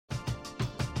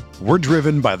We're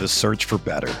driven by the search for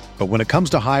better. But when it comes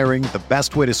to hiring, the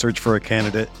best way to search for a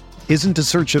candidate isn't to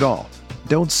search at all.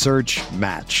 Don't search,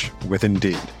 match with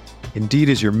Indeed. Indeed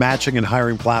is your matching and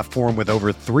hiring platform with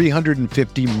over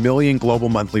 350 million global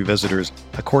monthly visitors,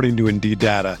 according to Indeed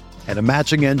data, and a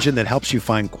matching engine that helps you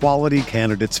find quality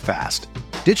candidates fast.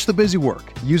 Ditch the busy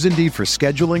work. Use Indeed for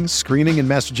scheduling, screening, and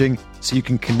messaging so you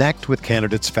can connect with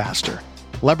candidates faster.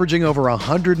 Leveraging over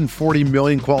 140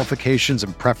 million qualifications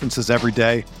and preferences every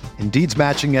day, Indeed's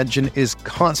matching engine is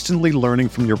constantly learning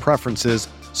from your preferences,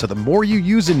 so the more you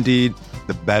use Indeed,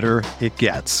 the better it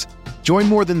gets. Join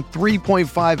more than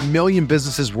 3.5 million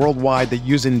businesses worldwide that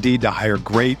use Indeed to hire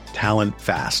great talent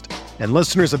fast. And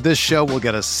listeners of this show will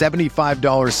get a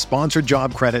 $75 sponsored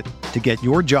job credit to get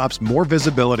your jobs more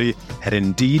visibility at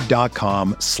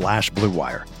Indeed.com/Blue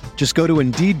Wire. Just go to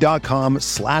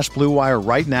Indeed.com/Blue Wire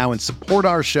right now and support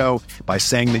our show by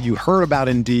saying that you heard about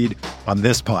Indeed on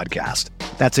this podcast.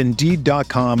 That's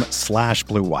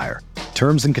Indeed.com/Blue Wire.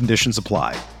 Terms and conditions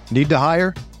apply. Need to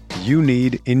hire? You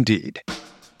need Indeed.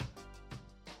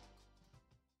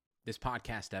 This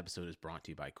podcast episode is brought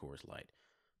to you by Coors Light.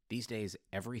 These days,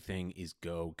 everything is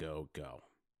go, go, go.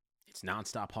 It's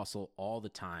nonstop hustle all the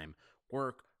time.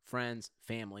 Work, friends,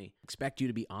 family, expect you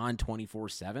to be on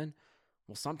 24/7.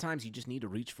 Well, sometimes you just need to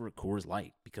reach for a Coors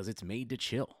Light because it's made to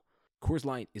chill. Coors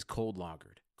Light is cold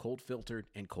lagered, cold filtered,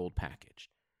 and cold packaged.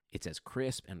 It's as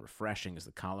crisp and refreshing as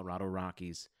the Colorado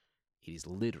Rockies. It is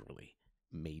literally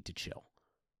made to chill.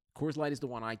 Coors Light is the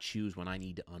one I choose when I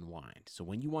need to unwind. So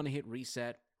when you want to hit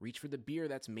reset, reach for the beer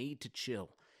that's made to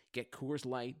chill. Get Coors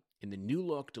Light in the new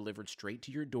look delivered straight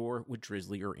to your door with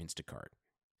Drizzly or Instacart.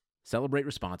 Celebrate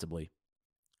responsibly.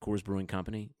 Coors Brewing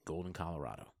Company, Golden,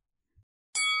 Colorado.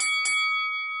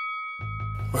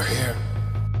 We're here.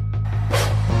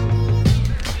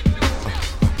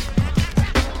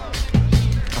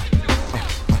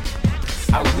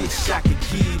 I wish I could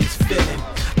give this feeling.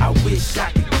 I wish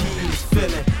I could give this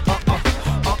feeling.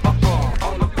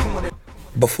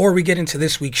 Before we get into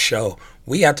this week's show,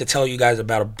 we have to tell you guys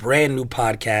about a brand new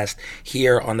podcast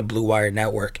here on the Blue Wire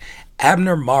Network.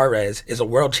 Abner Mares is a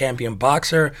world champion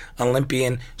boxer,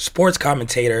 Olympian, sports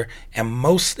commentator, and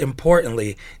most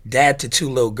importantly, dad to two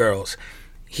little girls.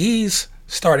 He's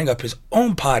starting up his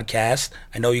own podcast.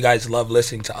 I know you guys love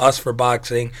listening to us for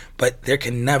boxing, but there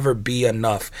can never be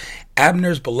enough.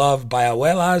 Abner's beloved by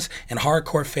abuelas and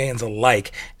hardcore fans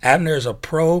alike. Abner is a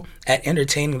pro at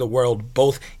entertaining the world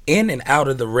both in and out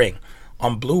of the ring.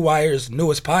 On Blue Wire's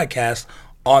newest podcast,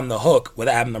 On the Hook with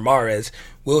Abner Mares,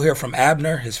 we'll hear from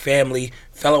Abner, his family,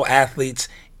 fellow athletes,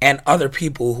 and other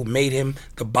people who made him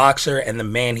the boxer and the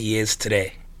man he is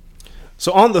today.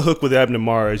 So On the Hook with Abner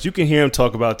Mares, you can hear him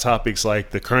talk about topics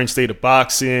like the current state of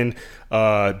boxing,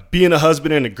 being a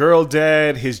husband and a girl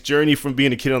dad, his journey from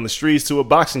being a kid on the streets to a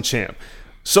boxing champ.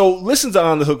 So listen to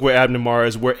On the Hook with Abner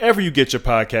Mares wherever you get your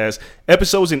podcast.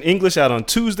 Episodes in English out on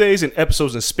Tuesdays and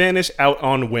episodes in Spanish out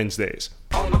on Wednesdays.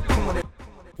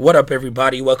 What up,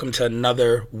 everybody? Welcome to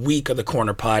another week of the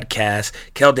Corner Podcast.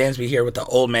 Kel Dansby here with the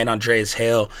old man Andreas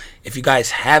Hale. If you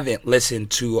guys haven't listened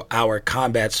to our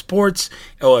combat sports,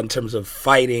 in terms of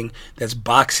fighting, that's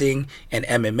boxing and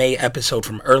MMA episode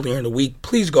from earlier in the week,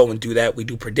 please go and do that. We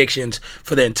do predictions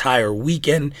for the entire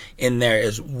weekend in there,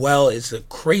 as well as a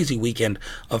crazy weekend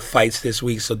of fights this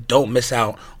week, so don't miss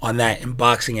out on that in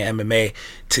boxing and MMA.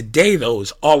 Today, though,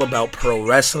 is all about pro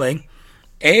wrestling.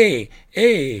 Hey,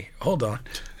 hold on.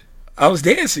 I was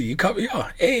dancing. You cut me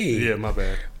off. Hey. Yeah, my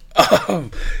bad.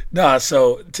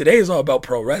 So today is all about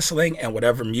pro wrestling and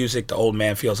whatever music the old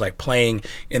man feels like playing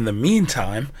in the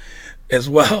meantime as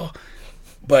well.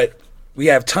 But we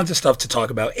have tons of stuff to talk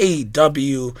about.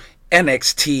 AEW,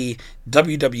 NXT,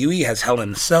 WWE has Hell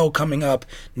in a Cell coming up.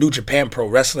 New Japan Pro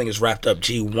Wrestling is wrapped up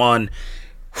G1.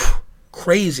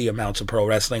 Crazy amounts of pro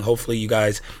wrestling. Hopefully you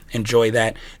guys enjoy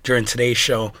that during today's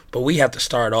show. But we have to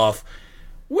start off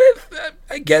with,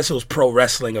 I guess it was pro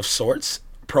wrestling of sorts,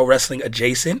 pro wrestling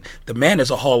adjacent. The man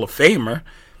is a Hall of Famer.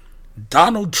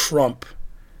 Donald Trump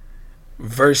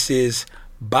versus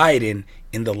Biden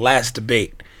in the last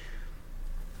debate.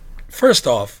 First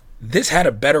off, this had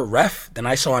a better ref than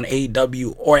I saw on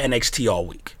AEW or NXT all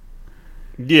week.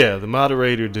 Yeah, the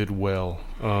moderator did well.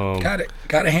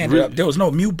 Gotta hand it up. There was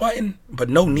no mute button, but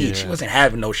no need. Yeah. She wasn't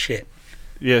having no shit.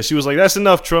 Yeah, she was like, "That's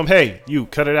enough, Trump. Hey, you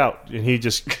cut it out." And he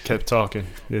just kept talking.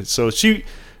 So she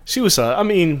was. I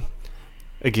mean,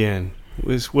 again,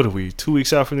 what are we? 2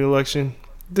 weeks out from the election?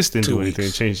 This didn't do anything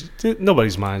to change.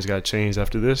 Nobody's minds got changed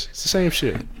after this. It's the same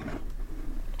shit.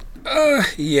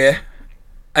 Yeah.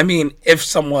 I mean, if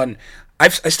someone, I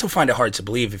still find it hard to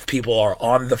believe if people are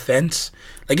on the fence.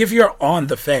 Like, if you're on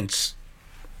the fence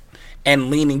and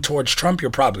leaning towards Trump,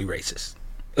 you're probably racist.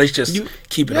 Let's just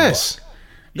keep it yes.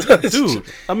 a buck. Dude,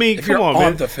 I mean, If come you're on, on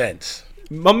man. the fence.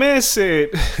 My man said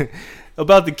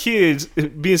about the kids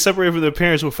being separated from their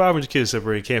parents. Well, 500 kids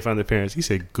separated, can't find their parents. He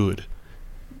said, good.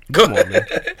 Good. Come on, man.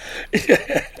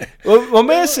 Well, my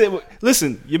man said,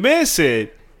 listen, your man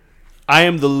said, I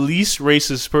am the least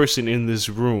racist person in this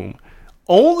room.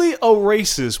 Only a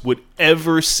racist would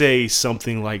ever say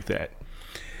something like that.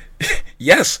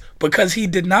 Yes, because he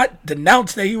did not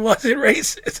denounce that he wasn't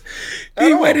racist.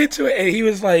 He went into it and he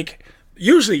was like,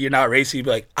 usually you're not racist. He'd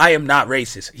be like, I am not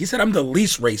racist. He said, I'm the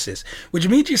least racist, which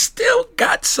means you still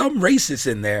got some racists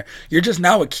in there. You're just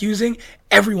now accusing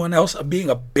everyone else of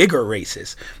being a bigger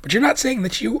racist. But you're not saying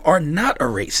that you are not a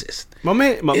racist. My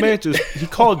man he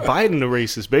called Biden a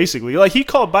racist, basically. Like, he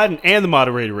called Biden and the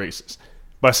moderator racist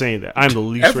by saying that. I'm the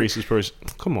least racist person.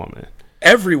 Come on, man.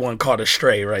 Everyone caught a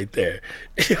stray right there.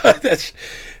 It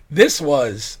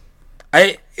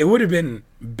would have been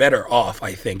better off,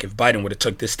 I think, if Biden would have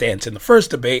took this stance in the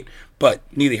first debate, but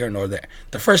neither here nor there.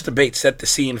 The first debate set the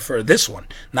scene for this one.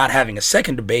 Not having a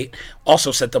second debate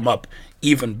also set them up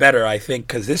even better, I think,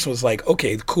 because this was like,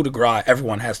 okay, the coup de grace,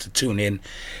 everyone has to tune in.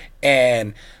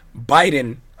 And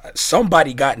Biden,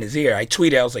 somebody got in his ear. I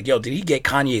tweeted, I was like, yo, did he get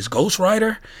Kanye's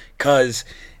ghostwriter? Because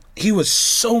he was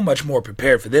so much more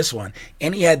prepared for this one,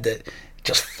 and he had to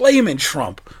just flaming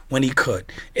Trump when he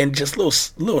could, and just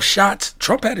little shots.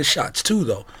 Trump had his shots too,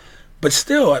 though, but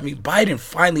still, I mean, Biden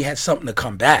finally had something to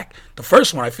come back. The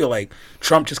first one, I feel like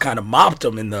Trump just kind of mopped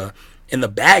him in the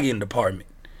bagging department.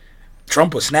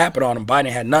 Trump was snapping on him.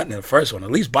 Biden had nothing in the first one.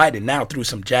 At least Biden now threw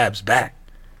some jabs back.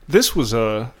 This was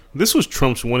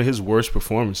Trump's one of his worst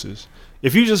performances.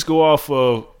 If you just go off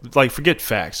of, like, forget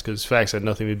facts, because facts had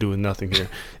nothing to do with nothing here.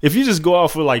 If you just go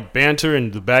off of, like, banter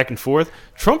and the back and forth,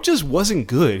 Trump just wasn't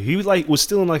good. He, like, was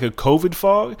still in, like, a COVID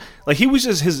fog. Like, he was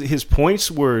just, his points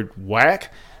were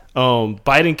whack.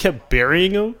 Biden kept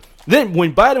burying him. Then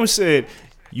when Biden said,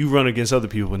 you run against other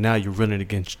people, but now you're running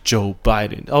against Joe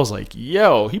Biden, I was like,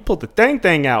 yo, he pulled the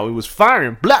thing out. He was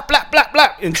firing, blah, blah, blah,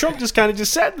 blah. And Trump just kind of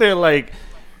just sat there like,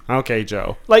 okay,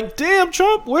 Joe. Like, damn,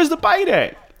 Trump, where's the bite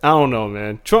at? I don't know,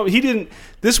 man. Trump,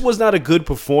 this was not a good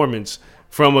performance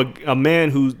from a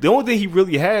man who, the only thing he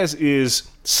really has is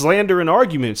slander and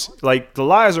arguments. Like, the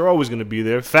lies are always going to be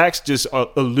there. Facts just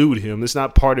elude him. It's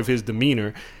not part of his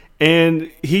demeanor.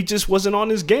 And he just wasn't on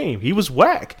his game. He was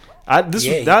whack. This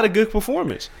was not a good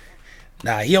performance.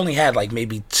 Nah, he only had like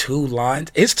maybe 2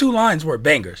 lines. His 2 lines were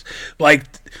bangers. Like,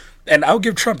 and I'll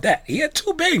give Trump that. He had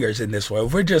 2 bangers in this one.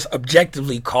 If we're just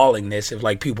objectively calling this, if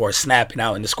like people are snapping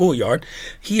out in the schoolyard,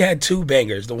 he had 2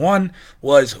 bangers. The one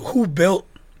was who built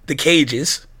the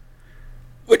cages,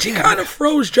 which he kind of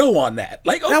froze Joe on that.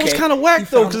 Like, okay, that was kind of whack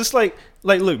though, because it's like,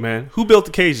 look, man, who built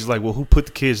the cages? Like, well, who put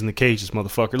the kids in the cages,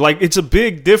 motherfucker? Like, it's a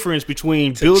big difference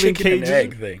between building cages. It's a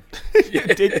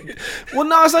chicken and egg thing. Well,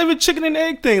 no, it's not even a chicken and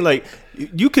egg thing. Like,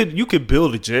 you could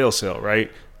build a jail cell,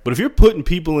 right? But if you're putting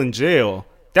people in jail,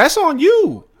 that's on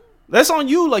you. That's on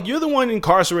you. Like, you're the one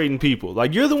incarcerating people.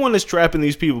 Like, you're the one that's trapping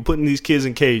these people, putting these kids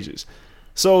in cages.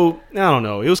 So, I don't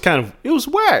know. It was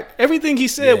whack. Everything he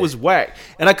said was whack.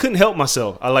 And I couldn't help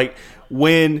myself. I like,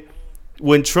 when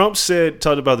Trump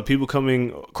talked about the people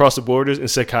coming across the borders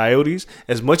and said coyotes,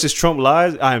 as much as Trump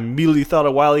lies, I immediately thought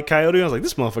of Wile E. Coyote. I was like,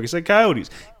 this motherfucker said coyotes.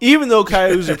 Even though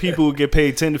coyotes are people who get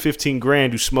paid 10 to 15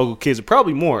 grand to smuggle kids, or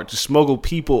probably more, to smuggle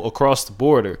people across the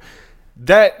border.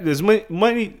 That, as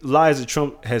many lies that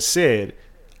Trump has said,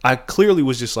 I clearly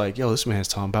was just like, yo, this man's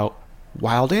talking about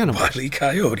wild animals. Wile E.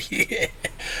 Coyote.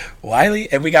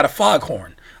 Wiley, and we got a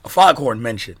foghorn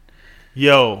mentioned.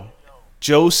 Yo,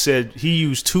 Joe said he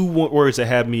used 2 words that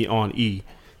had me on E.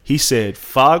 He said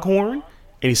foghorn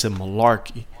and he said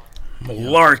malarkey.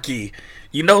 Malarkey.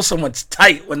 You know someone's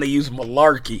tight when they use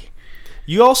malarkey.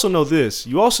 You also know this.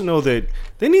 You also know that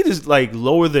they need to like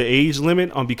lower the age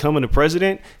limit on becoming a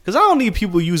president, because I don't need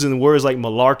people using words like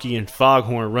malarkey and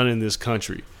foghorn running this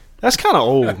country. That's kind of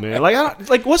old, man.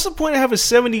 Like, what's the point of having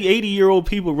 70, 80-year-old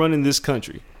people running this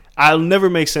country? I'll never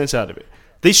make sense out of it.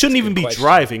 They shouldn't even be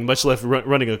driving, much less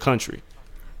running a country.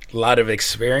 A lot of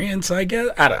experience, I guess.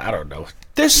 I don't know.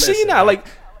 They're senile. Like,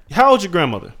 how old's your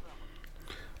grandmother?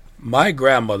 My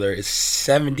grandmother is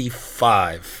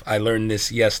 75. I learned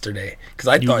this yesterday.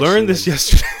 You learned this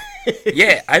yesterday?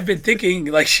 Yeah, I've been thinking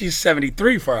like she's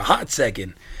 73 for a hot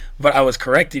second. But I was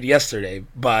corrected yesterday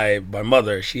by my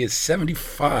mother. She is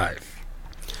 75.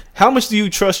 How much do you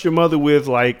trust your mother with,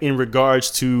 like, in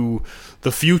regards to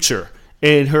the future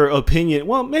and her opinion?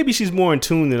 Well, maybe she's more in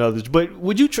tune than others, but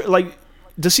would you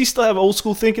does she still have old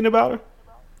school thinking about her?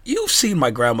 You've seen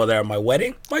my grandmother at my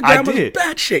wedding. My grandmother's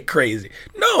batshit crazy.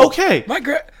 No. Okay.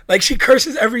 Like, she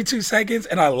curses every 2 seconds,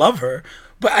 and I love her,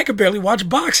 but I could barely watch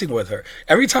boxing with her.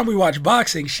 Every time we watch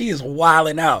boxing, she is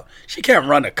wilding out. She can't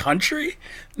run a country.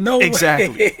 No way.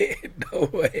 No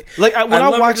way. Like, when I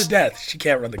love watch her to death, she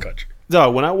can't run the country.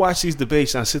 No, when I watch these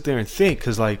debates, I sit there and think,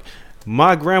 because, like,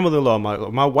 my grandmother-in-law,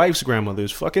 my wife's grandmother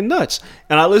is fucking nuts.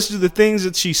 And I listen to the things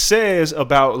that she says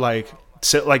about, like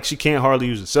she can't hardly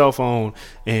use a cell phone,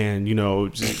 and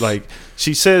just like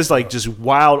she says like just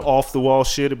wild off the wall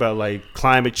shit about like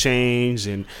climate change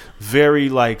and very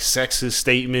like sexist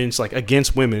statements like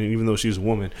against women, even though she's a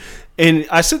woman. And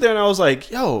I sit there and I was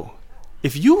like, yo,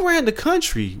 if you ran the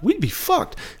country, we'd be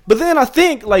fucked. But then I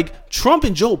think like Trump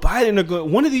and Joe Biden are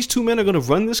going. One of these two men are going to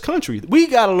run this country. We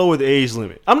got to lower the age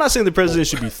limit. I'm not saying the president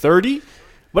should be 30,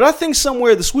 but I think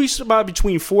somewhere the sweet spot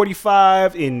between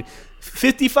 45 and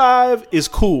 55 is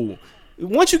cool.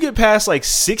 Once you get past like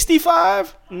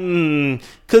 65,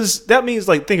 because that means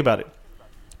like think about it.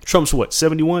 Trump's what,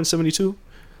 71, 72?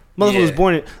 The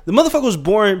motherfucker was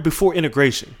born before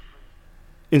integration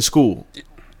in school.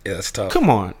 Yeah, that's tough.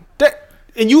 Come on.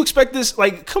 And you expect this,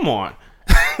 like, come on.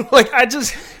 Like,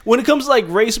 when it comes to, like,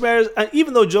 race matters,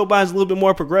 even though Joe Biden's a little bit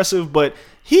more progressive, but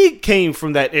he came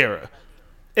from that era.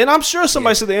 And I'm sure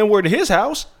somebody said the N-word in his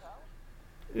house.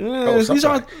 These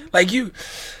aren't... Like,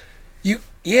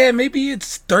 maybe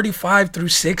it's 35 through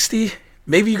 60.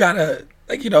 Maybe you gotta,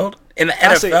 like, in the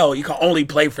NFL, you can only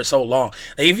play for so long.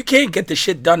 Like, if you can't get the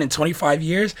shit done in 25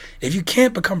 years, if you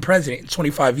can't become president in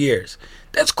 25 years,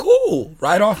 that's cool.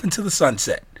 Right off into the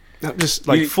sunset. Just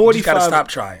like 45. You gotta stop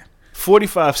trying.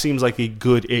 45 seems like a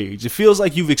good age. It feels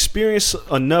like you've experienced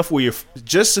enough where you're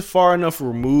just far enough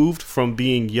removed from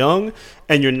being young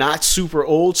and you're not super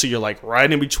old, so you're like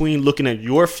right in between looking at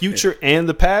your future and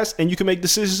the past, and you can make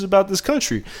decisions about this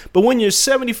country. But when you're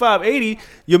 75, 80,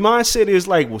 your mindset is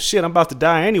like, well, shit, I'm about to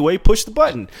die anyway, push the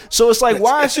button. So it's like,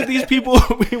 why should these people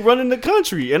be running the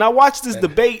country? And I watch this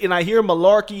debate and I hear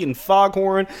malarkey and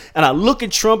foghorn, and I look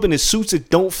at Trump in his suits that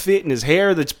don't fit and his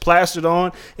hair that's plastered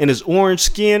on and his orange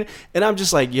skin, and I'm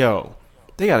just like, yo,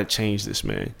 they got to change this,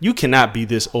 man. You cannot be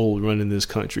this old running this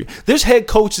country. There's head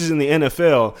coaches in the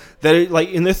NFL that are like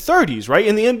in their 30s, right?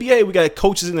 In the NBA, we got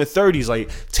coaches in their 30s like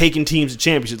taking teams to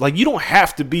championships. Like, you don't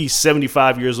have to be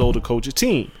 75 years old to coach a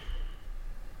team.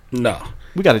 No.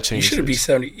 We got to change. You shouldn't be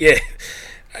 70. Yeah,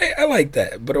 I like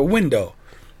that. But a window.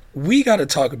 We got to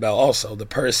talk about also the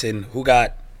person who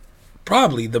got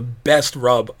probably the best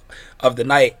rub of the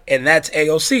night, and that's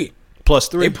AOC.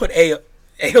 +3. They put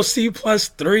AOC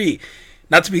 +3.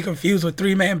 Not to be confused with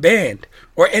 3-Man Band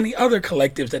or any other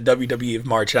collectives that WWE have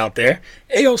marched out there.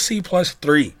 AOC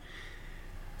 +3.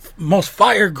 Most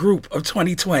fire group of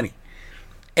 2020.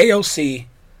 AOC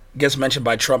gets mentioned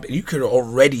by Trump, and you could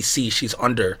already see she's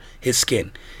under his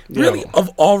skin. Really, of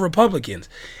all Republicans.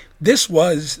 This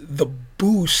was the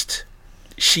boost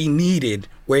she needed,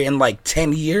 where in like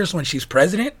 10 years when she's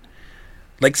president,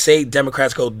 like say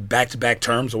Democrats go back-to-back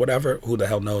terms or whatever, who the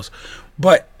hell knows.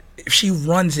 But if she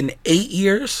runs in 8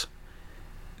 years,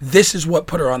 this is what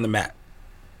put her on the map.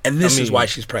 And this is why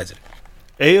she's president.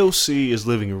 AOC is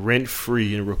living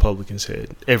rent-free in Republicans'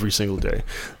 head every single day.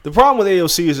 The problem with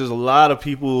AOC is there's a lot of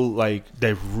people like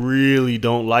that really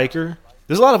don't like her.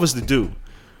 There's a lot of us that do.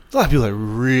 There's a lot of people that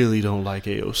really don't like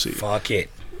AOC. Fuck it.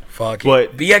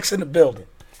 But BX in the building.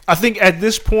 I think at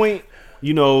this point,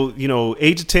 8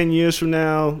 to 10 years from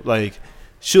now, like,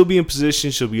 she'll be in position.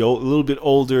 She'll be a little bit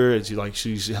older. And she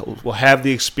will have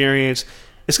the experience.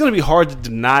 It's going to be hard to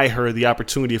deny her the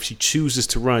opportunity if she chooses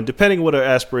to run, depending on what her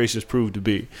aspirations prove to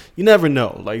be. You never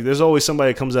know. Like, there's always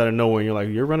somebody that comes out of nowhere and you're like,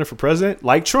 you're running for president?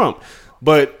 Like Trump.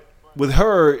 But with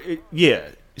her,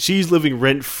 she's living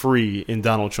rent-free in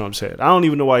Donald Trump's head. I don't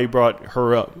even know why he brought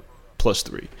her up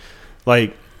 +3.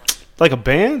 Like a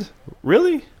band?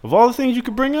 Really? Of all the things you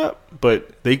could bring up?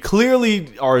 But they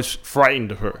clearly are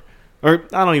frightened of her. Or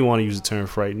I don't even want to use the term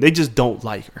frightened. They just don't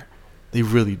like her. They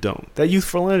really don't. That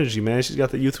youthful energy, man. She's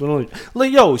got that youthful energy.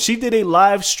 Like, she did a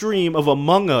live stream of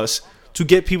Among Us to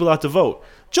get people out to vote.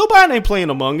 Joe Biden ain't playing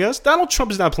Among Us. Donald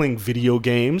Trump is not playing video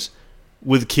games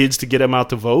with kids to get them out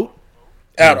to vote.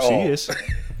 At all. She is.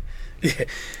 Yeah.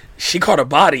 She caught a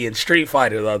body in Street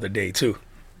Fighter the other day, too.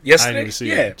 Yesterday? I didn't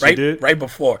see it. Right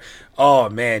before. Oh,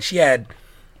 man. She had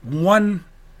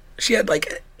like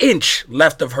an inch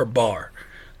left of her bar.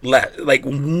 Like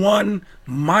one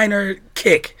minor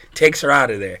kick takes her out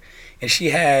of there, and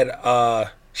she had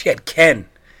Ken.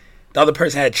 The other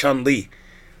person had Chun-Li,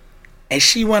 and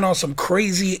she went on some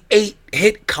crazy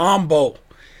 8-hit combo,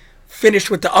 finished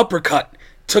with the uppercut,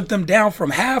 took them down from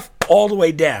half all the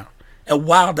way down, and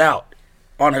wowed out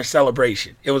on her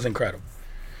celebration. It was incredible.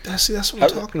 That's what I'm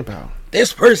talking about.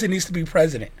 This person needs to be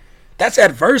president. That's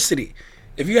adversity.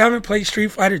 If you haven't played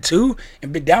Street Fighter 2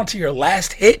 and been down to your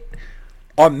last hit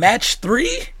on match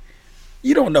 3,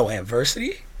 you don't know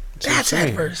adversity. That's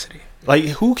adversity. Like,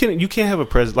 you can't have a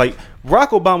president. Like, Barack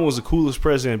Obama was the coolest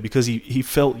president because he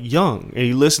felt young and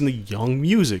he listened to young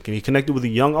music and he connected with a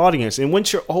young audience. And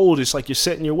once you're old, it's like you're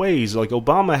set in your ways. Like,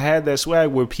 Obama had that swag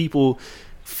where people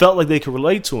felt like they could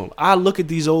relate to him. I look at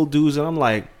these old dudes and I'm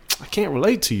like, I can't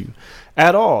relate to you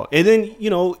at all. And then,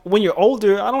 you know, when you're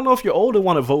older, I don't know if you're older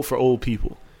want to vote for old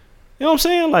people. You know what I'm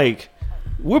saying? Like,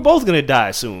 we're both going to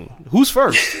die soon. Who's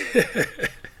first?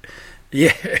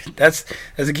 Yeah, that's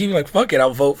a key. Like, fuck it,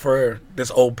 I'll vote for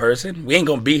this old person. We ain't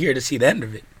gonna be here to see the end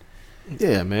of it.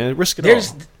 Yeah, man, risk it all.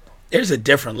 There's a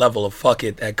different level of fuck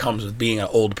it that comes with being an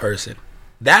old person.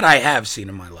 That I have seen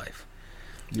in my life,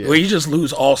 where you just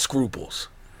lose all scruples.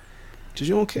 Cause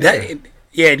you don't care.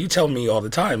 And you tell me all the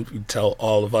time. You tell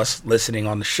all of us listening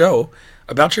on the show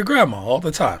about your grandma all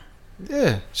the time.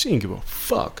 Yeah, she didn't give a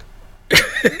fuck.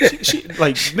 she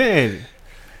like, man,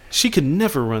 she could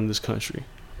never run this country.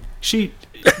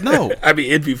 No. I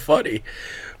mean, it'd be funny.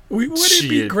 Wouldn't it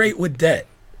be great with debt?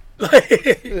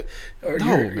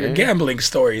 Your gambling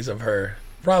stories of her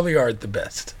probably aren't the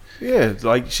best. Yeah,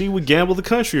 like, she would gamble the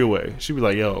country away. She'd be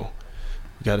like, yo,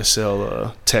 you got to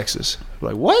sell Texas.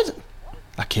 Like, what?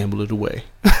 I gambled it away.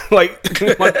 Like,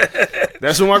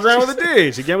 that's what my grandmother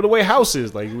did. She gambled away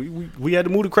houses. Like, we had to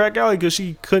move to Crack Alley because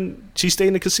she stayed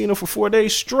in the casino for 4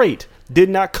 days straight. Did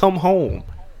not come home.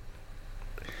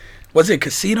 Was it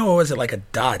casino or was it like a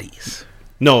Dottie's?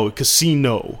 No,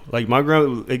 casino. Like, my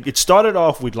grandma, it started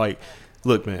off with, like,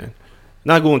 look, man,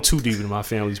 not going too deep into my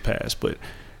family's past, but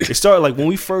it started, like, when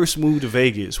we first moved to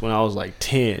Vegas when I was, like,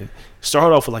 10,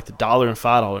 started off with, like, the $1 and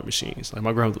 $5 machines. Like,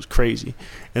 my grandmother was crazy.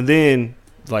 And then,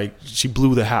 like, she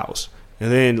blew the house. And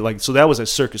then, like, so that was at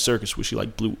Circus where she,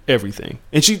 like, blew everything.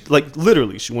 And she, like,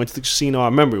 literally, she went to the casino. I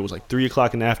remember it was, like, 3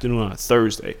 o'clock in the afternoon on a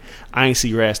Thursday. I ain't see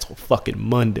her ass till fucking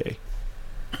Monday.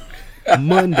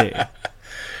 Monday.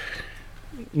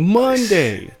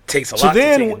 Takes a lot to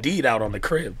take a deed out on the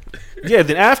crib. Yeah,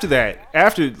 then after that,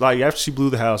 after she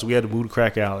blew the house, we had to move to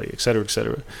Crack Alley, et cetera, et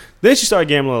cetera. Then she started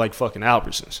gambling like fucking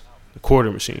Albertsons, the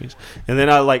quarter machines. And then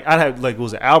I'd have, like, it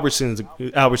was Albertsons.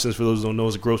 Albertsons, for those who don't know,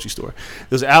 is a grocery store.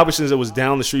 There was Albertsons that was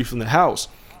down the street from the house.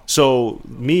 So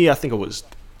me, I think I was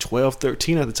 12,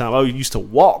 13 at the time. I used to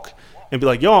walk and be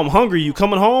like, yo, I'm hungry. You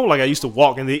coming home? Like, I used to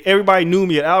walk. And everybody knew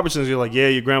me at Albertsons. They're like, yeah,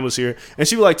 your grandma's here. And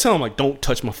she would, like, tell them, like, don't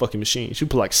touch my fucking machine. She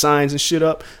would put, like, signs and shit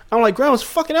up. I'm like, grandma's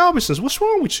fucking Albertsons. What's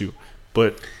wrong with you?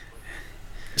 But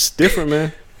it's different,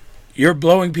 man. You're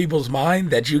blowing people's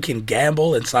mind that you can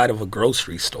gamble inside of a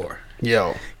grocery store.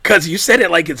 Yo. Because you said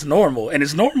it like it's normal. And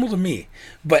it's normal to me.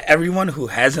 But everyone who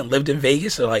hasn't lived in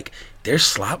Vegas are like, there's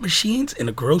slot machines in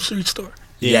a grocery store?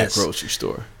 Yes. In a grocery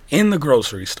store. In the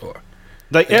grocery store.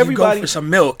 Like, everybody, you go for some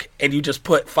milk and you just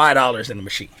put $5 in the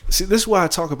machine. See, this is why I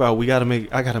talk about I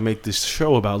gotta make this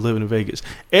show about living in Vegas.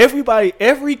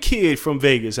 Every kid from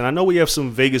Vegas, and I know we have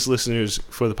some Vegas listeners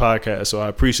for the podcast, so I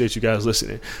appreciate you guys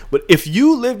listening. But if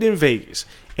you lived in Vegas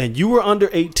and you were under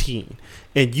 18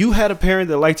 and you had a parent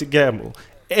that liked to gamble,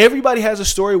 everybody has a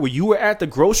story where you were at the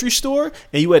grocery store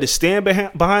and you had to stand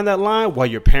behind that line while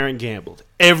your parent gambled.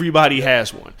 Everybody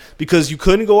has one. Because you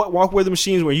couldn't go walk where the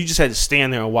machines were. You just had to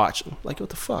stand there and watch them. Like, what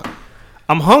the fuck?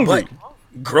 I'm hungry.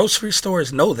 But grocery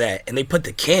stores know that, and they put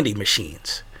the candy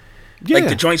machines. Yeah. Like,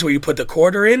 the joints where you put the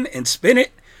quarter in and spin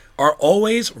it are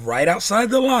always right outside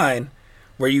the line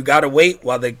where you got to wait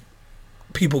while the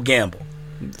people gamble.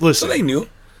 Listen. So they knew.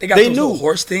 They got those little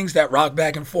horse things that rock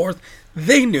back and forth.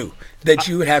 They knew that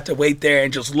you would have to wait there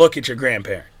and just look at your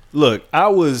grandparent. Look, I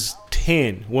was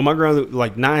 10 when my grandmother,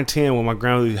 like 9, 10, when my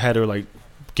grandmother had her, like,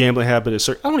 gambling habit at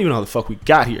Circus. I don't even know how the fuck we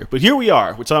got here, but here we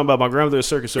are. We're talking about my grandmother at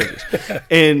Circus.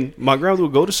 And my grandmother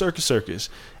would go to Circus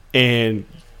and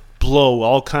blow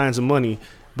all kinds of money.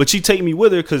 But she'd take me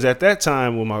with her because at that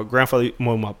time, when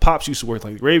my pops used to work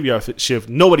like the graveyard shift,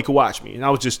 nobody could watch me. And I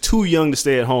was just too young to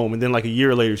stay at home. And then like a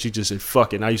year later, she just said,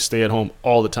 fuck it. And I used to stay at home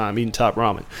all the time, eating top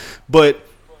ramen. But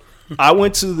I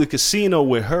went to the casino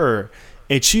with her.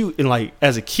 And like,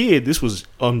 as a kid, this was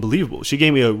unbelievable. She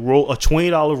gave me a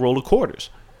 $20 roll of quarters.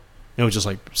 And it was just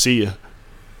like, see ya.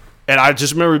 And I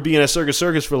just remember being at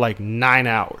Circus for like 9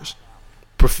 hours,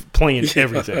 playing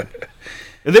everything.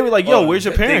 And they were like, yo, where's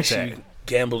your parents at?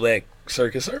 Gambled at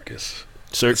Circus.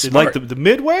 Like the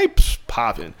midway,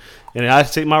 popping. And I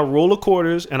take my roll of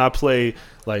quarters and I play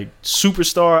like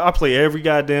Superstar. I play every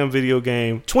goddamn video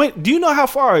game. Do you know how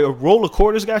far a roll of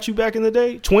quarters got you back in the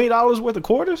day? $20 worth of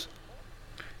quarters?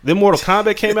 Then Mortal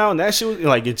Kombat came out, and that shit was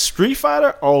like in Street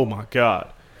Fighter. Oh my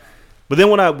god! But then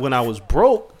when I was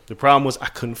broke, the problem was I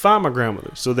couldn't find my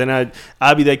grandmother. So then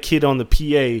I'd be that kid on the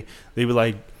PA. They'd be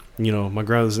like, you know, my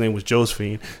grandmother's name was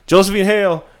Josephine. Josephine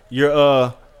Hale,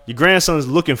 your grandson's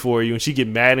looking for you, and she get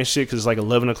mad and shit because it's like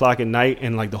 11 o'clock at night,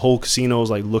 and like the whole casino is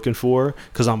like looking for her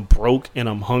because I'm broke and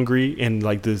I'm hungry, and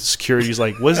like the security's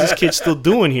like, what's this kid still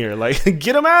doing here? Like,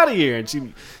 get him out of here.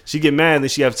 And she get mad, and then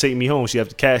she have to take me home. She have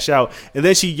to cash out, and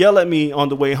then she yell at me on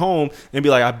the way home and be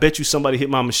like, I bet you somebody hit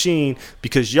my machine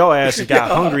because your ass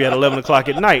got hungry at 11 o'clock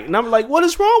at night. And I'm like, what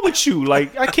is wrong with you?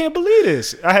 Like, I can't believe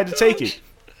this. I had to take it.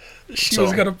 She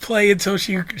was gonna play until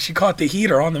she caught the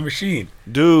heater on the machine.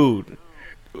 Dude.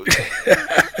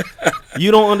 You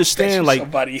don't understand. Like,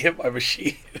 somebody hit my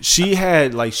machine. she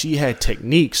had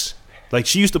techniques. Like,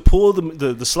 she used to pull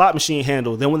the slot machine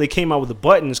handle. Then when they came out with the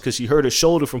buttons, because she hurt her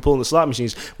shoulder from pulling the slot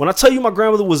machines. When I tell you my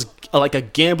grandmother was like a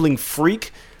gambling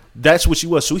freak, that's what she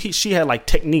was. So she had like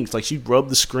techniques. Like, she'd rub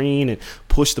the screen and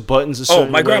push the buttons.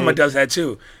 My grandma does that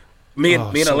too. Me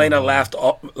and Elena laugh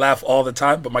all the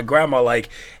time, but my grandma like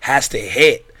has to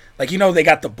hit. Like, you know, they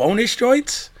got the bonus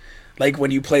joints. Like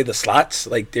when you play the slots,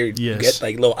 like you get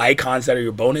like little icons that are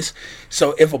your bonus.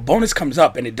 So if a bonus comes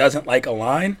up and it doesn't like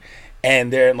align,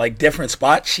 and they're in like different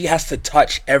spots, she has to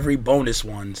touch every bonus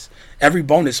one,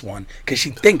 because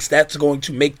she thinks that's going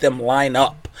to make them line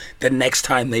up the next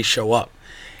time they show up.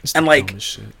 And like,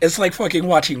 it's like fucking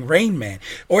watching Rain Man,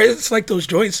 or it's like those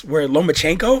joints where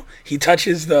Lomachenko, he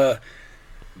touches the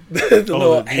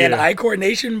little hand-eye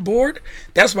coordination board.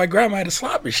 That's my grandma had a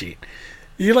slot machine.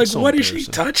 You're like, what is she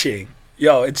touching?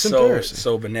 Yo, it's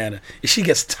so banana. If she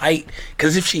gets tight,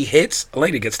 because if she hits,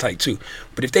 Elena gets tight too.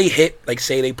 But if they hit, like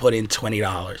say they put in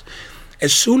 $20,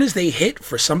 as soon as they hit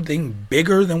for something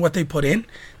bigger than what they put in,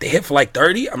 they hit for like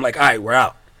 30. I'm like, all right, we're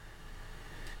out.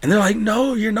 And they're like,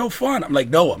 no, you're no fun. I'm like,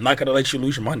 no, I'm not gonna let you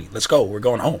lose your money. Let's go. We're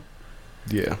going home.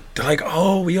 Yeah. They're like,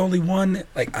 oh, we only won.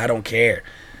 Like, I don't care.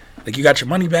 Like, you got your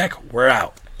money back. We're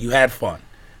out. You had fun.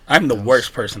 I'm the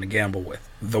worst person to gamble with.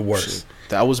 The worst. Shit.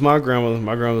 That was my grandmother.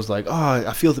 My grandma was like, oh,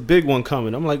 I feel the big one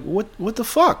coming. I'm like, what the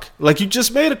fuck? Like, you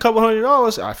just made a couple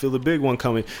 $100. I feel the big one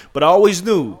coming. But I always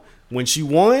knew when she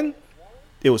won,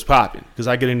 it was popping because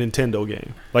I get a Nintendo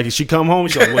game. Like, if she come home,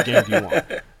 she's like, what game do you want?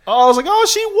 Oh, I was like, oh,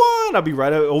 she won. I'll be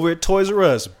right over at Toys R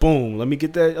Us. Boom. Let me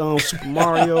get that Super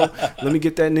Mario. Let me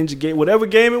get that Ninja game. Whatever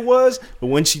game it was. But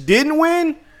when she didn't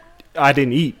win, I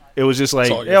didn't eat. It was just like,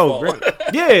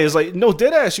 yeah, it's like, no,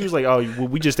 dead ass. She was like, oh, well,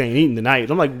 we just ain't eating tonight.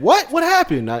 I'm like, what? What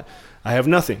happened? I have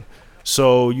nothing.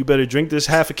 So you better drink this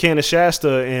half a can of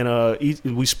Shasta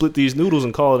and we split these noodles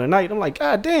and call it a night. I'm like,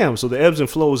 God damn. So the ebbs and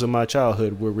flows of my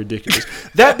childhood were ridiculous.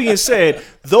 That being said,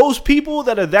 those people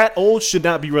that are that old should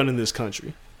not be running this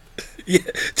country. Yeah,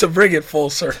 to bring it full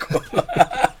circle.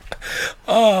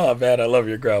 Oh, man, I love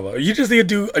your grandma. You just need to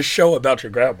do a show about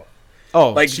your grandma.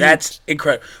 Oh, like, that's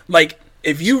incredible. Like,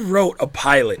 if you wrote a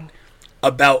pilot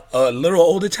about a little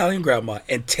old Italian grandma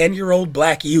and 10-year-old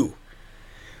black you,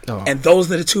 and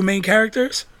those are the two main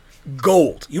characters,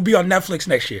 gold. You'll be on Netflix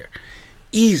next year.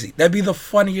 Easy. That'd be the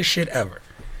funniest shit ever.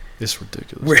 It's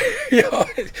ridiculous.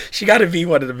 She got to be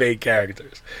one of the main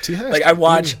characters. Like, I've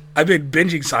been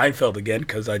binging Seinfeld again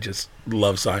because I just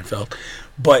love Seinfeld.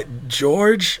 But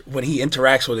George, when he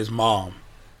interacts with his mom,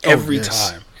 every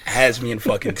time has me in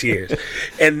fucking tears.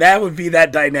 And that would be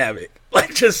that dynamic.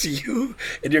 Like, just you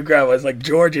and your grandma. It's like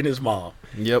George and his mom.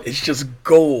 Yep. It's just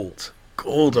gold.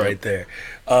 Gold right there.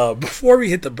 Before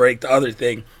we hit the break, the other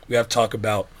thing we have to talk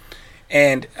about,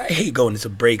 and I hate going into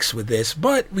breaks with this,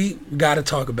 but we got to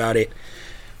talk about it.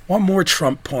 One more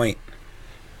Trump point.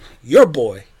 Your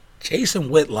boy, Jason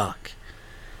Whitlock,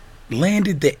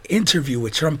 landed the interview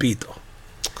with Trumpito.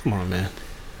 Come on, man.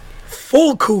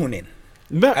 Full cooning.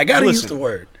 I got to use the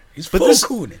word. He's full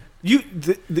cooning.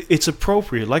 It's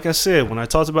appropriate. Like I said, when I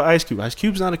talked about Ice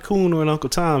Cube's not a coon or an Uncle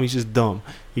Tom. He's just dumb.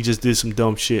 He just did some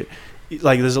dumb shit.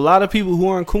 Like, there's a lot of people who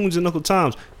aren't coons and Uncle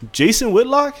Toms. Jason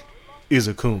Whitlock is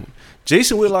a coon.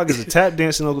 Jason Whitlock is a tap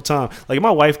dancing Uncle Tom. Like,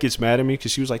 my wife gets mad at me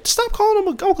because she was like, stop calling him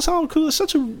Uncle Tom cool. It's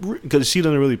such a... Because she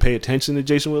doesn't really pay attention to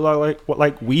Jason Whitlock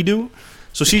like we do.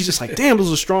 So she's just like, damn,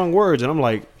 those are strong words. And I'm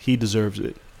like, he deserves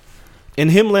it. And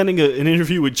him landing an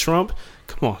interview with Trump,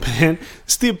 come on, man.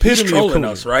 It's the epitome of trolling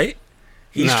us, right?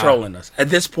 He's trolling us. At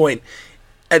this point,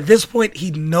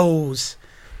 he knows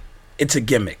it's a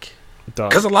gimmick.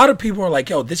 Because a lot of people are like,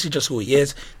 yo, this is just who he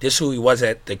is. This is who he was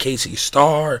at the KC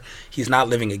Star. He's not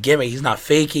living a gimmick. He's not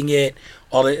faking it.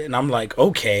 All that. And I'm like,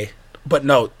 okay. But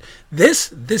no,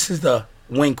 this is the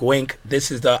wink, wink. This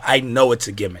is the, I know it's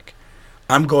a gimmick.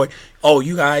 I'm going, oh,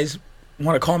 you guys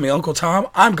want to call me Uncle Tom?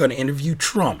 I'm going to interview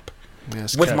Trump.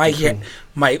 Yes, with my hair, Coon.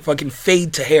 my fucking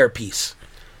fade to hair piece.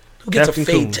 Who gets Captain a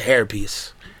fade Coon. to hair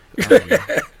piece?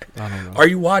 I don't know. Are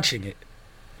you watching it?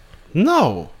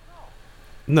 No.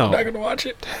 Not gonna watch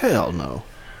it. Hell no.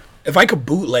 If I could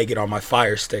bootleg it on my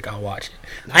Fire Stick, I'll watch it.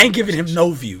 I ain't giving him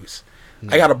no views.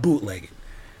 I gotta bootleg it.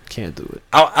 Can't do it.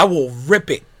 I will rip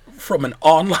it from an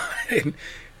online.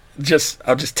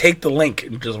 I'll just take the link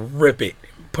and just rip it,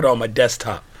 put it on my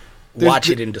desktop, watch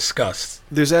it in disgust.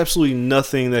 There's absolutely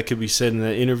nothing that could be said in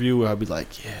that interview where I'd be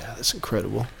like, yeah, that's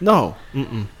incredible. No.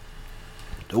 Mm-mm.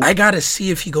 Nope. I gotta see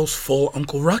if he goes full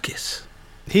Uncle Ruckus.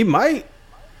 He might,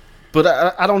 but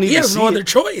I don't even He has see no it. other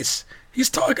choice. He's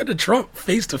talking to Trump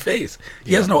face to face.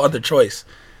 He has no other choice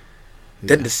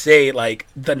than to say like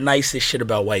the nicest shit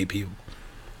about white people.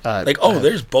 Like,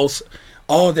 there's both.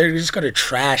 Oh, they're just gonna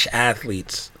trash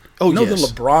athletes. Oh, you know yes. the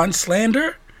LeBron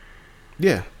slander?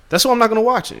 Yeah. That's why I'm not going to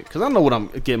watch it, because I know what I'm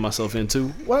getting myself into.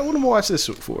 What am I going to watch this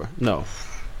for? No.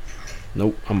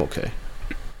 Nope, I'm okay.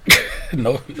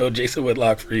 No Jason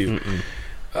Whitlock for you.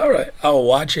 All right, I'll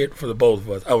watch it for the both of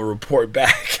us. I will report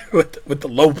back with the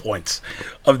low points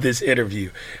of this interview.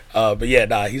 But yeah,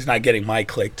 nah, he's not getting my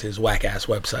click to his whack ass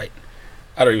website.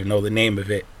 I don't even know the name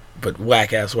of it, but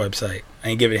whack ass website. I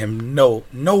ain't giving him no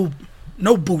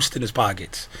boost in his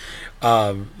pockets.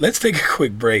 Let's take a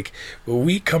quick break. When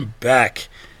we come back,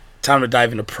 time to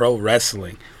dive into pro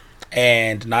wrestling,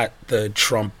 and not the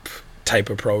Trump type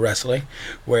of pro wrestling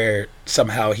where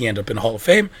somehow he ended up in the Hall of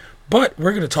Fame, but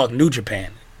we're going to talk New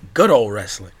Japan, good old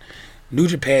wrestling. New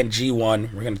Japan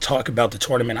G1, we're going to talk about the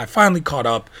tournament. I finally caught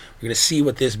up. We're going to see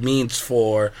what this means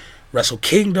for Wrestle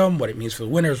Kingdom, what it means for the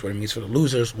winners, what it means for the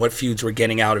losers, what feuds we're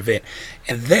getting out of it.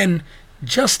 And then,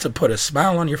 just to put a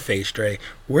smile on your face, Dre,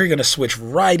 we're going to switch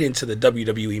right into the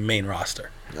WWE main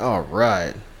roster. All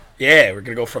right. Yeah, we're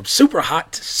going to go from super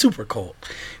hot to super cold.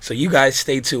 So you guys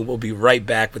stay tuned. We'll be right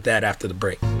back with that after the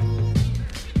break.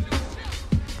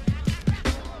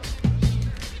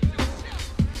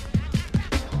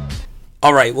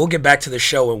 All right, we'll get back to the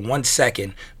show in 1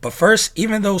 second. But first,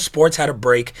 even though sports had a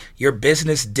break, your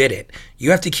business didn't. You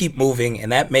have to keep moving,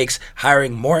 and that makes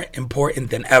hiring more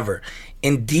important than ever.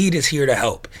 Indeed is here to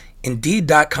help.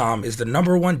 Indeed.com is the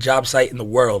 #1 job site in the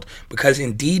world because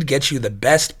Indeed gets you the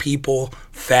best people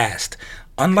fast.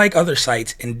 Unlike other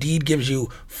sites, Indeed gives you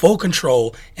full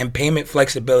control and payment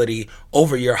flexibility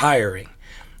over your hiring.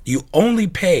 You only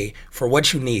pay for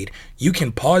what you need. You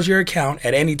can pause your account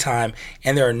at any time,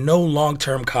 and there are no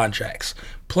long-term contracts.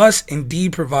 Plus,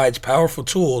 Indeed provides powerful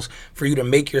tools for you to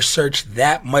make your search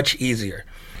that much easier.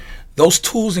 Those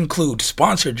tools include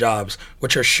sponsored jobs,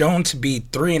 which are shown to be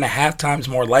 3.5 times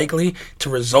more likely to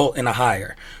result in a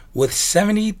hire. With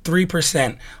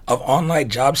 73% of online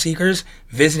job seekers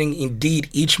visiting Indeed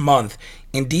each month,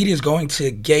 Indeed is going to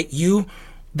get you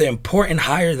the important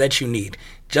hire that you need,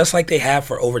 just like they have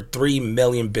for over 3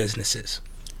 million businesses.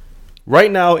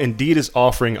 Right now, Indeed is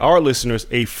offering our listeners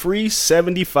a free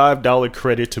 $75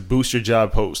 credit to boost your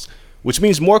job post, which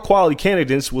means more quality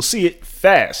candidates will see it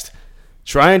fast.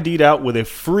 Try Indeed out with a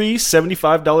free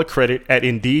 $75 credit at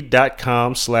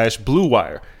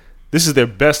Indeed.com/BlueWire. This is their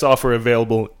best offer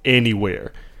available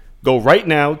anywhere. Go right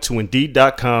now to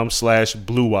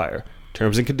Indeed.com/BlueWire.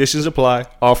 Terms and conditions apply.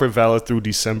 Offer valid through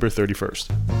December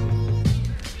 31st.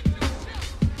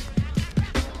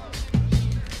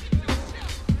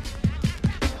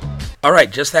 All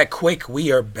right, just that quick,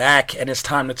 we are back, and it's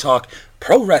time to talk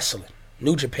pro wrestling.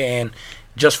 New Japan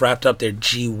just wrapped up their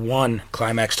G1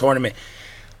 Climax tournament.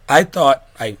 I thought,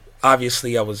 I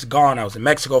was gone. I was in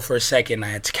Mexico for a second. I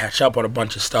had to catch up on a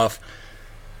bunch of stuff.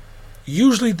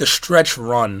 Usually the stretch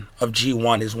run of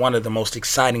G1 is one of the most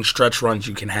exciting stretch runs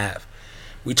you can have.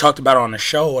 We talked about it on the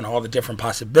show and all the different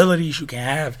possibilities you can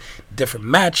have, different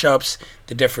matchups,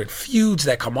 the different feuds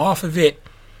that come off of it.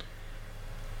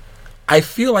 I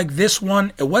feel like this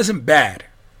one, it wasn't bad,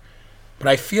 but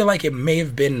I feel like it may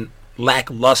have been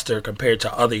lackluster compared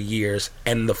to other years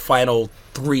and the final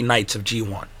 3 nights of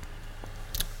G1.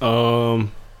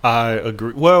 I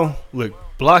agree. Well, look,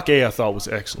 Block A I thought was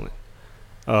excellent.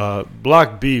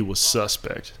 Block B was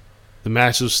suspect. The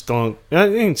matches stunk. They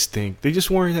didn't stink. They just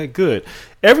weren't that good.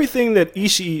 Everything that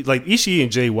Ishii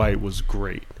and Jay White was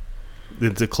great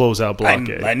to close out Block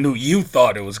A. I knew you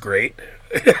thought it was great.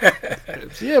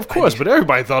 Yeah, of course, but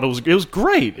everybody thought it was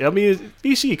great. I mean,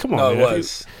 Ishii, come on, No, man. it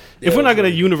was. If we're not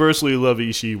going to universally love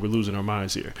Ishii, we're losing our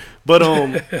minds here. But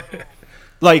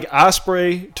like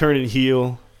Ospreay turning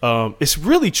heel, it's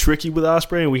really tricky with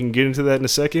Ospreay, and we can get into that in a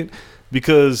second,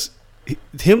 because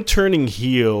him turning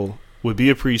heel with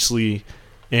Bea Priestley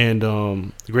and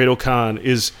Great O'Khan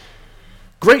is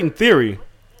great in theory,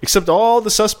 except all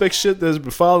the suspect shit that's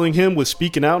been following him with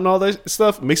speaking out and all that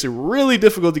stuff, makes it really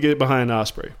difficult to get behind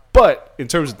Ospreay. But in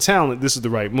terms of talent, this is the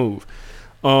right move.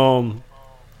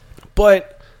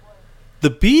 But the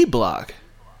B block,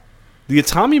 the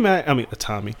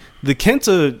the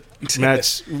Kenta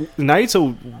match,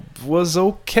 Naito was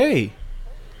okay.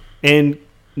 And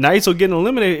Naito getting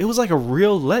eliminated, it was like a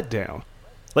real letdown.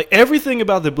 Like everything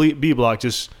about the B block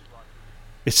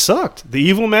it sucked. The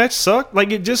Evil match sucked.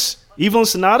 Like it just, Evil and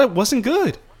Sonata wasn't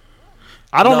good.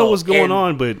 I don't know what's going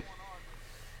on, but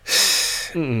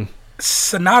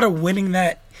Sonata winning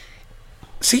that.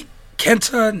 See,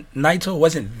 Kenta Naito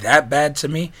wasn't that bad to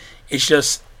me. It's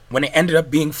just when it ended up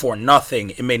being for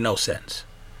nothing, it made no sense.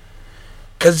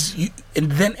 And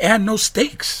then it had no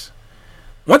stakes.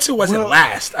 Once it wasn't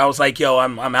last, I was like, yo,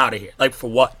 I'm out of here. Like, for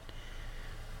what?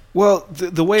 Well,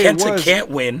 the way Kenta it was, can't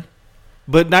win.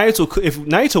 But Naito, if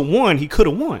Naito won, he could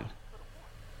have won.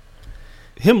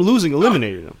 Him losing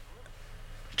eliminated him.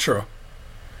 True.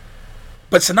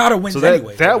 But Sonata wins so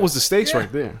anyway. That was the stakes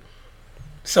right there.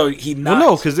 So he not.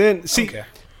 Well, no, because then, see, okay.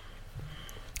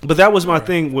 But that was my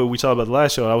thing where we talked about the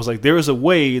last show. I was like, there is a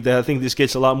way that I think this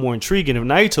gets a lot more intriguing. If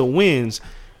Naito wins,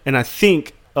 and I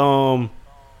think,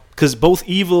 because both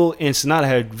Evil and Sonata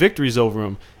had victories over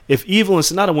him, if Evil and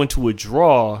Sonata went to a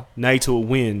draw, Naito would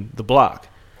win the block.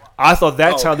 I thought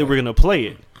that's how they were going to play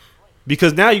it.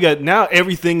 Because now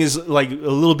everything is like a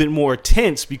little bit more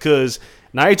tense because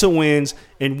Naito wins,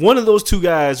 and one of those two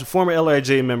guys, former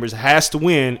LIJ members, has to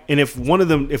win. And if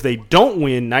they don't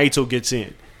win, Naito gets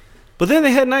in. But then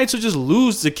they had Naito just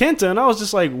lose to Kenta, and I was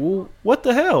just like, well, what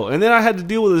the hell? And then I had to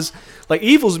deal with this. Like,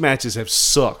 Evil's matches have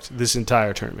sucked this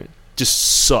entire tournament. Just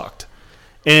sucked.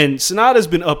 And Sonata's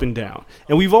been up and down.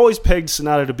 And we've always pegged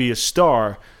Sonata to be a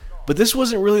star, but this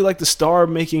wasn't really like the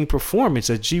star-making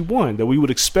performance at G1 that we would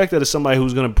expect out of somebody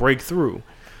who's going to break through.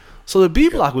 So the B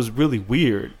block was really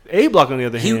weird. A block, on the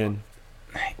other hand,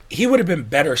 he would have been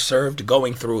better served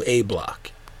going through A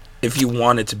block if you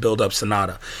wanted to build up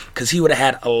Sonata, because he would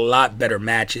have had a lot better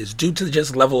matches due to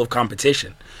just level of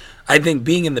competition. I think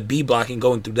being in the B block and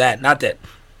going through that, not that,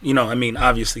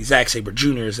 obviously Zack Sabre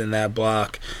Jr. is in that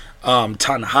block,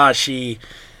 Tanahashi,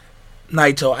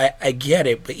 Naito, I get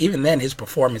it, but even then his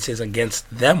performances against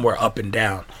them were up and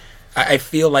down. I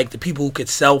feel like the people who could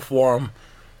sell for him,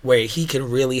 where he could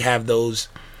really have those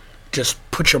just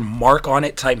put your mark on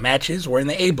it type matches, were in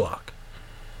the A block.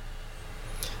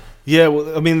 Yeah,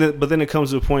 well, but then it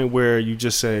comes to a point where you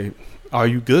just say, are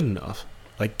you good enough?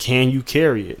 Like, can you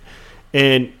carry it?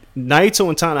 And Naito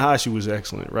and Tanahashi was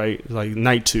excellent, right? Like,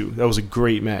 night 2. That was a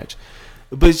great match.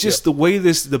 But it's just the way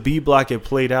the B block had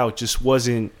played out just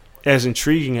wasn't as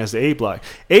intriguing as the A block.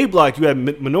 A block, you had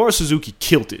Minoru Suzuki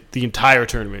killed it the entire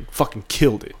tournament. Fucking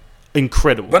killed it.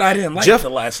 Incredible. But I didn't like the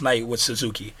last night with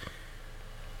Suzuki.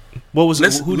 What was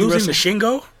it? Who losing to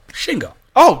Shingo? Shingo.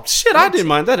 Oh, shit, I didn't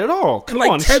mind that at all. Come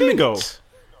on, 10 Shingo. Minutes.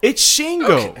 It's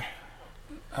Shingo. Okay.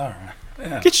 All right.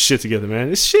 Yeah. Get your shit together,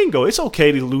 man. It's Shingo. It's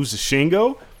okay to lose to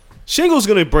Shingo. Shingo's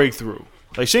going to break through.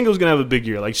 Like, Shingo's going to have a big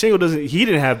year. Like, Shingo doesn't... He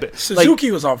didn't have...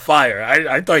 Suzuki was on fire.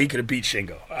 I thought he could have beat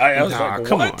Shingo. I was like,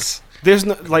 come on. There's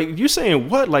no... Like, you're saying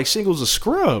what? Like, Shingo's a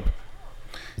scrub.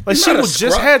 Like, Shingo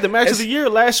just had the match of the year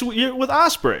last year with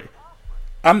Ospreay.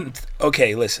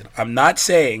 Okay, listen. I'm not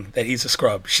saying that he's a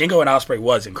scrub. Shingo and Ospreay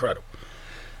was incredible.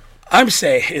 I'm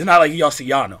saying it's not like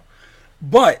Yosiyano.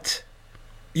 But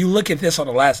you look at this on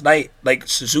the last night, like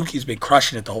Suzuki's been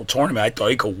crushing it the whole tournament. I thought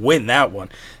he could win that one.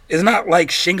 It's not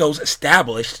like Shingo's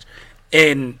established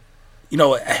in,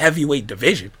 a heavyweight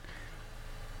division.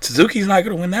 Suzuki's not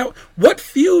going to win that one. What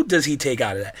feud does he take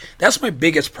out of that? That's my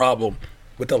biggest problem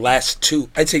with the last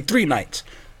 3 nights.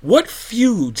 What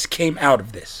feuds came out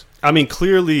of this?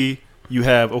 Clearly you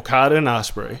have Okada and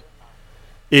Ospreay.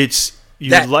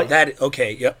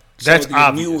 Okay, yep. That's your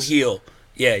obvious. New heel.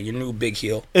 Yeah, your new big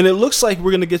heel. And it looks like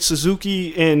we're gonna get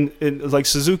Suzuki and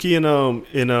Shingo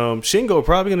are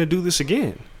probably gonna do this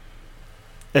again.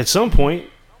 At some point,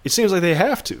 it seems like they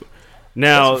have to.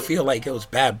 Now, I feel like it was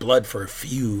bad blood for a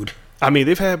feud.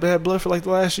 They've had bad blood for like the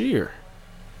last year.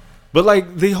 But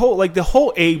like the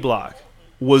whole A block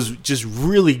was just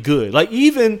really good. Like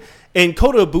even in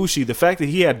Kota Ibushi, the fact that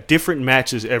he had different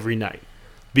matches every night.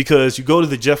 Because you go to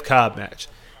the Jeff Cobb match.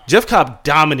 Jeff Cobb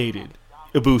dominated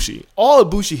Ibushi. All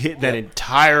Ibushi hit that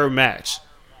entire match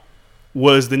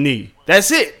was the knee.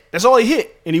 That's it. That's all he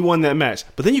hit. And he won that match.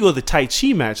 But then you go to the Tai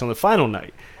Chi match on the final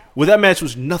night, where that match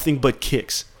was nothing but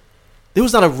kicks. There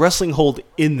was not a wrestling hold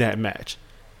in that match.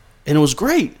 And it was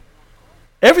great.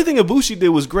 Everything Ibushi did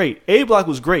was great. A block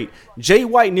was great. Jay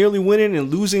White nearly winning and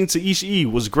losing to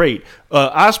Ishii was great.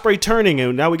 Ospreay turning,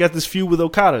 and now we got this feud with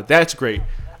Okada. That's great.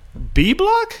 B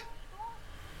block?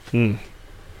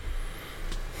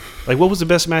 Like, what was the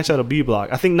best match out of B block?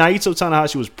 I think Naito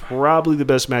Tanahashi was probably the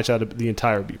best match out of the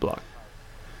entire B block.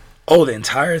 Oh, the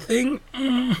entire thing?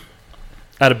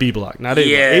 Out of B block, not A block.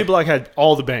 Yeah. A block had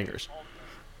all the bangers.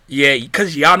 Yeah,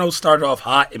 because Yano started off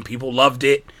hot and people loved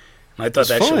it. And I thought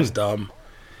that shit was dumb.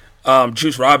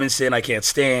 Juice Robinson, I can't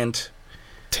stand.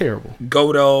 Terrible.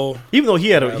 Goto. Even though he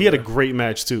had a great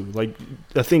match too. Like,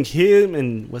 I think him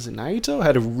and was it Naito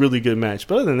had a really good match.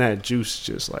 But other than that, Juice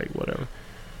just like whatever.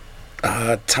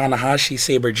 Tanahashi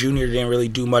Sabre Jr. didn't really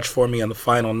do much for me on the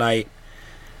final night.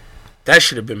 That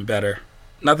should have been better.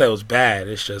 Not that it was bad.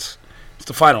 It's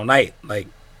the final night. Like,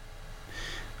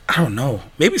 I don't know.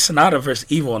 Maybe Sonata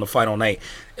versus Evil on the final night.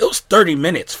 It was 30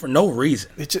 minutes for no reason.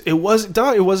 It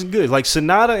wasn't good. Like,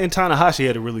 Sonata and Tanahashi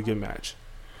had a really good match.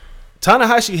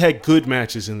 Tanahashi had good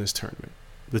matches in this tournament.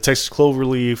 The Texas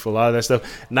Cloverleaf, a lot of that stuff.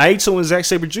 Naito and Zack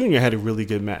Sabre Jr. had a really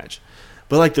good match.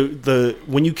 But like the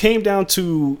when you came down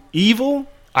to Evil,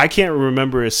 I can't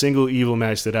remember a single Evil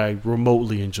match that I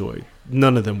remotely enjoyed.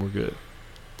 None of them were good.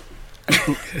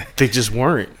 They just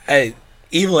weren't. Hey,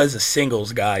 Evil as a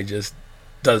singles guy just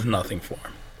does nothing for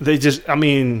him. They just, I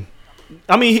mean,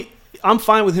 I'm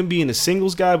fine with him being a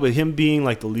singles guy, but him being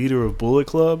like the leader of Bullet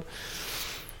Club,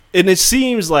 and it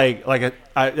seems like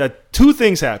two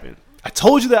things happened. I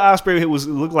told you that Ospreay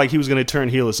looked like he was going to turn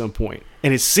heel at some point,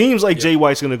 and it seems like Jay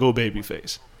White's going to go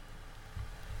babyface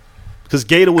because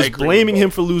Gator was blaming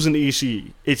him for losing to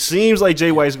Ishii. It seems like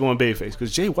Jay White's going babyface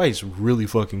because Jay White's really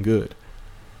fucking good.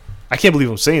 I can't believe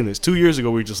I'm saying this. 2 years ago,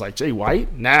 we were just like, Jay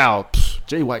White? Now,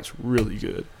 Jay White's really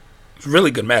good. It's a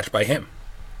really good match by him.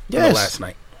 Yes. Last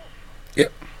night.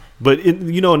 Yep. But,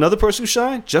 another person who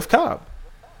shined? Jeff Cobb.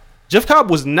 Jeff Cobb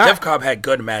was not... Jeff Cobb had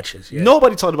good matches. Yeah.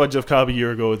 Nobody talked about Jeff Cobb a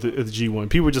year ago at the G1.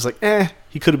 People were just like,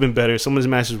 he could have been better. Some of his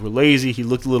matches were lazy. He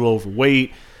looked a little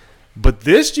overweight. But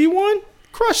this G1,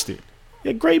 crushed it. He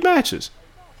had great matches.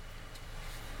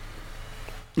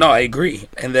 No, I agree.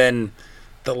 And then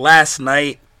the last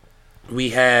night,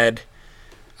 we had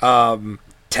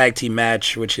tag team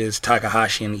match, which is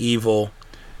Takahashi and Evil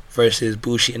versus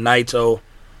Bushi and Naito.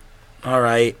 All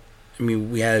right. I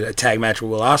mean, we had a tag match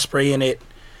with Will Ospreay in it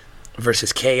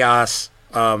versus Chaos.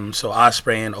 So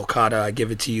Ospreay and Okada, I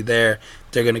give it to you there.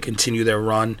 They're going to continue their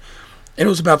run. And it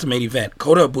was about the main event.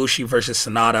 Kota Ibushi versus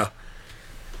Sonata.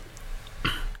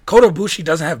 Kota Ibushi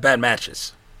doesn't have bad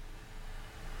matches.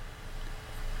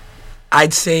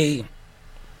 I'd say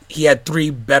he had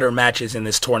 3 better matches in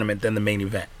this tournament than the main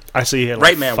event. I say he had like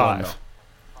Right Man 5. won,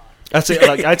 though. I'd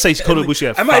say Kota Ibushi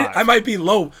had 5. I might be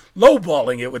low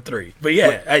balling it with 3, but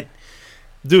yeah,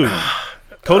 Dude,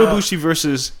 Kota Ibushi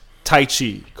versus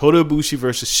Taichi, Kota Ibushi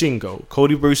versus Shingo,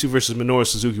 Kota Ibushi versus Minoru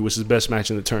Suzuki, which is the best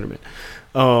match in the tournament.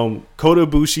 Kota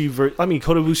Ibushi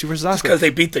versus Asuka. because they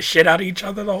beat the shit out of each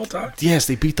other the whole time. Yes,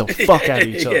 they beat the fuck out of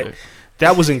each other.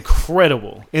 That was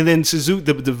incredible. And then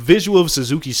Suzuki, the visual of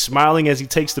Suzuki smiling as he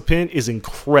takes the pin is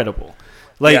incredible.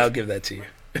 Like, Yeah, I'll give that to you.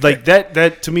 like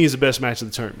that to me is the best match of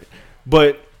the tournament.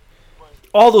 But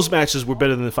all those matches were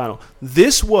better than the final.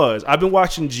 I've been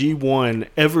watching G1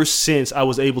 ever since I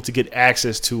was able to get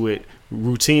access to it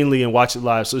routinely and watch it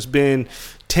live. So it's been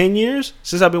 10 years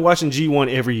since I've been watching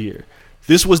G1 every year.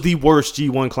 This was the worst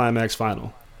G1 Climax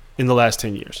final in the last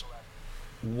 10 years.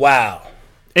 Wow.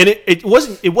 And it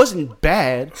wasn't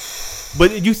bad,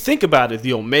 but you think about it,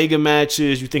 the Omega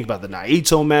matches, you think about the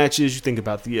Naito matches, you think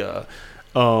about the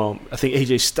I think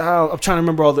AJ Styles. I'm trying to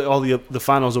remember all the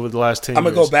finals over the last 10 years. I'm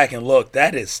gonna go back and look.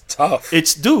 That is tough.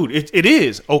 It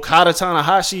is. Okada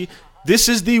Tanahashi, this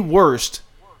is the worst.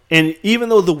 And even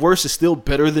though the worst is still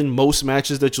better than most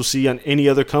matches that you'll see on any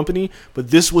other company,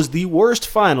 but this was the worst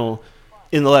final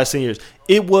in the last 10 years.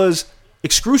 It was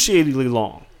excruciatingly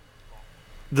long.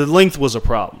 The length was a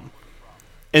problem.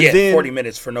 And then 40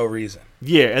 minutes for no reason.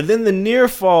 Yeah, and then the near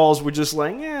falls were just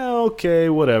like, okay,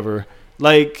 whatever.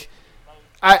 Like,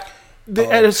 at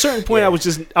a certain point,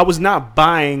 I was not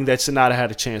buying that Sonata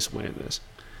had a chance of winning this.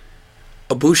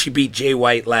 Ibushi beat Jay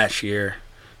White last year,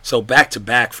 so back to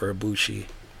back for Ibushi.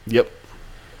 Yep,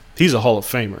 he's a Hall of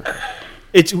Famer.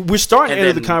 We're starting to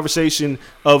enter the conversation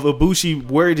of Ibushi.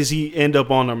 Where does he end up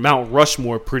on a Mount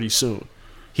Rushmore pretty soon?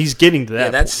 He's getting to that.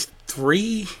 Yeah, that's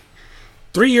three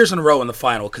years in a row in the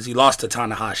final because he lost to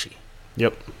Tanahashi.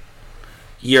 Yep.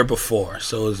 Year before,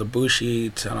 so it was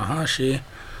Ibushi, Tanahashi,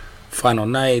 final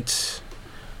night.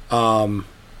 Yep,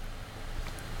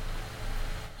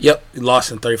 he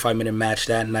lost in 35-minute match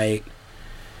that night.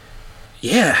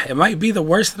 Yeah, it might be the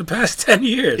worst of the past 10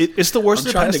 years. It's the worst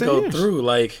of the past 10 years. I'm trying to go through,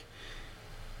 like,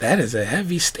 that is a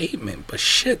heavy statement, but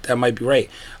shit, that might be right.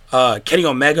 Kenny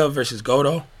Omega versus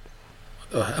Goto.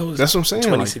 That's what I'm saying.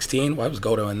 2016. Why was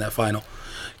Goto in that final?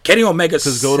 Kenny Omega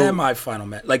semi-final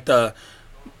match. Like the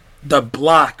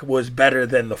block was better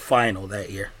than the final that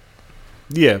year.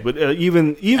 Yeah, but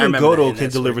even Goto can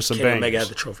deliver some bangers. Omega had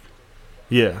the trophy.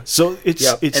 Yeah, so it's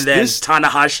and then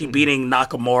Tanahashi beating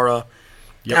Nakamura.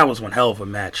 Yep. That was one hell of a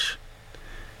match.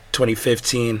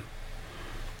 2015.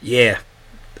 Yeah.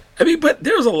 I mean, but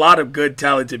there's a lot of good,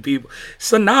 talented people.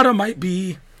 Sonata might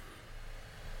be...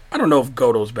 I don't know if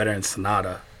Goto's better than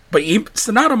Sonata, but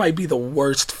Sonata might be the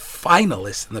worst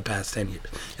finalist in the past 10 years.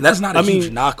 And that's not a huge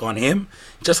knock on him.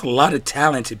 Just a lot of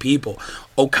talented people.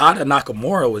 Okada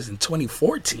Nakamura was in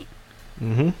 2014.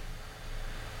 Mm-hmm.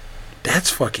 That's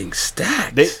fucking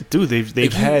stacked.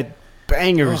 They've had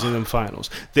bangers in them finals.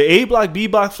 The A Block, B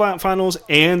Block finals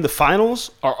and the finals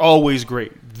are always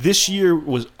great. This year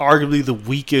was arguably the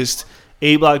weakest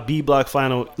A Block, B Block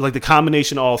final, like the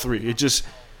combination of all three.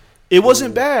 It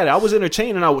wasn't bad. I was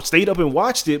entertained and I stayed up and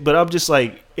watched it, but I'm just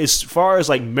like, as far as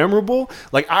like memorable,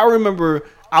 like I remember,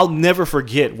 I'll never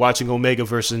forget watching Omega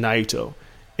versus Naito.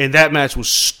 And that match was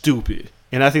stupid.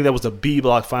 And I think that was the B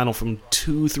Block final from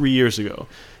 2-3 years ago.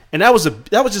 And that was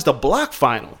just a block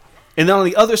final. And then on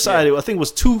the other side, I think it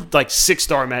was 2 like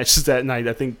 6-star matches that night,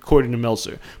 I think, according to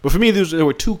Meltzer. But for me, there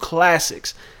were 2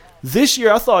 classics. This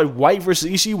year, I thought White versus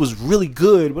Ishii was really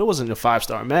good, but it wasn't a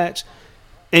 5-star match.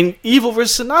 And Evil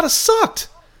versus Sonata sucked.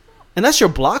 And that's your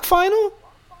block final?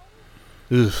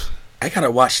 Ugh. I gotta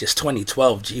watch this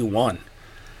 2012 G1.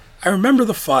 I remember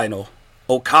the final,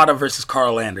 Okada versus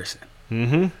Carl Anderson.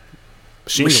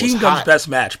 Mm-hmm. Machine Gun's best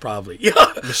match, probably. Yeah,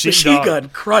 Machine Gun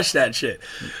crushed that shit.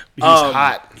 He was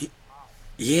hot.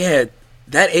 Yeah,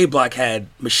 that A Block had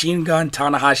Machine Gun,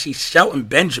 Tanahashi, Shelton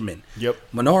Benjamin,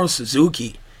 Minoru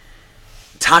Suzuki,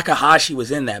 Takahashi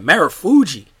was in that.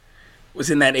 Marufuji was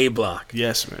in that A Block.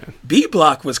 Yes, man. B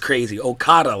Block was crazy.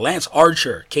 Okada, Lance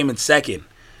Archer came in second.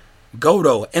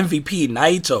 Goto, MVP,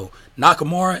 Naito,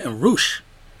 Nakamura, and Rush.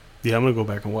 Yeah, I'm gonna go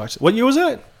back and watch it. What year was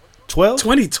that?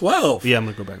 2012. Yeah, I'm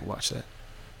gonna go back and watch that.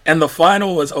 And the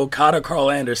final was Okada, Carl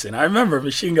Anderson. I remember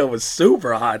Machine Gun was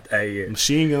super hot that year.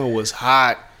 Machine Gun was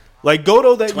hot. Like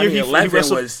Goto that year, he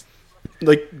wrestled. Was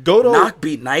like Goto Knock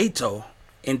beat Naito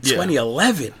in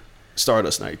 2011.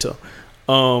 Stardust Naito.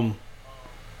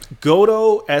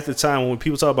 Goto at the time, when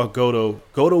people talk about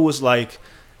Goto was like,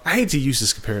 I hate to use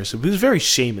this comparison, but he was very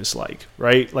Sheamus-like,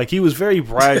 right? Like he was very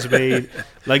bridesmaid,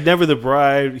 like never the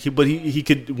bride. But he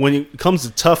could, when it comes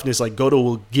to toughness, like Goto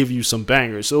will give you some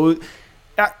bangers. So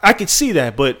I could see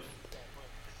that, but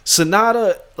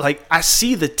Sonata, like I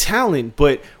see the talent,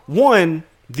 but oh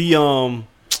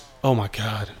my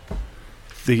god,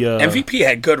 the MVP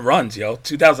had good runs, yo.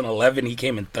 2011, he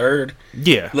came in third.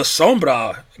 Yeah, La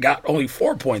Sombra got only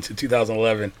 4 points in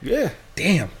 2011. Yeah,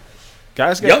 damn,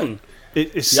 guys, young.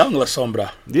 It's young La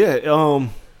Sombra. Yeah.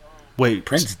 Wait.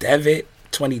 Prince Devitt,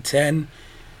 2010.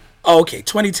 Oh, okay.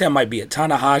 2010 might be it.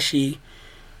 Tanahashi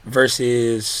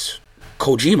versus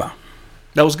Kojima.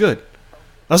 That was good.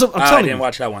 I'm telling you. I didn't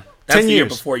watch that one. That's the year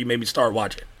before you made me start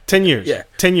watching. 10 years. Yeah.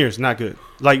 10 years, not good.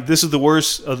 Like, this is the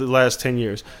worst of the last 10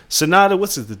 years. Sonata,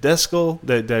 what's it? The death skull?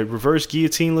 That reverse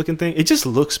guillotine looking thing? It just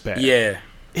looks bad. Yeah.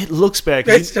 It looks bad.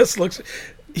 It just looks...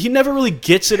 He never really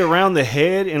gets it around the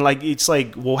head, and like it's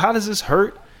like, well, how does this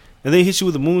hurt? And then he hits you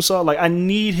with a moonsault. Like, I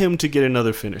need him to get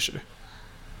another finisher.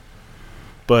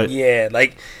 But yeah,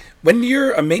 like when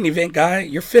you're a main event guy,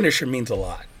 your finisher means a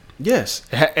lot. Yes,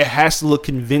 it has to look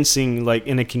convincing, like,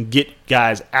 and it can get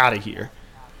guys out of here.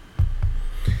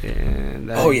 And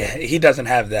he doesn't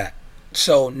have that.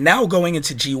 So now going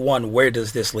into G1, where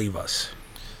does this leave us?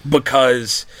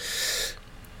 Because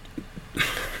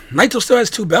Naito still has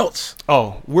 2 belts.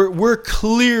 Oh, we're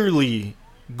clearly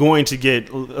going to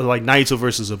get like Naito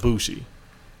versus Ibushi,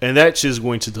 and that's just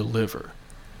going to deliver.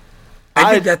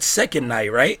 I think that's second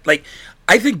night, right? Like,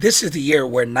 I think this is the year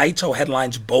where Naito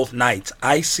headlines both nights.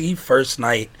 IC first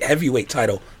night, heavyweight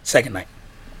title second night.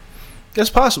 That's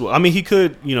possible. I mean, he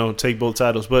could, take both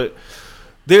titles, but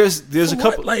there's a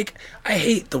couple. Like, I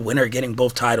hate the winner getting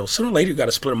both titles. Sooner or later, you got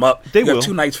to split them up. You got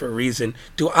 2 nights for a reason.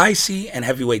 Do IC and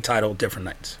heavyweight title different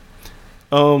nights?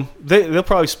 They'll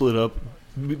probably split up,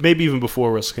 maybe even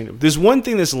before Wrestle Kingdom. There's one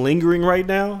thing that's lingering right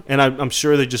now, and I'm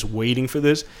sure they're just waiting for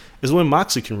this, is when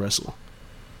Moxley can wrestle,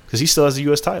 because he still has the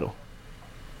U.S. title,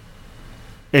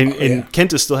 and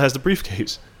Kenta still has the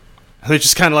briefcase. They're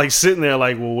just kind of like sitting there,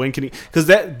 like, well, when can he? Because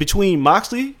that between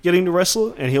Moxley getting to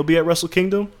wrestle and he'll be at Wrestle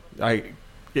Kingdom,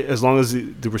 as long as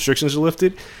the restrictions are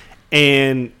lifted,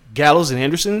 and Gallows and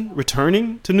Anderson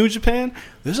returning to New Japan,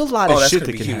 there's a lot of shit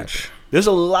that can happen. There's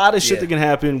a lot of shit that can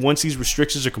happen once these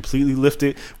restrictions are completely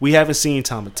lifted. We haven't seen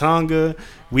Tama Tonga.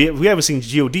 We haven't seen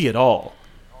GOD at all.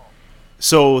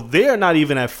 So they are not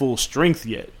even at full strength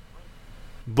yet.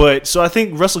 But so I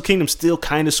think Wrestle Kingdom's still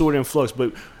kind of sort of in flux.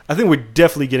 But I think we're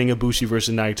definitely getting Ibushi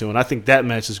versus Naito, and I think that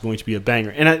match is going to be a banger.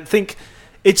 And I think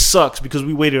it sucks because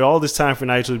we waited all this time for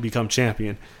Naito to become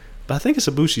champion. But I think it's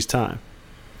Ibushi's time.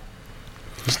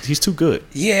 He's too good.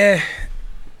 Yeah,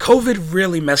 COVID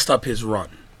really messed up his run.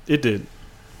 It did.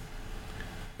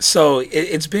 So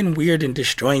it's been weird and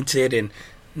disjointed, and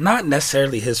not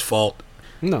necessarily his fault.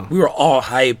 No. We were all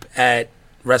hype at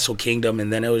Wrestle Kingdom,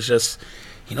 and then it was just,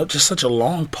 just such a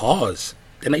long pause.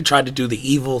 Then they tried to do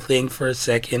the evil thing for a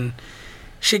second.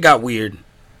 Shit got weird,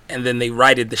 and then they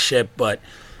righted the ship, but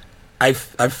I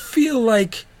feel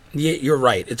like, yeah, you're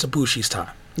right. It's Ibushi's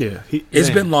time. Yeah. It's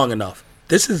been long enough.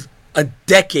 This is a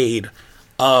decade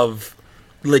of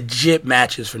legit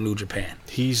matches for New Japan.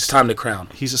 It's time to crown.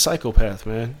 He's a psychopath,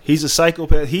 man. He's a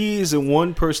psychopath. He is the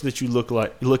one person that you look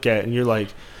at and you're like,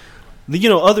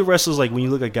 other wrestlers, like when you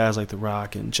look at guys like The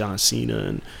Rock and John Cena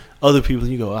and other people,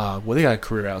 you go, well, they got a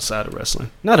career outside of wrestling.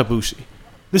 Not Ibushi.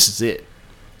 This is it.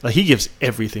 Like, he gives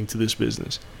everything to this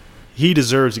business. He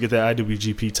deserves to get that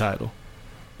IWGP title.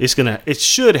 It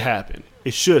should happen.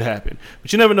 It should happen.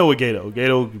 But you never know with Gato.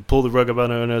 Gato can pull the rug up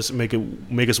on us and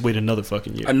make us wait another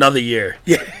fucking year. Another year.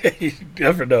 Yeah, you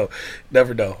never know.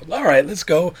 Never know. All right, let's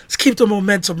go. Let's keep the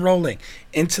momentum rolling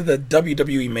into the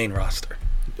WWE main roster.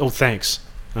 Oh, thanks.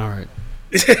 All right.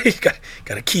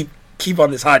 Gotta keep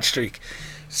on this hot streak.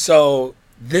 So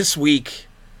this week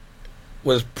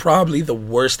was probably the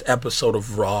worst episode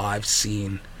of Raw I've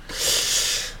seen.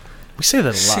 We say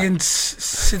that a lot.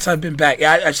 Since I've been back.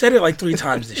 Yeah, I've said it like 3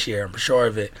 times this year. I'm sure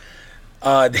of it.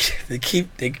 They keep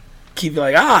like,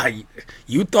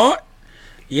 you thought?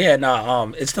 Yeah,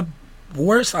 it's the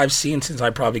worst I've seen since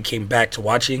I probably came back to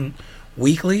watching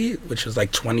weekly, which was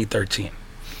like 2013.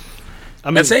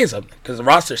 That's saying something because the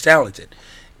roster's talented.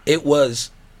 It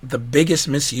was the biggest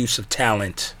misuse of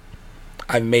talent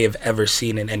I may have ever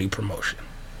seen in any promotion.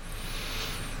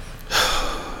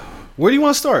 Where do you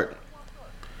want to start?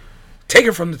 Take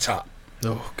it from the top.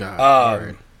 Oh, God. All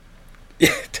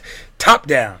right. Top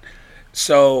down.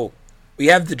 So we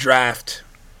have the draft.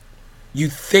 You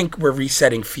think we're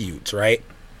resetting feuds, right?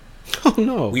 Oh,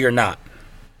 no. We are not.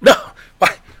 No.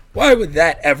 Why would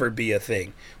that ever be a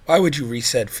thing? Why would you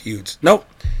reset feuds? Nope.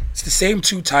 It's the same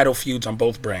 2 title feuds on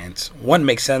both brands. One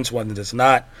makes sense, one does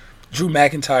not. Drew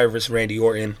McIntyre versus Randy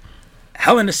Orton.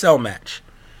 Hell in a Cell match.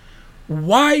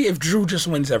 Why if Drew just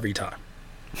wins every time?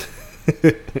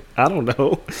 I don't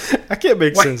know. I can't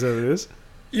make sense of this.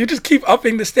 You just keep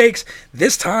upping the stakes.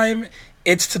 This time,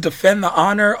 it's to defend the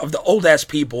honor of the old-ass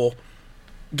people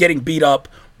getting beat up.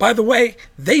 By the way,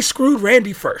 they screwed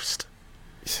Randy first.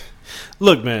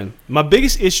 Look, man, my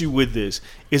biggest issue with this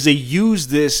is they used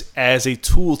this as a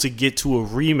tool to get to a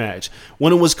rematch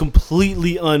when it was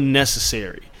completely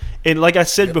unnecessary. And like I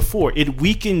said before, it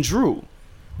weakened Drew.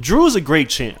 Drew is a great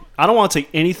champ. I don't want to take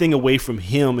anything away from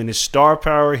him and his star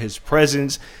power, his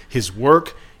presence, his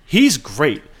work. He's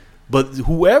great. But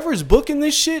whoever's booking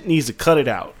this shit needs to cut it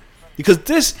out.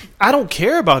 Because I don't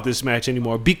care about this match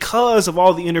anymore because of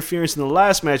all the interference in the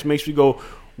last match makes me go,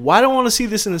 why do I want to see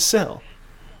this in a cell?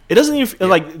 It doesn't even,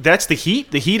 like, that's the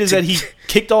heat? The heat is that he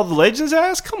kicked all the legends'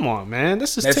 ass? Come on, man.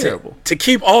 This is terrible. To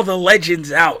keep all the legends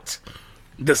out,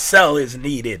 the cell is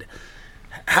needed.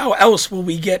 How else will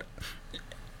we get,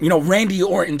 Randy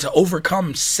Orton to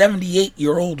overcome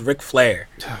 78-year-old Ric Flair?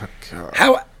 Oh, God.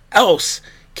 How else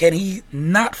can he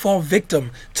not fall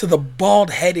victim to the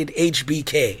bald-headed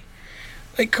HBK?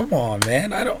 Like, come on, man.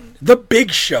 The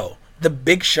Big Show. The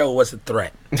Big Show was a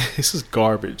threat. This is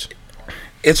garbage.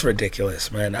 It's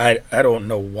ridiculous, man. I don't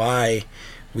know why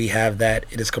we have that.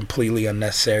 It is completely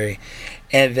unnecessary.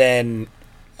 And then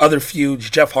other feuds,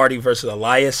 Jeff Hardy versus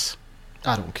Elias.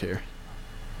 I don't care.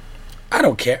 I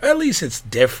don't care. At least it's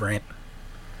different.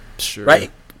 Sure. Right?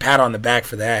 Pat on the back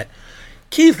for that.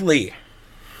 Keith Lee.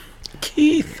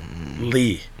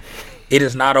 It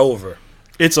is not over.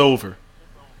 It's over.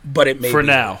 But it may for be.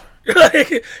 now.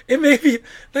 It may be.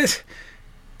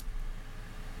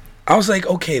 I was like,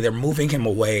 okay, they're moving him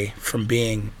away from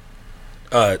being,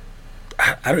 I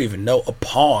don't even know, a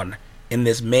pawn in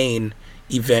this main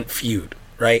event feud,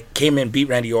 right? Came in, beat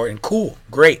Randy Orton. Cool,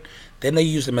 great. Then they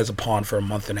used him as a pawn for a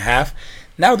month and a half.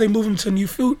 Now they move him to a new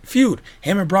feud,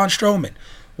 him and Braun Strowman,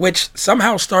 which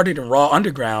somehow started in Raw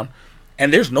Underground,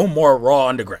 and there's no more Raw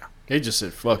Underground. They just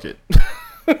said, fuck it.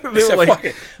 They said, fuck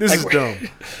it. This is dumb.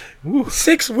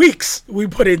 6 weeks we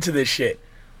put into this shit.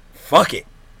 Fuck it.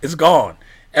 It's gone.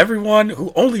 Everyone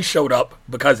who only showed up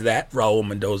because of that, Raul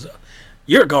Mendoza,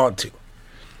 you're gone too.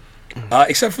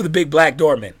 Except for the big black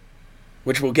doorman,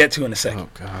 which we'll get to in a second.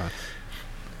 Oh, God.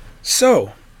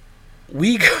 So,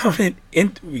 we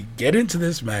get into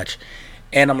this match,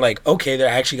 and I'm like, okay, they're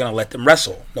actually gonna let them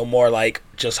wrestle. No more like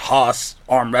just Haas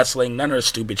arm wrestling, none of the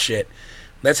stupid shit.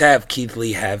 Let's have Keith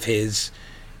Lee have his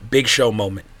Big Show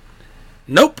moment.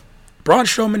 Nope. Braun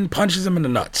Strowman punches him in the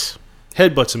nuts.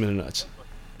 Headbutts him in the nuts.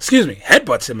 Excuse me,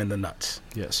 headbutts him in the nuts.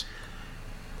 Yes.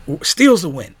 Steals the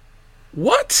win.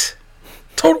 What?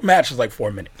 Total match is like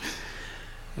 4 minutes.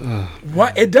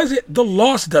 Why it doesn't? The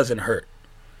loss doesn't hurt.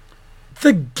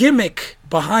 The gimmick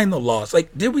behind the loss,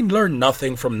 like, did we learn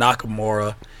nothing from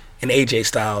Nakamura and AJ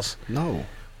Styles? No.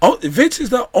 Oh, Vince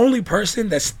is the only person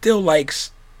that still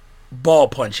likes ball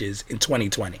punches in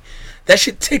 2020. That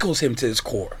shit tickles him to his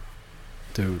core.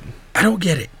 Dude, I don't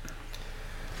get it.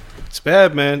 it's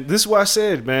bad, man. This is what I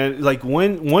said, man. Like,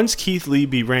 once Keith Lee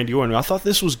beat Randy Orton, I thought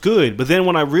this was good. But then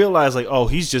when I realized, like, oh,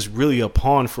 he's just really a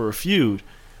pawn for a feud,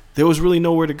 there was really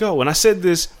nowhere to go. And I said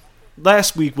this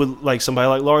last week with, like, somebody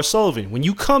like Lars Sullivan. When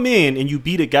you come in and you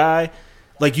beat a guy,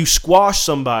 like, you squash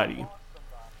somebody,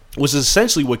 which is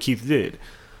essentially what Keith did,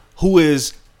 who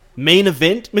is main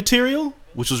event material,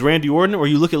 which was Randy Orton, or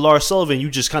you look at Lars Sullivan, you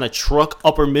just kind of truck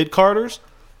upper mid-carders,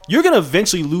 you're going to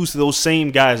eventually lose to those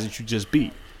same guys that you just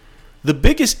beat. The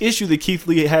biggest issue that Keith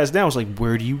Lee has now is, like,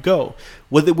 where do you go?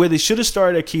 Where they should have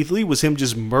started at Keith Lee was him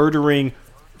just murdering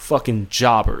fucking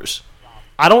jobbers.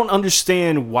 I don't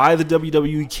understand why the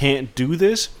WWE can't do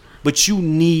this, but you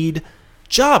need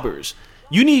jobbers.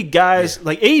 You need guys,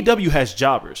 like, AEW has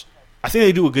jobbers. I think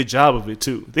they do a good job of it,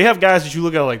 too. They have guys that you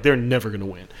look at like they're never going to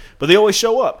win, but they always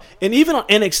show up. And even on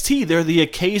NXT, they're the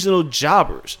occasional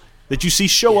jobbers that you see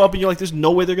show up and you're like, there's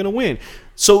no way they're going to win.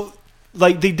 So,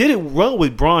 like, they did it well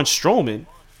with Braun Strowman,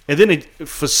 and then it,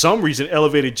 for some reason,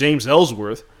 elevated James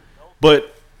Ellsworth.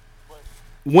 But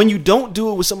when you don't do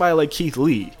it with somebody like Keith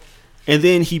Lee, and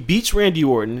then he beats Randy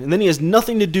Orton, and then he has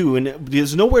nothing to do, and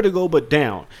there's nowhere to go but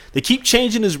down. They keep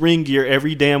changing his ring gear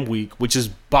every damn week, which is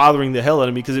bothering the hell out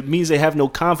of me because it means they have no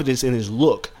confidence in his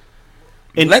look.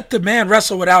 And let the man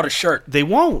wrestle without a shirt. They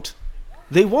won't.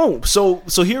 They won't. So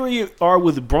here we are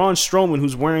with Braun Strowman,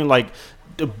 who's wearing like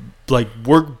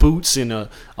work boots and a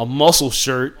muscle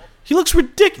shirt. He looks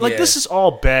ridiculous. Like, this is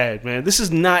all bad, man. This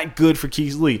is not good for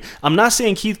Keith Lee. I'm not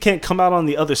saying Keith can't come out on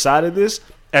the other side of this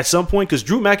at some point, because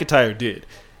Drew McIntyre did.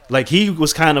 Like, he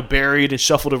was kind of buried and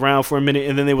shuffled around for a minute,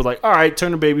 and then they were like, all right,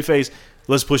 turn the babyface,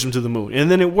 let's push him to the moon. And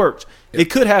then it worked. Yep. It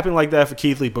could happen like that for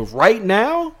Keith Lee, but right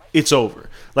now, it's over.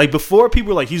 Like, before, people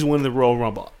were like, he's winning the Royal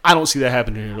Rumble. I don't see that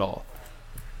happening at all.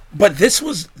 But this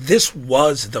was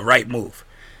the right move.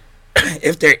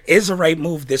 If there is a right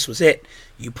move, this was it.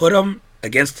 You put him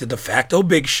against the de facto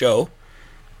Big Show.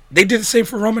 They did the same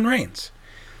for Roman Reigns.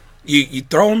 You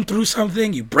throw him through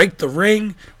something, you break the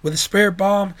ring with a spirit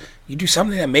bomb, you do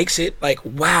something that makes it like,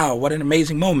 wow, what an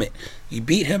amazing moment. You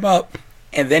beat him up,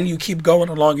 and then you keep going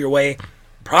along your way.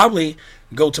 Probably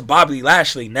go to Bobby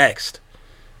Lashley next,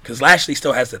 because Lashley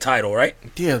still has the title, right?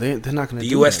 Yeah, they're not going to do the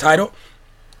U.S. title.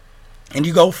 And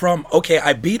you go from, okay,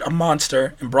 I beat a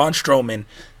monster in Braun Strowman.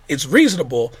 It's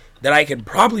reasonable that I can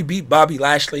probably beat Bobby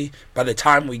Lashley by the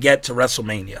time we get to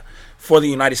WrestleMania for the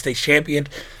United States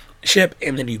Championship,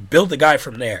 and then you build the guy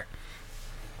from there.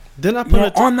 They're not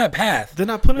on that path. They're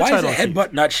not putting a title. Why is a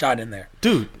headbutt nut shot in there,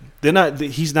 dude? They're not.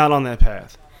 He's not on that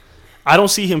path. I don't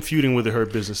see him feuding with the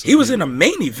Hurt Business. He was in a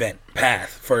main event path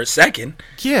for a second.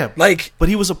 Yeah, like, but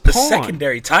he was a pawn. A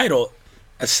secondary title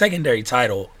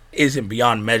isn't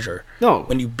beyond measure. No,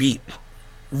 when you beat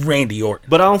Randy Orton.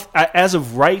 But as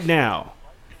of right now,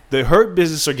 the Hurt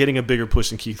Business are getting a bigger push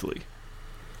than Keith Lee.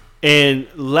 And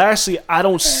lastly, I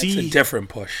don't see... It's a different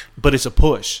push. But it's a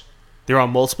push. There are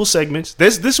multiple segments.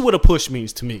 This is what a push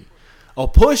means to me. A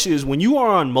push is when you are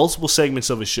on multiple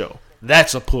segments of a show.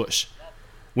 That's a push.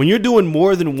 When you're doing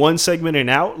more than one segment and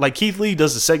out, like Keith Lee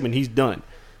does the segment, he's done.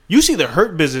 You see the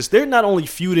Hurt Business, they're not only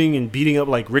feuding and beating up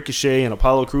like Ricochet and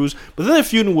Apollo Crews, but then they're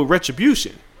feuding with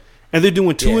Retribution. And they're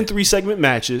doing 2 and 3 segment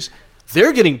matches.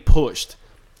 They're getting pushed.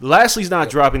 Lashley's not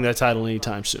dropping that title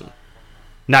anytime soon.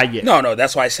 Not yet. No,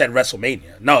 that's why I said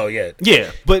WrestleMania. No, yeah.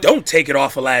 Yeah, but... Don't take it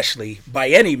off of Lashley by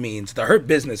any means. The Hurt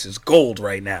Business is gold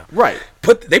right now. Right.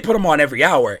 They put them on every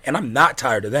hour, and I'm not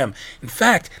tired of them. In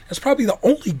fact, that's probably the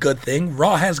only good thing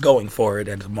Raw has going for it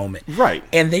at the moment. Right.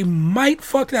 And they might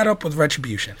fuck that up with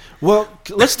Retribution. Well,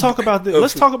 let's talk about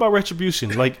let's talk about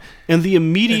Retribution, like, in the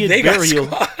immediate burial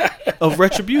of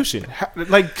Retribution.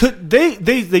 Like, could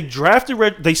they drafted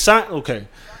they signed, okay,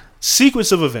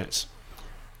 sequence of events.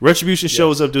 Retribution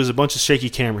shows up, does a bunch of shaky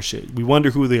camera shit. We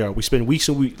wonder who they are. We spend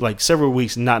several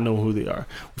weeks not knowing who they are.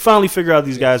 We finally figure out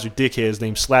these guys are dickheads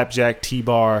named Slapjack,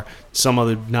 T-Bar, some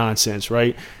other nonsense,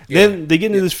 right? Yeah. Then they get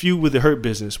into this feud with the Hurt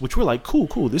Business, which we're like, cool,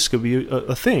 this could be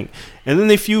a thing. And then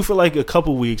they feud for like a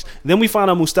couple weeks. Then we find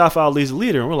out Mustafa Ali's the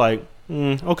leader, and we're like,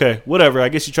 okay, whatever. I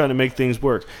guess you're trying to make things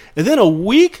work. And then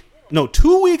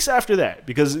 2 weeks after that,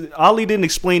 because Ali didn't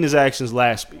explain his actions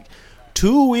last week.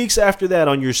 2 weeks after that,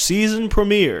 on your season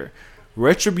premiere,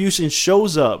 Retribution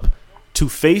shows up to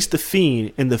face The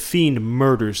Fiend, and The Fiend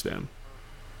murders them.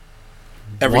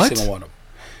 Every single one of them.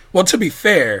 Well, to be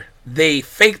fair, they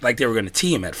faked like they were going to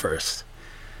team at first.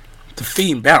 The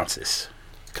Fiend bounces.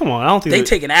 Come on, I don't think they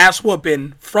take an ass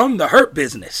whooping from the Hurt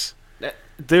Business.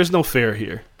 There's no fair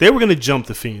here. They were going to jump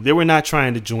The Fiend. They were not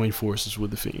trying to join forces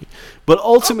with The Fiend. But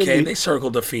ultimately... Okay, they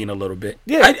circled The Fiend a little bit.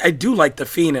 Yeah. I do like The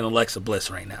Fiend and Alexa Bliss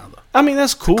right now, though. I mean,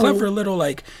 that's cool. Clever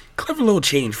little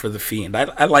change for The Fiend.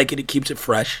 I like it. It keeps it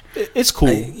fresh. It's cool.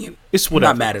 It's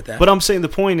whatever. I'm not mad at that. But I'm saying the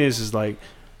point is like,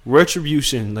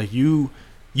 Retribution, like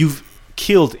you've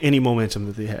killed any momentum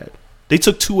that they had. They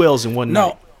took 2 L's in one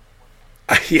night.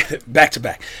 Yeah, back to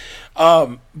back.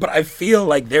 But I feel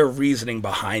like their reasoning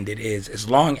behind it is, as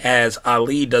long as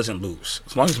Ali doesn't lose,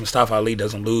 as long as Mustafa Ali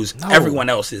doesn't lose, everyone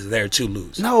else is there to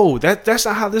lose. No, that's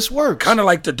not how this works. Kind of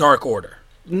like the Dark Order.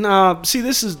 Nah, see,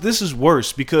 this is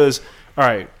worse because, all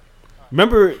right,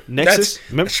 remember Nexus?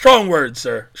 Strong words,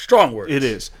 sir. Strong words. It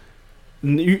is.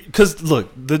 Because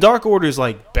look, the Dark Order is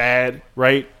like bad,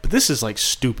 right? But this is like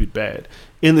stupid bad.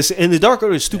 And the Dark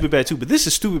Order is stupid bad too, but this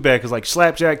is stupid bad because like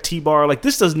Slapjack, T-Bar, like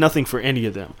this does nothing for any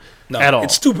of them at all.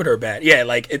 It's stupid or bad. Yeah,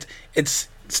 like it's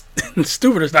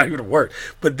stupid is not even a word,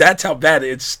 but that's how bad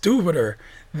it's stupider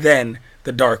than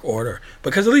the Dark Order,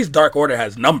 because at least Dark Order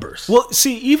has numbers. Well,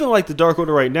 see, even like the Dark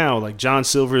Order right now, like John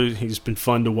Silver, he's been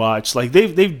fun to watch. Like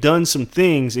they've done some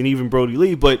things, and even Brody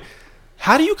Lee. But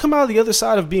how do you come out of the other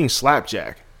side of being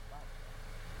Slapjack?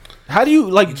 How do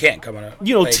you You can't come out.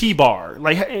 T-Bar.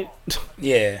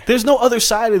 Yeah. There's no other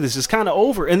side of this. It's kind of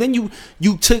over. And then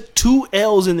you took 2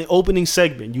 L's in the opening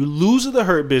segment. You lose to the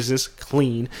Hurt Business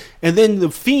clean, and then the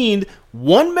Fiend,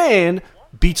 one man,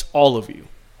 beats all of you.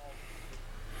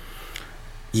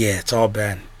 Yeah, it's all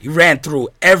bad. He ran through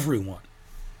everyone.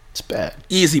 It's bad.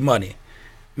 Easy money.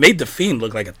 Made the Fiend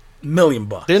look like $1 million.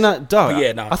 They're not, dog.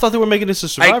 Yeah, no. I thought they were making this a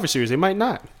Survivor Series. They might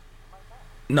not.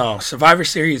 No, Survivor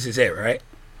Series is it, right?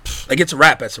 Like, it's a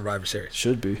wrap at Survivor Series.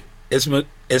 Should be.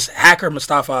 It's Hacker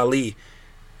Mustafa Ali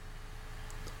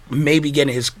maybe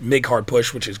getting his mid-card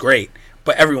push, which is great,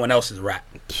 but everyone else is a wrap.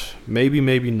 Maybe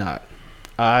not.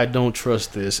 I don't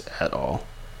trust this at all.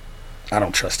 I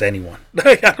don't trust anyone.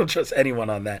 I don't trust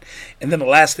anyone on that. And then the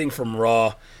last thing from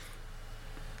Raw,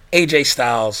 AJ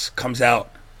Styles comes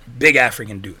out, big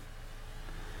African dude.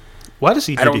 Why does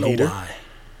he do I don't the know heater? why.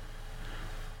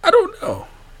 I don't know.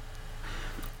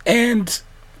 And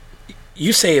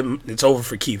you say it's over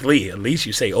for Keith Lee. At least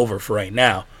you say over for right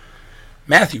now.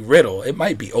 Matthew Riddle, it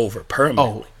might be over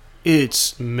permanently. Oh,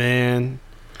 man.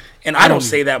 And I don't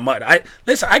say that much.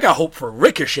 I got hope for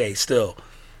Ricochet still.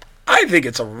 I think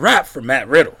it's a wrap for Matt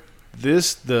Riddle.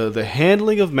 The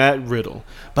handling of Matt Riddle.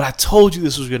 But I told you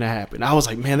this was going to happen. I was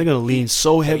like, man, they're going to lean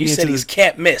so heavy into this. You said he's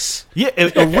can't miss. Yeah,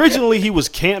 originally he was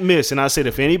can't miss. And I said,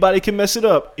 if anybody can mess it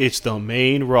up, it's the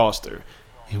main roster.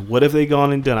 And what have they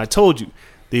gone and done? I told you.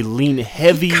 They lean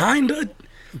heavy.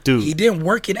 Dude. He didn't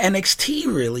work in NXT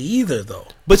really either, though.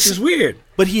 Which is weird.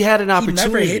 But he had an opportunity. He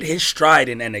never hit his stride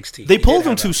in NXT. They pulled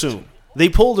him too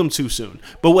soon.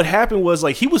 But what happened was,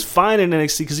 like, he was fine in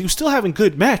NXT because he was still having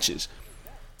good matches.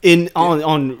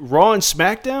 On Raw and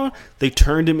SmackDown, they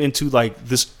turned him into like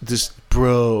this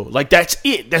bro. Like, that's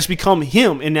it. That's become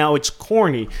him, and now it's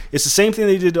corny. It's the same thing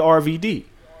they did to RVD.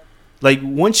 Like,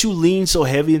 once you lean so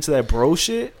heavy into that bro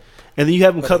shit, and then you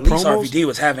have him cut promos. RVD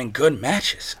was having good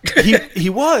matches. he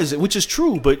was, which is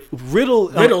true. But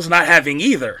Riddle's not having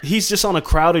either. He's just on a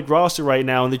crowded roster right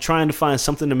now, and they're trying to find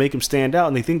something to make him stand out.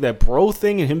 And they think that bro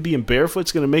thing and him being barefoot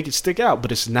is going to make it stick out,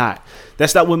 but it's not.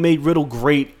 That's not what made Riddle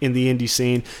great in the indie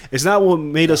scene. It's not what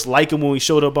made us like him when we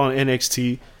showed up on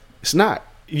NXT. It's not.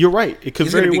 You're right. It could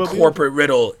very well be corporate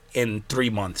Riddle in 3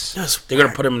 months. They're going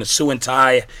to put him in a suit and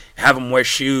tie, have him wear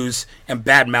shoes, and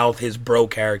badmouth his bro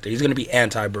character. He's going to be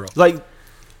anti-bro.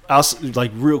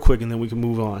 Real quick, and then we can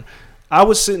move on.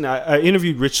 I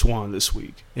interviewed Rich Swann this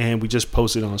week, and we just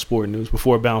posted on Sport News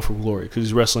before Bound for Glory because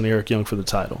he's wrestling Eric Young for the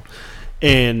title.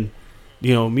 And,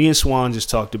 me and Swann just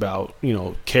talked about,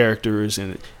 characters,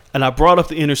 and I brought up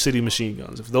the Inner City Machine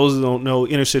Guns. If those who don't know,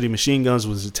 Inner City Machine Guns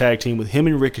was a tag team with him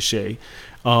and Ricochet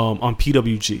on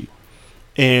PWG.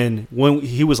 And when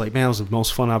he was like, man, it was the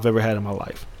most fun I've ever had in my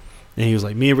life. And he was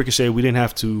like, me and Ricochet, we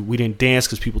didn't dance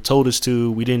because people told us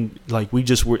to. We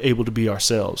just were able to be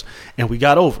ourselves. And we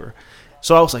got over.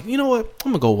 So I was like, you know what?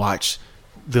 I'm going to go watch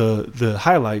the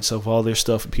highlights of all their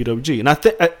stuff in PWG. And I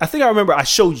think I remember I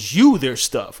showed you their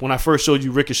stuff when I first showed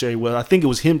you Ricochet. Well, I think it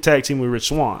was him tag team with Rich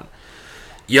Swann.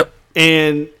 Yep.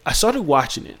 And I started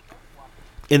watching it.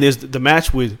 And there's the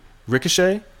match with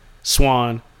Ricochet,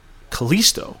 Swann,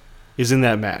 Kalisto is in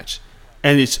that match.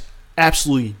 And it's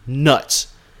absolutely nuts.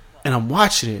 And I'm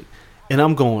watching it, and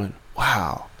I'm going,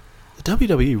 wow, the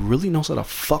WWE really knows how to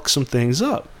fuck some things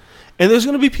up. And there's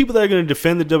going to be people that are going to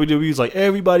defend the WWE. It's like,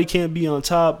 everybody can't be on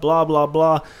top, blah, blah,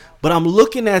 blah. But I'm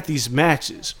looking at these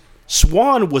matches.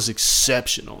 Swann was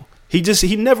exceptional. He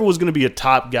never was going to be a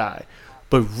top guy.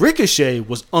 But Ricochet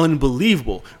was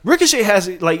unbelievable. Ricochet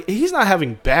he's not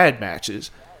having bad matches,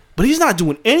 but he's not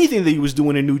doing anything that he was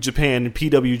doing in New Japan and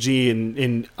PWG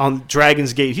and on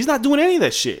Dragon's Gate. He's not doing any of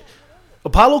that shit.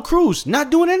 Apollo Crews,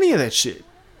 not doing any of that shit.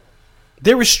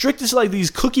 They're restricted to like these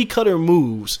cookie cutter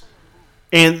moves.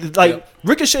 And like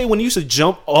Ricochet, when he used to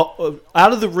jump out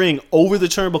of the ring over the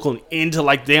turnbuckle and into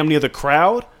like damn near the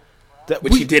crowd.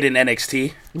 Which he did in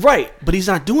NXT. Right, but he's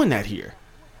not doing that here.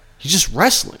 He's just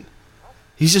wrestling.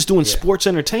 He's just doing sports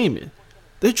entertainment.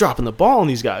 They're dropping the ball on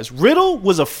these guys. Riddle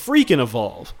was a freak in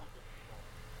Evolve.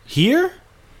 Here,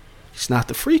 he's not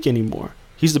the freak anymore.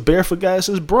 He's the barefoot guy that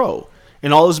says bro.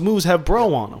 And all his moves have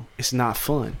bro on them. It's not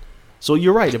fun. So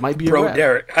you're right. It might be Bro a rap.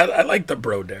 Derek. I like the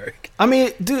Bro Derek. I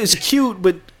mean, dude, it's cute,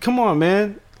 but come on,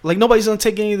 man. Like, nobody's going to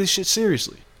take any of this shit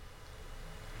seriously.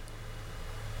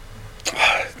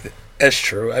 That's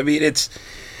true. I mean, it's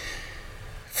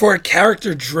for a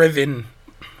character-driven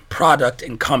product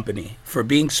and company, for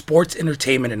being sports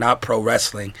entertainment and not pro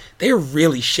wrestling, they're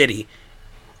really shitty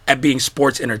at being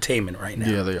sports entertainment right now.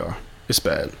 Yeah, they are. It's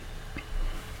bad.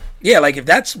 Yeah, like if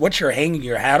that's what you're hanging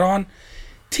your hat on,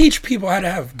 teach people how to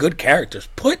have good characters.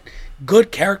 Put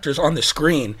good characters on the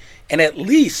screen, and at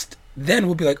least then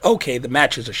we'll be like, okay, the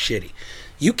matches are shitty.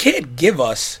 You can't give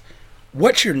us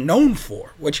what you're known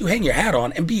for, what you hang your hat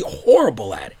on, and be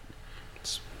horrible at it.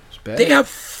 It's bad. They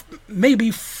have maybe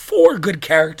 4 good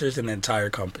characters in the entire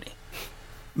company.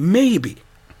 Maybe.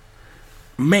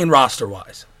 Main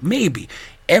roster-wise. Maybe.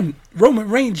 And Roman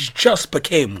Reigns just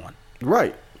became one.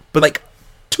 Right. But like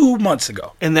 2 months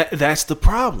ago. And that's the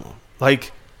problem.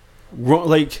 Like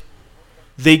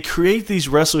they create these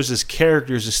wrestlers as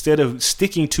characters instead of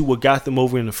sticking to what got them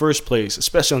over in the first place,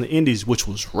 especially on the indies, which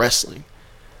was wrestling.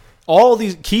 All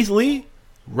these Keith Lee,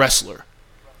 wrestler.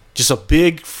 Just a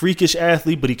big freakish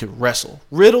athlete, but he could wrestle.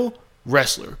 Riddle,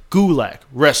 wrestler. Gulak,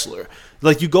 wrestler.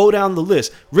 Like you go down the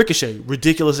list. Ricochet,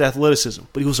 ridiculous athleticism,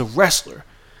 but he was a wrestler.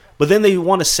 But then they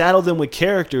want to saddle them with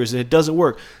characters, and it doesn't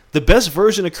work. The best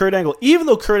version of Kurt Angle, even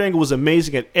though Kurt Angle was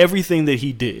amazing at everything that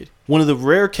he did, one of the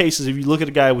rare cases if you look at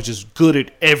a guy who was just good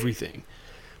at everything.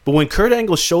 But when Kurt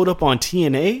Angle showed up on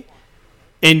TNA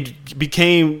and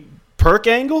became Perk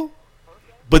Angle,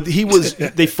 but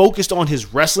they focused on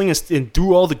his wrestling and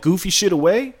threw all the goofy shit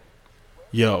away,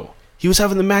 he was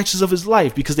having the matches of his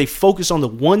life because they focused on the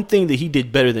one thing that he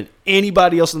did better than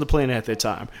anybody else on the planet at that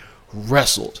time,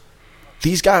 wrestled.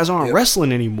 These guys aren't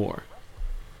wrestling anymore.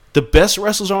 The best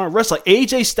wrestlers aren't wrestling.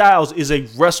 AJ Styles is a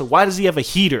wrestler. Why does he have a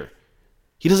heater?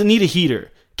 He doesn't need a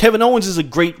heater. Kevin Owens is a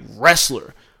great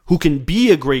wrestler who can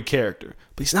be a great character,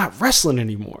 but he's not wrestling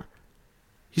anymore.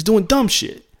 He's doing dumb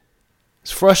shit.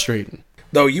 It's frustrating.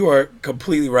 Though you are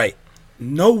completely right.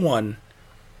 No one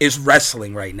is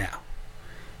wrestling right now.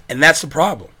 And that's the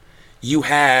problem. You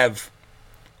have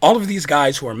all of these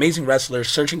guys who are amazing wrestlers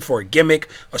searching for a gimmick,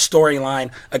 a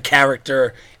storyline, a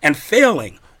character, and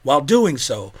failing while doing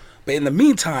so. But in the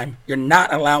meantime, you're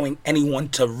not allowing anyone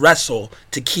to wrestle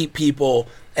to keep people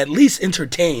at least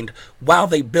entertained while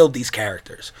they build these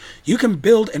characters. You can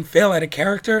build and fail at a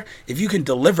character if you can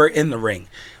deliver in the ring.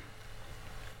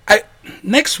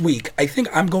 Next week, I think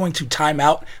I'm going to time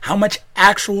out how much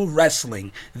actual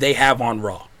wrestling they have on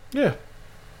Raw. Yeah.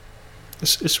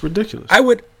 It's ridiculous. I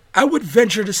would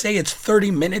venture to say it's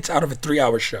 30 minutes out of a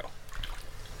 3-hour show.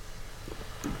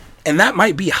 And that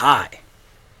might be high.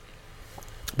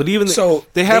 But even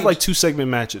they have like 2-segment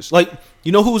matches. Like,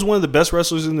 you know who was one of the best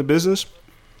wrestlers in the business?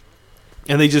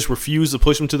 And they just refused to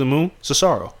push him to the moon?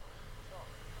 Cesaro.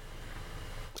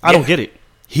 I don't get it.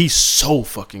 He's so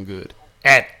fucking good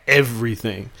at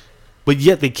everything. But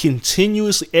yet they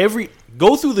continuously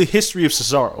go through the history of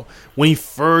Cesaro. When he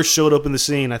first showed up in the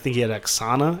scene, I think he had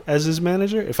Oksana as his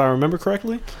manager, if I remember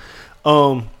correctly.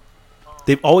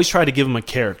 They've always tried to give him a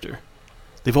character.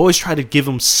 They've always tried to give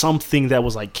him something that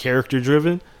was like character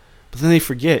driven, but then they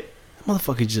forget that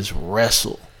motherfucker just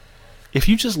wrestle. If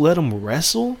you just let him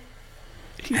wrestle,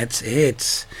 That's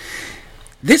it.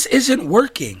 This isn't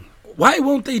working. Why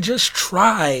won't they just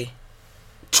try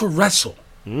to wrestle?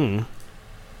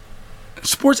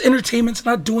 Sports entertainment's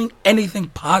not doing anything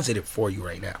positive for you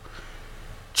right now.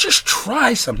 Just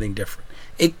try something different.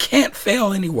 It can't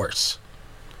fail any worse.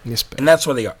 Yes, and that's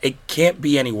where they are. It can't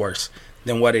be any worse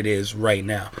than what it is right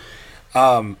now.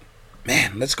 Man,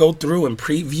 let's go through and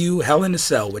preview Hell in a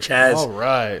Cell, which has all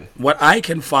right. what I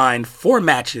can find 4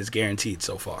 matches guaranteed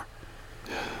so far.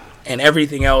 And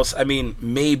everything else, I mean,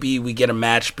 maybe we get a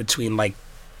match between, like,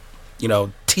 you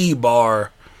know,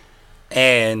 T-Bar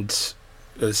and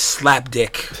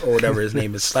Slapdick, or whatever his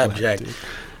name is, Slapjack.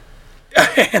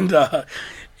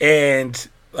 and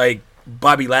like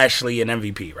Bobby Lashley and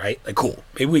MVP, right? Like, cool.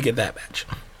 Maybe we get that match.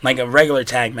 Like a regular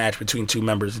tag match between two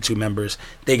members,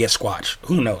 they get squashed.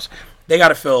 Who knows? They got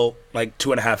to fill like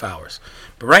 2.5 hours.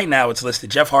 But right now it's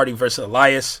listed Jeff Hardy versus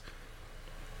Elias.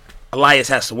 Elias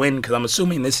has to win because I'm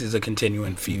assuming this is a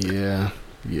continuing feud.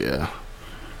 Yeah.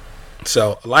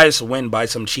 So Elias will win by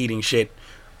some cheating shit.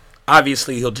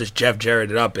 Obviously, he'll just Jeff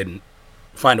Jarrett it up and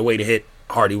find a way to hit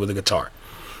Hardy with a guitar.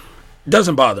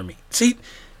 Doesn't bother me. See,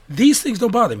 these things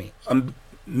don't bother me. A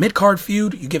mid-card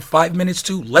feud, you get 5 minutes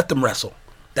to, let them wrestle.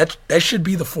 That should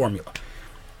be the formula.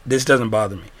 This doesn't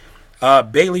bother me.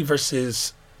 Bayley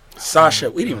versus Sasha.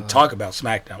 We didn't even talk about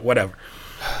SmackDown. Whatever.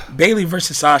 Bayley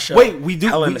versus Sasha. Wait, we do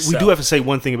have to say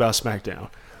one thing about SmackDown.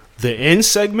 The end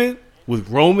segment with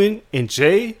Roman and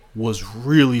Jay was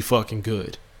really fucking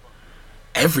good.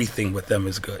 Everything with them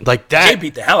is good. Like that. Jay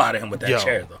beat the hell out of him with that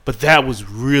chair, though. But that was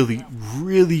really,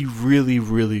 really, really,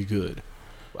 really good.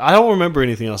 I don't remember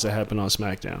anything else that happened on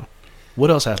SmackDown.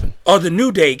 What else happened? Oh, the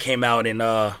New Day came out and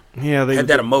they had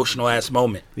that emotional ass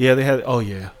moment. Yeah, they had. Oh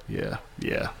yeah.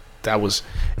 That was.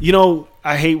 You know,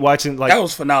 I hate watching like that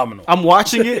was phenomenal. I'm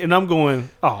watching it and I'm going,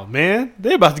 oh man,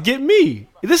 they're about to get me.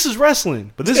 This is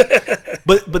wrestling, but this,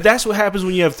 but that's what happens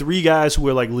when you have 3 guys who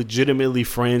are like legitimately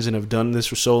friends and have done this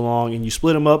for so long, and you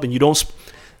split them up and you don't.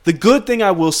 The good thing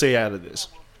I will say out of this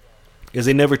is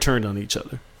they never turned on each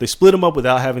other. They split them up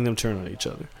without having them turn on each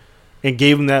other, and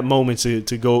gave them that moment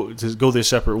to go their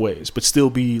separate ways, but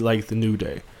still be like the New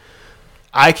Day.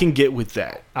 I can get with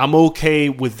that. I'm okay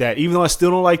with that, even though I still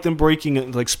don't like them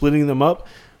breaking, like splitting them up.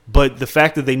 But the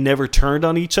fact that they never turned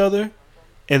on each other,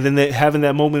 and then having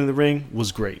that moment in the ring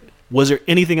was great. Was there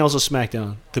anything else on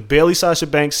SmackDown? The Bayley Sasha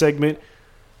Banks segment,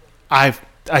 I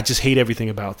just hate everything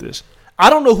about this. I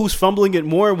don't know who's fumbling it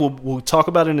more. We'll talk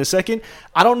about it in a second.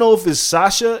 I don't know if it's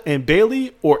Sasha and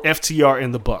Bayley or FTR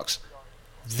and the Bucks.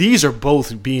 These are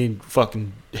both being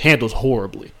fucking handled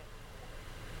horribly.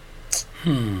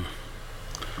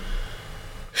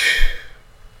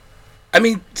 I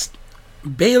mean,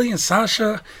 Bayley and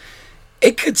Sasha,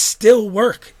 it could still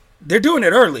work. They're doing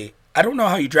it early. I don't know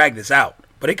how you drag this out,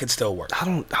 but it could still work. I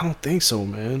don't think so,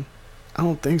 man. I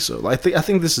don't think so. I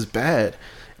think this is bad.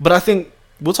 But I think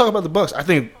we'll talk about the Bucks. I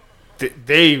think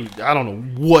I don't know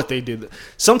what they did.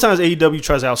 Sometimes AEW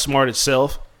tries to outsmart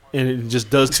itself and it just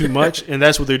does too much, and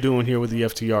that's what they're doing here with the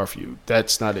FTR feud.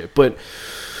 That's not it. But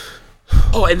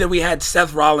and then we had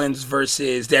Seth Rollins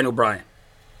versus Daniel Bryan.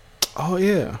 Oh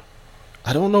yeah.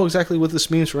 I don't know exactly what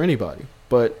this means for anybody,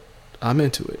 but I'm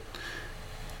into it.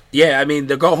 Yeah, I mean,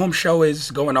 the go-home show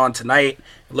is going on tonight.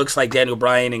 It looks like Daniel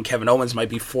Bryan and Kevin Owens might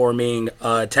be forming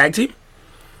a tag team.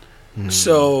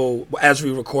 So, as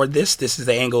we record this is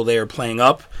the angle they're playing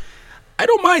up. I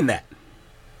don't mind that.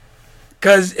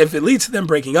 Because if it leads to them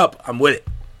breaking up, I'm with it.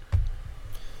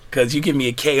 Because you give me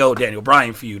a KO Daniel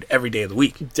Bryan feud every day of the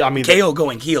week. I mean, KO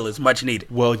going heel is much needed.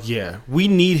 Well, yeah. We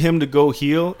need him to go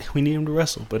heel. We need him to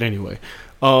wrestle. But anyway.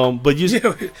 But you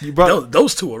brought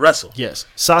those two will wrestle. Yes.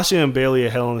 Sasha and Bayley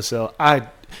at Hell in a Cell.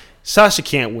 Sasha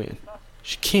can't win.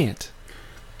 She can't.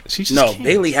 She just can't.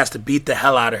 Bayley has to beat the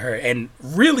hell out of her and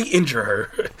really injure her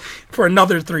for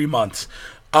another 3 months.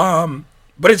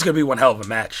 But it's going to be one hell of a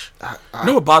match. You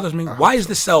know what bothers me? Why is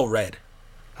the cell red?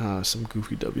 Some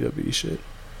goofy WWE shit.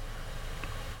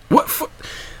 What?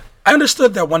 I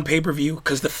understood that one pay-per-view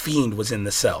because The Fiend was in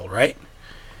the cell, right?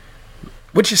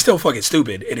 Which is still fucking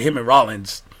stupid. And him and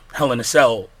Rollins, Hell in a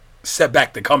Cell, set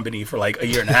back the company for like a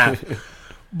year and a half.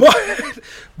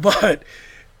 But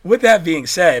with that being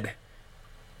said,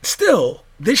 still,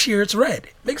 this year it's red.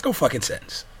 It makes no fucking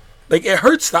sense. Like, it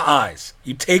hurts the eyes.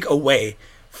 You take away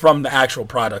from the actual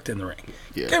product in the ring.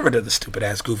 Yeah. Get rid of the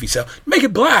stupid-ass goofy cell. Make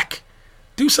it black.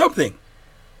 Do something.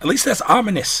 At least that's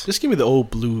ominous. Just give me the old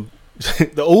blue,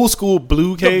 the old school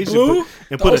blue cage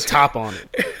and put a top on it.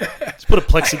 Just put a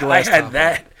plexiglass top. I had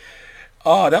that.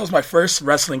 Oh, that was my first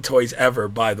wrestling toys ever,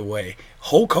 by the way.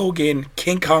 Hulk Hogan,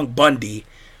 King Kong Bundy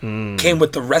came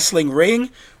with the wrestling ring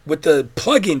with the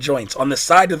plug-in joints on the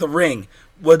side of the ring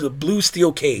with the blue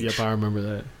steel cage. Yep, I remember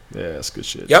that. Yeah, that's good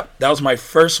shit. Yep, that was my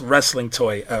first wrestling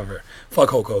toy ever. Fuck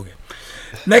Hulk Hogan.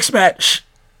 Next match,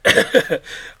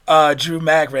 Drew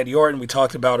Mack, Randy Orton, we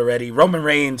talked about already. Roman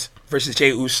Reigns versus Jey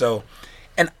Uso.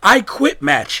 An I Quit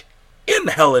match in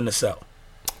Hell in a Cell.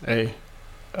 Hey.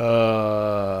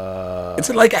 It's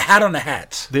like a hat on the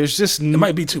hats. There's just It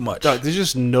might be too much. there's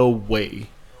just no way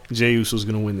Jey Uso's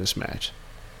gonna win this match.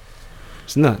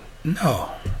 It's none.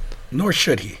 No, nor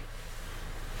should he.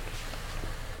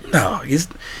 No,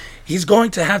 he's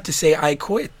going to have to say I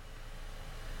quit.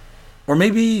 Or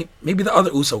maybe the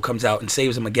other Uso comes out and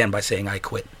saves him again by saying I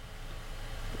quit.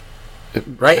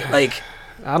 Right? Like,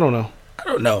 I don't know. I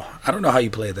don't know how you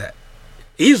play that.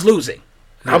 He's losing.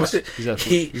 Yes,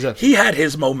 he's He had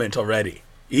his moment already.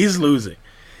 He's losing.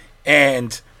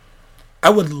 And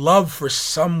I would love for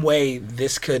some way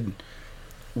this could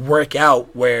work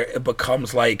out where it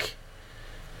becomes like,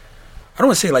 I don't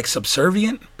want to say like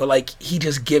subservient, but like he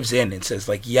just gives in and says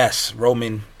like, yes,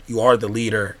 Roman, you are the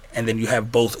leader. And then you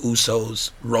have both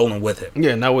Usos rolling with him.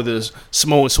 Yeah, not with his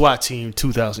Samoan SWAT team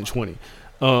 2020.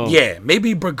 Yeah,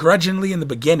 maybe begrudgingly in the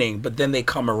beginning, but then they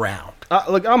come around.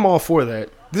 I'm all for that.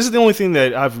 This is the only thing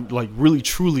that I've like really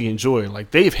truly enjoyed.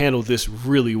 Like they've handled this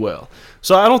really well.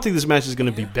 So I don't think this match is going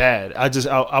to be bad.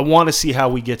 I want to see how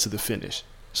we get to the finish.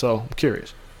 So I'm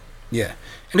curious. Yeah,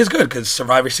 and it's good because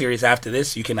Survivor Series after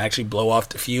this, you can actually blow off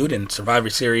the feud. And Survivor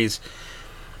Series,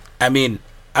 I mean,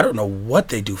 I don't know what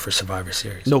they do for Survivor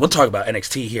Series. No, we'll talk about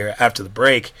NXT here after the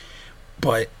break,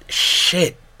 but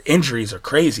shit, injuries are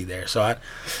crazy there. So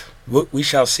we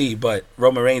shall see. But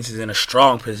Roman Reigns is in a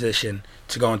strong position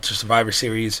to go into Survivor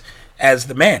Series as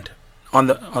the man on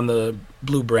the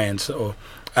blue brand. So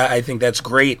I think that's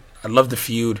great. I love the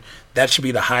feud. That should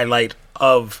be the highlight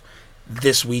of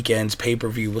this weekend's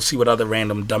pay-per-view. We'll see what other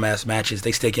random dumbass matches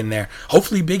they stick in there.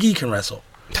 Hopefully Big E can wrestle.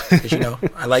 Because,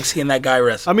 I like seeing that guy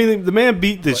wrestle. I mean, the man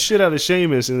beat the shit out of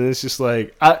Sheamus, and it's just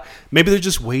like, maybe they're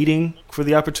just waiting for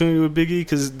the opportunity with Big E,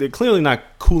 because they're clearly not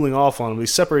cooling off on him. They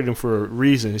separated him for a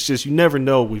reason. It's just, you never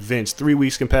know with Vince. 3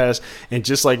 weeks can pass, and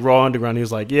just like Raw Underground, he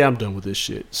was like, yeah, I'm done with this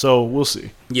shit. So, we'll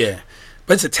see. Yeah.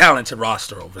 But it's a talented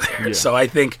roster over there. Yeah. So I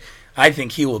think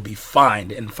he will be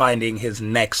fine in finding his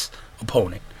next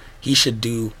opponent. He should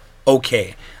do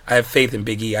okay. I have faith in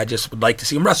Big E. I just would like to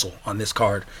see him wrestle on this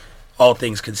card. All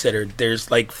things considered, there's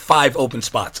like 5 open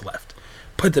spots left.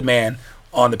 Put the man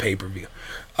on the pay-per-view.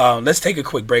 Let's take a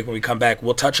quick break. When we come back,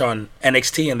 we'll touch on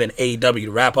NXT and then AEW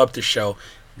to wrap up the show.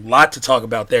 A lot to talk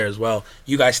about there as well.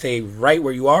 You guys stay right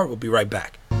where you are. We'll be right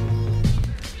back.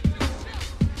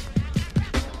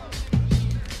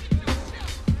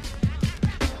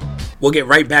 We'll get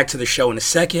right back to the show in a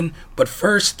second, but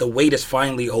first, the wait is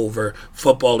finally over.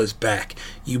 Football is back.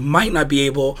 You might not be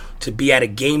able to be at a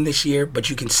game this year, but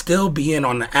you can still be in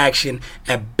on the action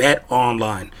at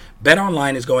BetOnline.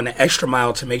 BetOnline is going the extra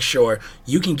mile to make sure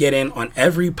you can get in on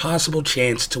every possible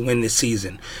chance to win this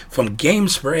season. From game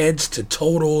spreads to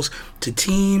totals to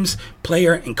teams,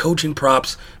 player, and coaching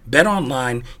props,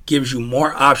 BetOnline gives you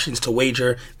more options to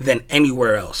wager than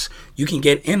anywhere else. You can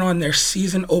get in on their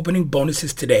season opening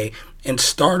bonuses today and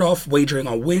start off wagering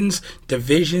on wins,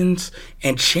 divisions,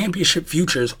 and championship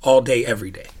futures all day,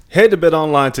 every day. Head to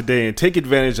BetOnline today and take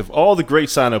advantage of all the great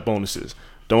sign-up bonuses.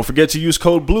 Don't forget to use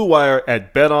code BlueWire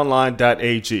at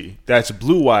betonline.ag. That's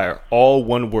BlueWire, all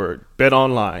one word.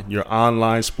 BetOnline, your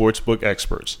online sportsbook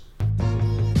experts.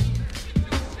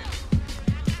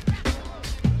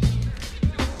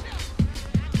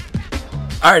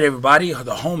 All right, everybody,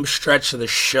 the home stretch of the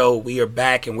show. We are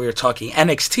back and we are talking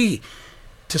NXT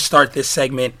to start this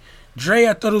segment. Dre,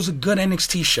 I thought it was a good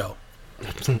NXT show.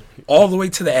 All the way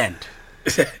to the end.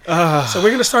 So we're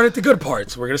going to start at the good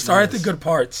parts. We're going to start at the good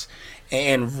parts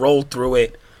and roll through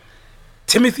it.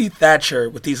 Timothy Thatcher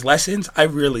with these lessons, I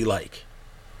really like.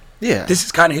 Yeah. This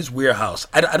is kind of his wheelhouse.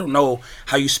 I don't know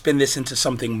how you spin this into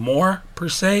something more, per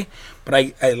se, but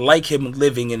I like him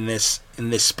living in this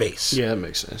space. Yeah, that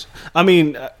makes sense. I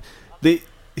mean,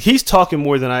 he's talking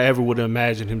more than I ever would have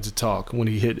imagined him to talk when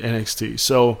he hit NXT.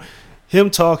 So him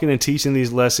talking and teaching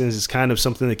these lessons is kind of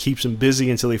something that keeps him busy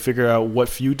until they figure out what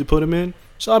feud to put him in.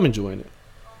 So I'm enjoying it.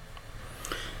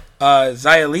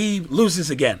 Xia Li loses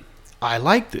again. I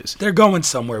like this. They're going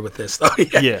somewhere with this, though.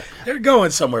 Yeah. They're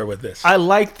going somewhere with this. I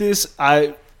like this.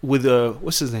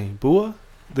 What's his name? Bua?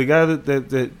 The guy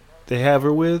that they have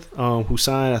her with, who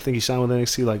signed, I think he signed with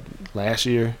NXT like last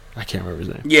year. I can't remember his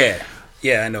name.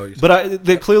 Yeah, I know. But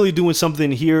they're clearly doing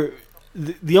something here.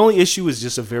 The only issue is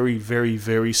just a very, very,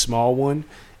 very small one,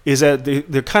 is that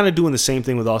they're kind of doing the same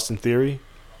thing with Austin Theory.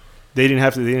 They didn't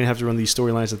have to run these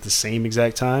storylines at the same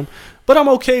exact time. But I'm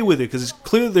okay with it because it's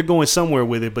clear they're going somewhere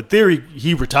with it. But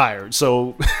he retired,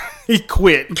 so he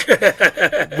quit.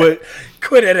 But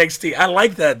quit NXT. I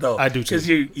like that though. I do too. Because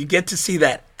you get to see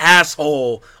that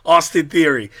asshole Austin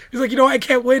Theory. He's like, I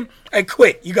can't win. I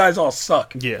quit. You guys all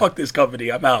suck. Yeah. Fuck this company.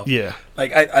 I'm out. Yeah.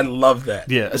 Like I love that.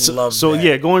 Yeah. I love that.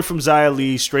 Yeah, going from Xia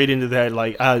Li straight into that,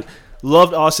 like I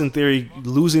loved Austin Theory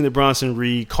losing to Bronson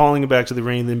Reed, calling him back to the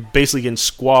ring, then basically getting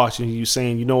squashed, and you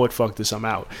saying, you know what, fuck this, I'm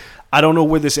out. I don't know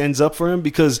where this ends up for him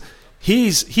because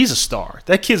he's a star.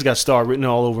 That kid's got star written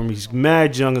all over him. He's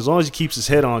mad young. As long as he keeps his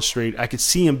head on straight, I could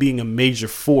see him being a major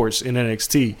force in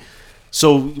NXT.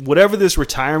 So whatever this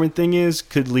retirement thing is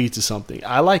could lead to something.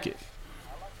 I like it.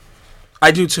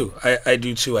 I do too. I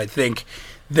do too. I think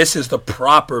this is the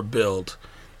proper build.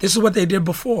 This is what they did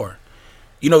before.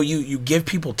 You give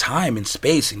people time and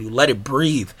space and you let it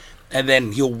breathe. And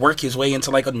then he'll work his way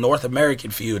into like a North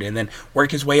American feud and then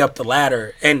work his way up the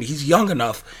ladder. And he's young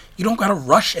enough. You don't got to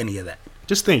rush any of that.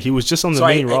 Just think, he was just on the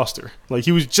main roster. Like,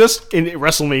 he was just in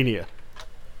WrestleMania.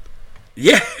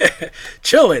 Yeah,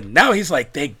 chilling. Now he's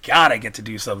like, thank God I get to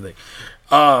do something.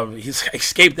 He's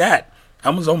escaped that. I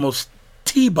was almost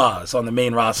T-Boz on the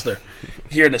main roster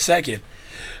here in a second.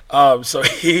 So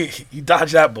he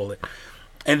dodged that bullet.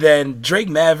 And then Drake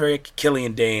Maverick,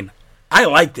 Killian Dane. I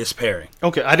like this pairing.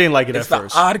 Okay, I didn't like it it's at first.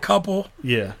 It's the odd couple.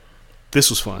 Yeah, this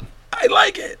was fun. I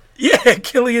like it. Yeah,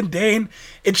 Killian Dane.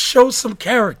 It shows some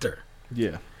character.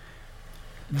 Yeah.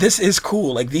 This is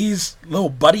cool. Like, these little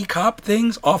buddy cop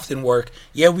things often work.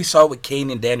 Yeah, we saw it with Kane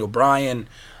and Daniel Bryan.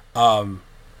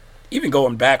 Even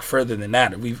going back further than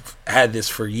that, we've had this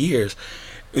for years.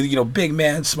 Big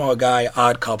man, small guy,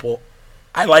 odd couple.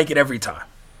 I like it every time.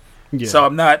 Yeah. So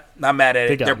I'm not mad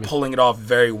at it. They're pulling it off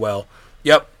very well.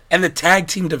 Yep. And the tag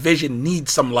team division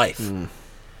needs some life.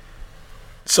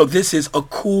 So this is a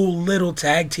cool little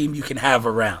tag team you can have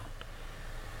around.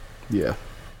 Yeah.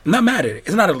 I'm not mad at it.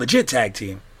 It's not a legit tag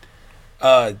team.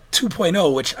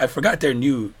 2.0, which I forgot their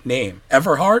new name.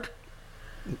 Everhard?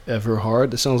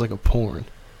 Everhard? That sounds like a porn.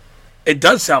 It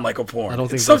does sound like a porn. I don't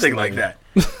think it's something like that.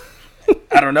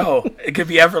 I don't know. It could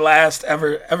be Everlast,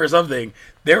 ever something.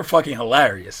 They're fucking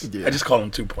hilarious. Yeah. I just call them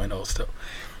 2.0 still.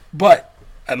 But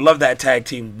I love that tag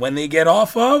team. When they get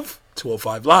off of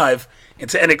 205 Live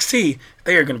into NXT,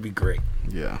 they are going to be great.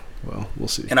 Yeah, well, we'll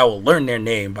see. And I will learn their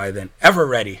name by then. Ever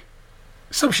Ready.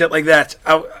 Some shit like that.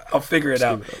 I'll figure it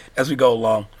out as we go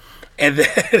along. And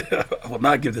then, I will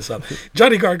not give this up.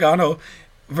 Johnny Gargano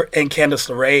and Candice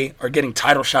LeRae are getting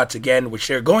title shots again, which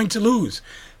they're going to lose.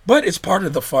 But it's part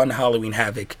of the fun Halloween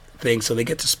Havoc thing, so they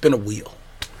get to spin a wheel.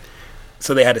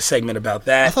 So they had a segment about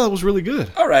that. I thought it was really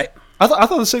good. All right. I thought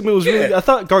the segment was really good. I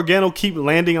thought Gargano keep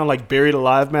landing on like buried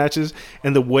alive matches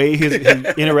and the way he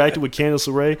interacted with Candice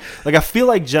LeRae. Like, I feel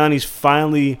like Johnny's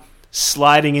finally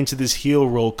sliding into this heel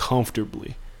role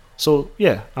comfortably. So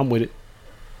yeah, I'm with it.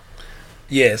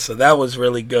 Yeah, so that was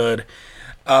really good.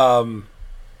 Legado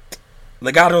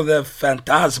del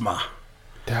Fantasma.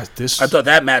 I thought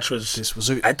that match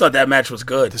was. I thought that match was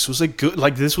good. This was a good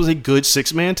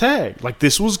 6-man tag. Like,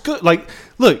 this was good. Like,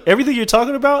 look, everything you're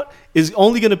talking about is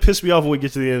only going to piss me off when we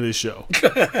get to the end of this show.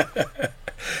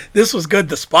 This was good.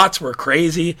 The spots were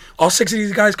crazy. All 6 of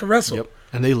these guys can wrestle. Yep,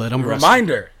 and they let them wrestle.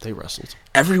 Reminder: they wrestled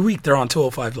every week. They're on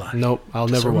 205 Live. Nope, I'll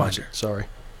never watch it. Sorry.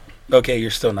 Okay, you're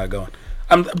still not going.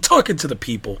 I'm talking to the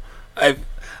people.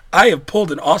 I have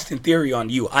pulled an Austin Theory on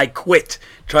you. I quit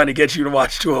trying to get you to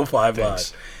watch 205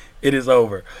 Live. It is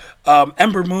over.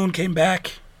 Ember Moon came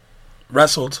back,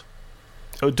 wrestled.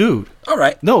 Oh, dude. All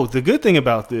right. No, the good thing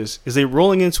about this is they're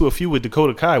rolling into a feud with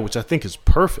Dakota Kai, which I think is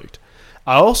perfect.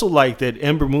 I also like that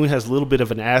Ember Moon has a little bit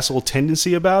of an asshole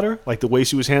tendency about her, like the way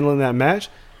she was handling that match.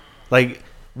 Like,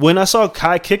 when I saw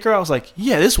Kai kick her, I was like,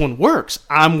 yeah, this one works.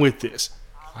 I'm with this.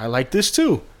 I like this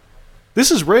too.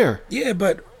 This is rare. Yeah,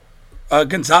 but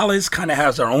Gonzalez kind of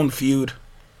has her own feud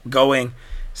going.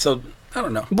 So, I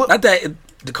don't know. Not that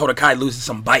Dakota Kai loses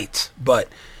some bites, but,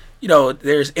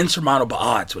 there's insurmountable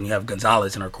odds when you have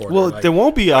Gonzalez in her corner. Well, there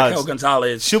won't be odds. Raquel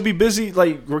Gonzalez. She'll be busy.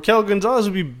 Like, Raquel Gonzalez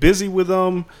will be busy with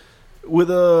who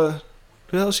the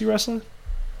hell is she wrestling?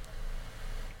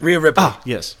 Rhea Ripley. Ah,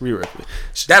 yes, Rhea Ripley.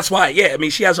 That's why, yeah. I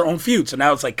mean, she has her own feud, so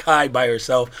now it's like Kai by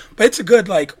herself. But it's a good,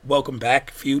 welcome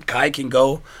back feud. Kai can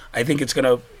go. I think it's going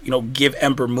to, give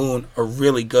Ember Moon a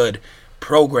really good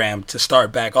program to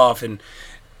start back off. And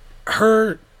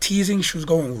her teasing she was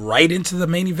going right into the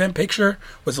main event picture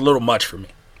was a little much for me.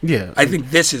 Yeah. I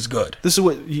think this is good. This is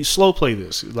what you slow play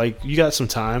this. Like, you got some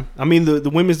time. I mean, the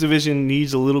women's division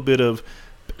needs a little bit of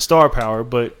star power,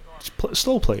 but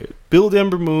slow play it. Build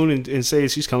Ember Moon and say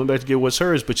she's coming back to get what's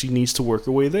hers, but she needs to work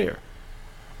her way there.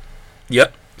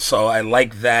 Yep. So I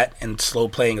like that and slow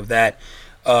playing of that.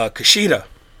 Kushida.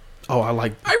 Oh,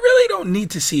 I really don't need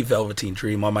to see Velveteen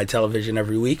Dream on my television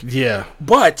every week. Yeah.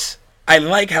 But I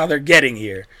like how they're getting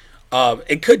here.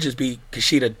 It could just be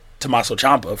Kushida Tommaso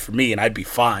Ciampa for me, and I'd be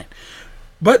fine.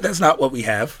 But that's not what we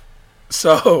have.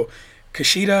 So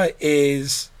Kushida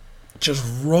is just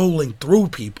rolling through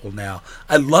people now.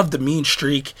 I love the mean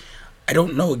streak. I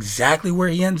don't know exactly where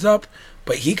he ends up,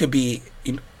 but he could be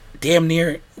damn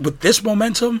near, with this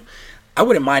momentum, I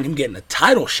wouldn't mind him getting a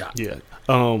title shot. Yeah.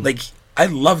 I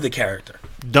love the character.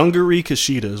 Dungaree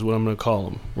Kushida is what I'm going to call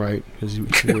him, right? Because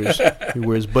he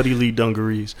wears Buddy Lee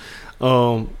dungarees.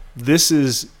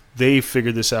 They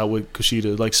figured this out with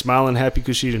Kushida. Like, smiling, happy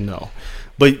Kushida, no.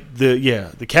 But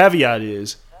the caveat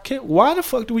is, why the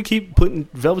fuck do we keep putting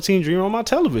Velveteen Dream on my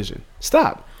television?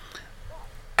 Stop.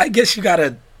 I guess you got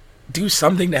to do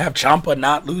something to have Ciampa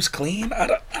not lose clean.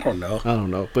 I don't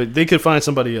know. But they could find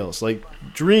somebody else. Like,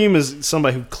 Dream is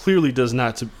somebody who clearly does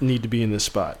not need to be in this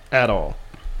spot at all.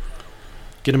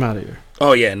 Get him out of here.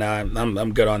 Oh yeah,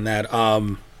 I'm good on that.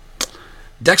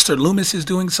 Dexter Lumis is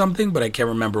doing something, but I can't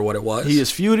remember what it was. He is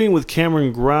feuding with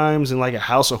Cameron Grimes in like a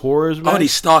House of Horrors match. Oh, and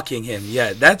he's stalking him.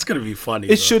 Yeah, that's gonna be funny.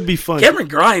 It should be funny. Cameron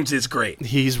Grimes is great.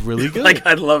 He's really good. Like,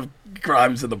 I love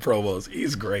Grimes in the promos.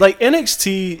 He's great. Like,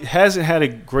 NXT hasn't had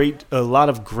a lot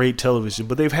of great television,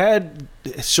 but they've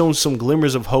shown some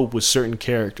glimmers of hope with certain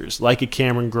characters, like a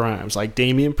Cameron Grimes, like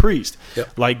Damian Priest,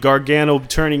 like Gargano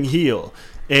turning heel,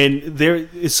 and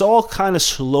it's all kind of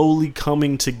slowly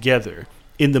coming together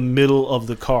in the middle of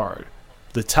the card.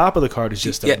 The top of the card is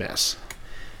just a mess.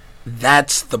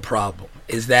 That's the problem,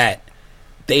 is that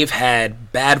they've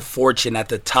had bad fortune at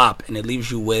the top, and it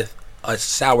leaves you with a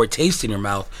sour taste in your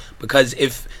mouth, because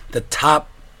if the top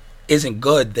isn't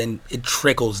good, then it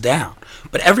trickles down.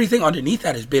 But everything underneath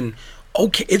that has been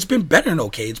okay. It's been better than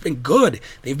okay. It's been good.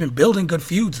 They've been building good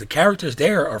feuds. The characters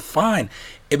there are fine.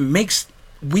 It makes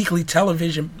weekly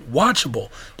television watchable.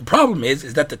 The problem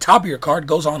is that the top of your card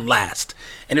goes on last,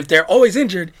 and if they're always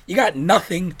injured, you got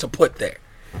nothing to put there.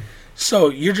 So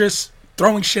you're just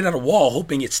throwing shit at a wall,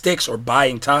 hoping it sticks or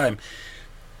buying time.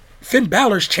 Finn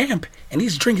Balor's champ, and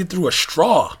he's drinking through a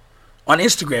straw on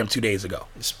Instagram 2 days ago.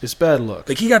 It's bad luck.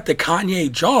 Like, he got the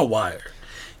Kanye jaw wire.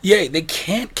 Yeah, they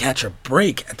can't catch a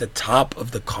break at the top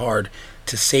of the card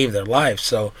to save their lives.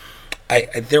 So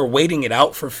they're waiting it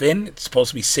out for Finn. It's supposed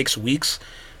to be 6 weeks.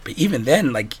 But even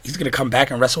then, like, he's going to come back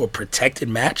and wrestle a protected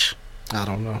match. I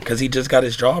don't know. Because he just got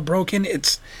his jaw broken.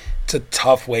 It's a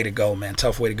tough way to go, man.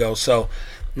 Tough way to go. So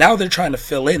now they're trying to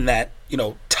fill in that,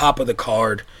 top of the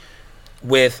card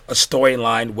with a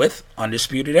storyline with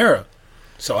Undisputed Era.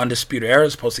 So Undisputed Era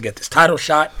is supposed to get this title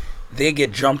shot. They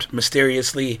get jumped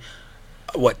mysteriously,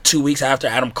 2 weeks after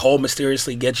Adam Cole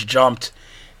mysteriously gets jumped.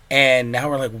 And now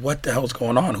we're like, what the hell's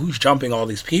going on? Who's jumping all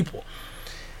these people?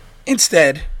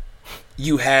 Instead,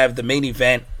 you have the main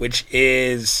event, which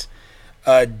is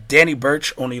Danny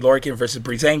Burch, Oney Lorcan versus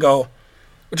Breezango,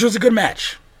 which was a good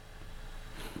match.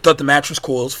 Thought the match was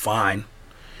cool. It was fine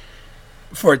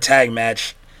for a tag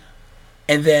match.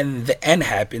 And then the end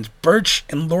happens. Burch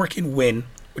and Lorcan win,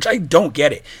 which I don't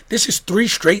get it. This is 3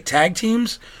 straight tag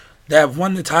teams that have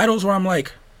won the titles where I'm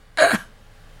like,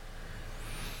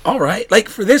 all right. Like,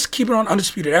 for this, keep it on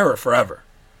Undisputed Era forever.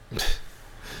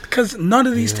 Because none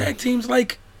of these tag teams,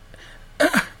 like,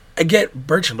 I get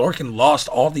Burch and Lorcan lost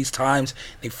all these times.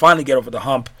 They finally get over the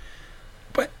hump.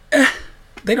 But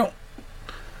they don't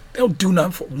do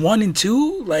nothing for 1 and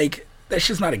 2. Like, that's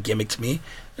just not a gimmick to me.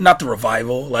 Not the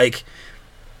Revival. Like,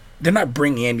 they're not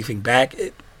bringing anything back.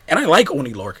 And I like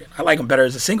Oney Lorcan. I like him better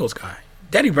as a singles guy.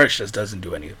 Danny Burch just doesn't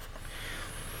do anything.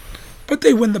 But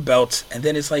they win the belts, and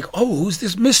then it's like, oh, who's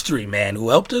this mystery man who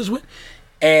helped us win?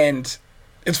 And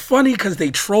it's funny because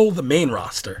they troll the main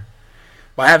roster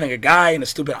by having a guy in a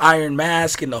stupid iron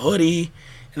mask and the hoodie,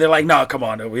 and they're like, no, come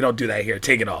on, we don't do that here.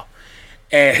 Take it off.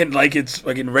 And like, it's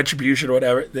like in Retribution or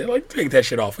whatever, they're like, take that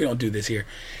shit off. We don't do this here.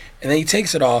 And then he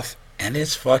takes it off, and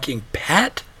it's fucking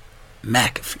Pat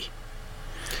McAfee.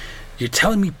 You're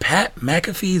telling me Pat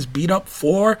McAfee is beat up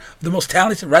 4 of the most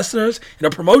talented wrestlers in a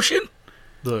promotion?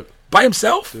 Look. By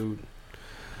himself? Dude.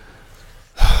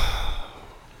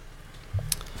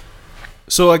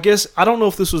 So I guess, I don't know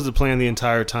if this was the plan the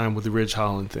entire time with the Ridge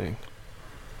Holland thing.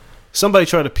 Somebody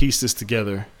tried to piece this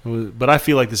together, but I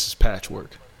feel like this is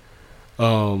patchwork.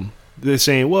 They're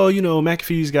saying, well,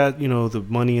 McAfee's got, the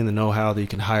money and the know-how that he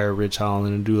can hire Ridge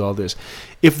Holland and do all this.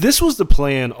 If this was the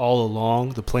plan all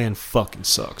along, the plan fucking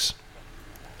sucks.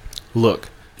 Look,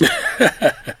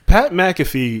 Pat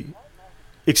McAfee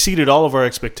exceeded all of our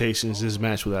expectations in his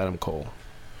match with Adam Cole.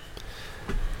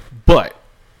 But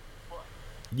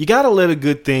you got to let a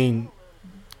good thing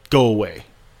go away,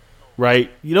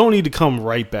 right? You don't need to come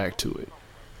right back to it.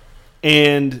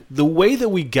 And the way that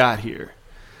we got here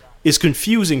is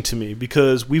confusing to me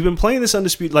because we've been playing this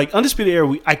Undisputed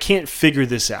Era. I can't figure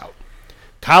this out.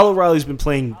 Kyle O'Reilly's been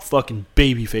playing fucking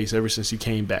babyface ever since he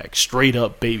came back. Straight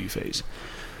up babyface.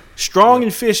 Strong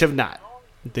and Fish have not.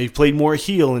 They've played more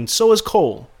heel, and so has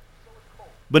Cole.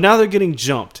 But now they're getting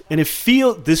jumped. And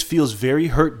this feels very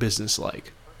Hurt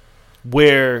Business-like,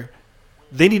 where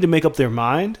they need to make up their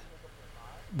mind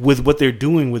with what they're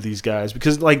doing with these guys.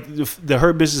 Because, like, the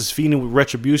Hurt Business is feeding with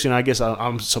Retribution. I guess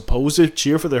I'm supposed to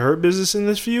cheer for the Hurt Business in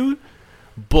this feud.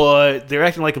 But they're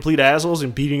acting like complete assholes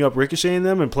and beating up Ricochet and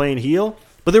them and playing heel.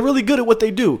 But they're really good at what they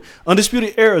do.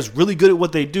 Undisputed Era is really good at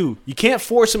what they do. You can't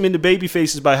force them into baby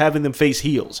faces by having them face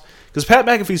heels. Because Pat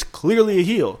McAfee's clearly a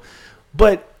heel.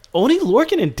 But Oney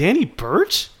Lorcan and Danny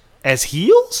Burch as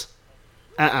heels?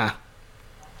 And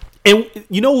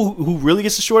you know who really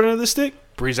gets the short end of the stick?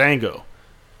 Breezango.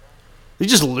 They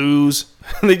just lose.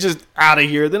 They just out of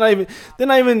here. They're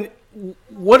not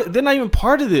even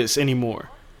part of this anymore.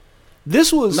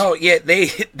 This was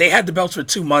they had the belts for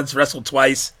 2 months, wrestled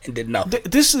twice, and did nothing.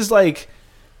 This is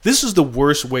the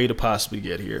worst way to possibly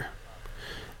get here.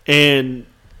 And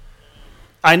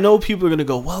I know people are gonna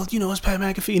go, well, it's Pat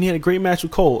McAfee and he had a great match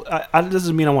with Cole. That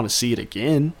doesn't mean I want to see it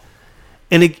again.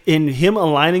 And him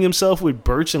aligning himself with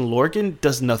Burch and Lorcan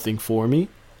does nothing for me.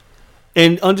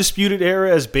 And Undisputed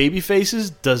Era as baby faces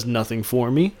does nothing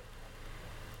for me.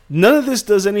 None of this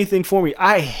does anything for me.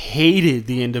 I hated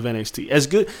the end of NXT. As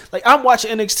good, like I'm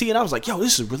watching NXT and I was like, yo,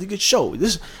 this is a really good show.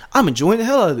 I'm enjoying the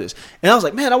hell out of this. And I was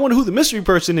like, man, I wonder who the mystery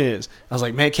person is. I was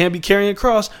like, man, can't be Karrion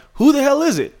Kross. Who the hell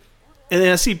is it? And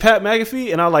then I see Pat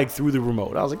McAfee and I threw the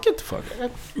remote. I was like, get the fuck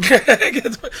out.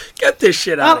 Get this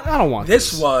shit out. I don't want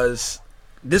this.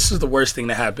 This is the worst thing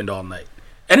that happened all night.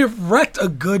 And it wrecked a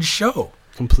good show.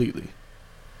 Completely.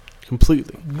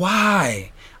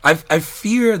 Why? I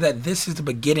fear that this is the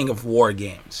beginning of War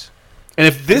Games. And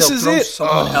if this is it,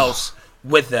 someone else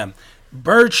with them.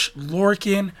 Burch,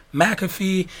 Lorcan,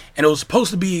 McAfee, and it was supposed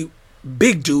to be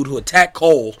Big Dude who attacked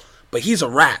Cole, but he's a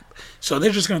rap. So they're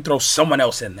just going to throw someone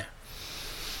else in there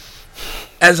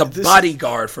as a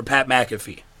bodyguard for Pat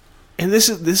McAfee. And this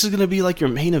is going to be like your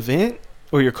main event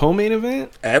or your co-main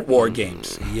event at War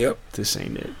Games. Yep. This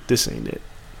ain't it.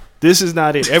 This is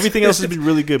not it. Everything else has been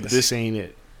really good, but this ain't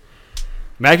it.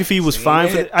 McAfee was fine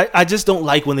for it. I just don't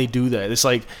like when they do that. It's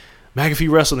like McAfee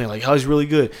wrestled and they're like, oh, he's really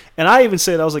good. And I even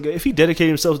said, I was like, if he dedicated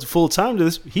himself to full time to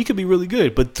this, he could be really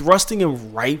good. But thrusting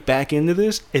him right back into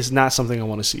this is not something I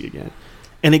want to see again.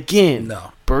 And again,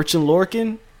 no. Burch and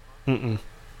Lorcan,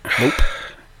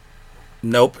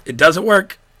 Nope. It doesn't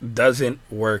work. Doesn't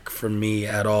work for me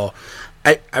at all.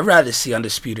 I'd rather see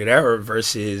Undisputed Era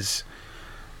versus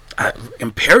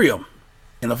Imperium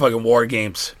in the fucking War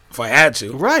Games if I had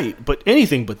to. Right, but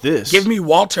anything but this. Give me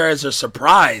Walter as a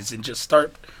surprise and just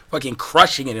start fucking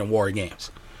crushing it in War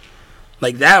Games.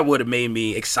 Like, that would have made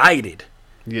me excited.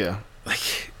 Yeah.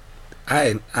 Like,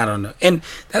 I don't know. And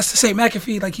that's to say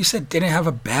McAfee, like you said, didn't have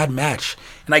a bad match.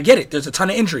 And I get it. There's a ton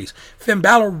of injuries. Finn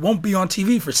Balor won't be on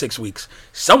TV for 6 weeks.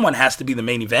 Someone has to be the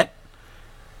main event.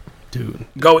 Dude.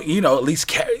 Go, at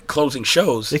least closing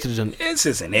shows. They could have done. This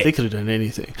isn't it. They could have done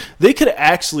anything. They could have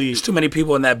actually. There's too many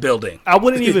people in that building. I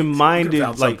wouldn't even mind it,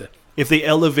 like, if they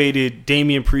elevated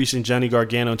Damian Priest and Johnny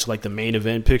Gargano to, like, the main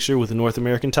event picture with the North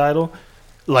American title.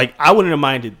 Like, I wouldn't have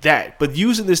minded that. But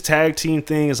using this tag team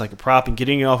thing as, like, a prop and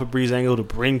getting it off of Breezango to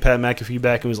bring Pat McAfee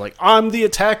back and was like, I'm the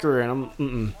attacker.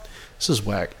 And this is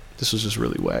whack. This was just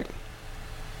really whack.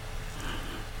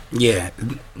 Yeah,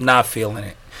 not feeling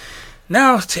it.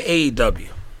 Now to AEW.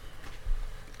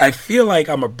 I feel like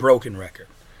I'm a broken record.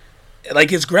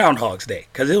 Like it's Groundhog's Day.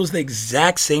 Because it was the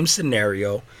exact same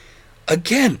scenario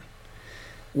again.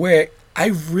 Where I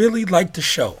really liked the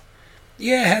show.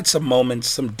 Yeah, it had some moments,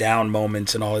 some down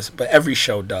moments and all this. But every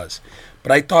show does.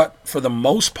 But I thought for the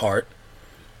most part,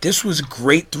 this was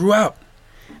great throughout.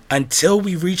 Until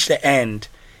we reached the end.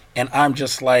 And I'm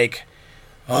just like,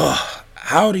 oh,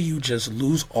 how do you just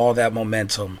lose all that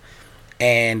momentum?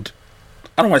 And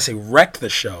I don't want to say wreck the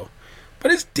show,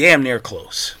 but it's damn near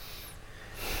close.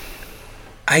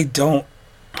 I don't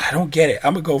get it.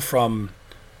 I'm going to go from,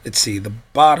 let's see, the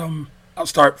bottom. I'll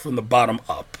start from the bottom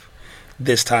up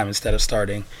this time instead of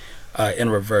starting in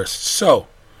reverse. So,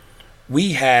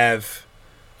 we have,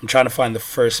 I'm trying to find the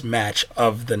first match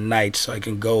of the night so I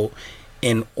can go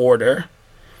in order.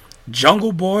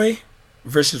 Jungle Boy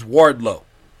versus Wardlow.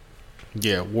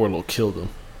 Yeah, Wardlow killed him.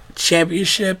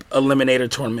 Championship Eliminator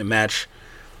Tournament match.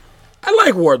 I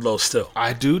like Wardlow still.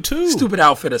 I do too. Stupid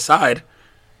outfit aside,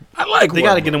 I like Wardlow. They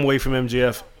got to get him away from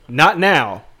MJF. Not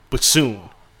now, but soon.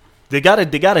 They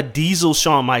gotta diesel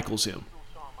Shawn Michaels him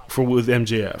with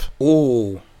MJF.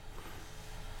 Ooh.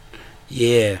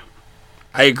 Yeah.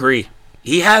 I agree.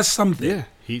 He has something. Yeah,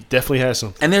 he definitely has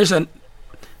something. And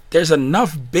there's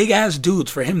enough big ass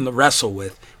dudes for him to wrestle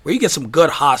with where you get some good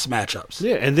Haas matchups.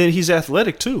 Yeah, and then he's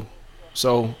athletic too.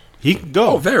 So he can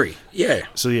go. Oh, very. Yeah.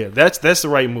 So yeah, that's the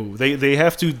right move. They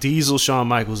have to diesel Shawn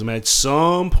Michaels, and at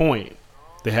some point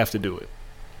they have to do it.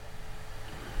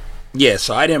 Yeah,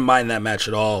 so I didn't mind that match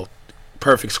at all.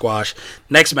 Perfect squash.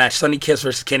 Next match, Sonny Kiss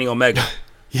versus Kenny Omega.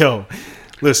 Yo,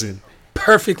 listen.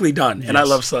 Perfectly done. Yes. And I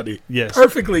love Sonny. Yes.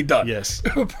 Perfectly done. Yes.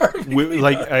 Perfectly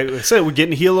Like done. I said, we're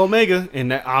getting heel Omega,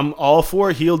 and I'm all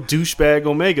for heel douchebag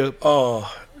Omega.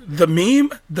 Oh, the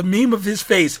meme of his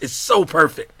face is so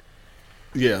perfect.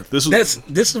 Yeah, this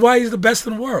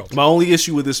my only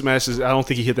issue with this match is I don't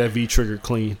think he hit that V trigger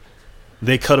clean.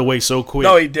 They cut away so quick.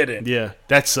 No, he didn't. Yeah,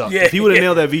 that sucked. Yeah, if he would have yeah.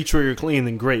 nailed that V trigger clean,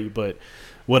 then great. But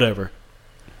whatever.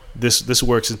 This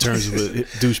works in terms of a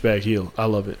douchebag heel. I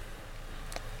love it.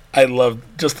 I love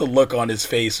just the look on his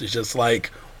face. It's just like,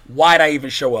 why'd I even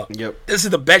show up? Yep. This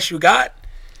is the best you got?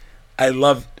 I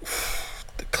love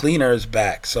the cleaner is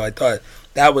back. So I thought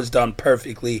that was done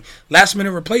perfectly. Last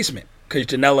minute replacement because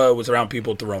Janela was around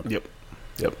people throwing. Yep.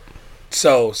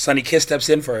 So Sonny Kiss steps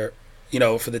in for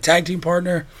the tag team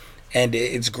partner, and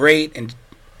it's great, and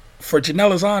for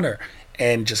Janela's honor,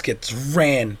 and just gets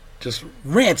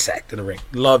ransacked in the ring.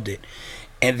 Loved it.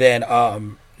 And then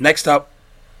next up,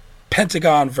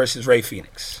 Pentagon versus Rey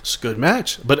Fenix. It's a good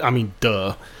match. But I mean,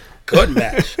 duh. Good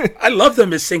match. I love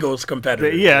them as singles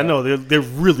competitors. Yeah, I know they're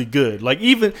really good. Like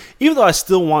even though I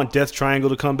still want Death Triangle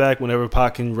to come back whenever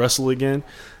Pac can wrestle again,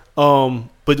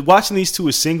 but watching these two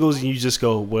as singles, and you just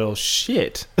go, well,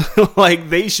 shit, like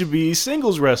they should be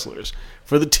singles wrestlers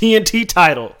for the TNT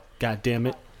title. God damn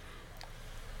it.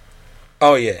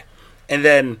 Oh yeah, and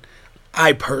then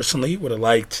I personally would have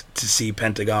liked to see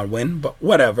Pentagon win, but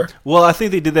whatever. Well, I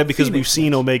think they did that because Phoenix we've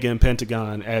seen Omega and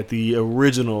Pentagon at the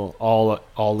original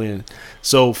All In.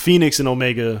 So Phoenix and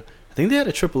Omega, I think they had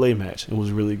a AAA match. It was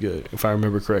really good, if I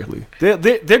remember correctly. They're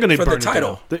going to For burn the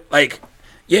title. it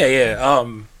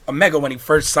down. Omega, when he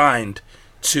first signed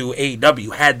to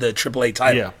AEW, had the AAA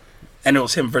title. Yeah. And it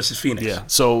was him versus Phoenix. Yeah.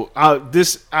 So I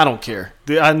don't care.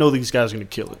 I know these guys are going to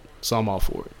kill it, so I'm all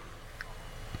for it.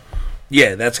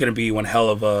 Yeah, that's going to be one hell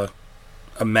of a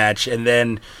match. And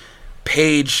then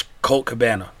Paige, Colt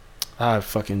Cabana.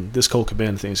 This Colt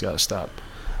Cabana thing's got to stop.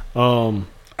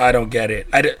 I don't get it.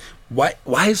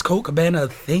 Why is Colt Cabana a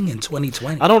thing in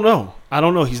 2020? I don't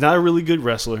know. He's not a really good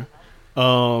wrestler.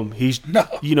 He's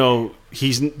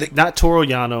he's not Toru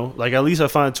Yano. Like, at least I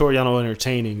find Toru Yano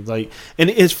entertaining. Like, and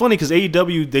it's funny because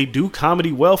AEW, they do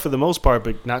comedy well for the most part,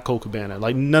 but not Colt Cabana.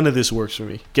 Like, none of this works for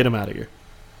me. Get him out of here.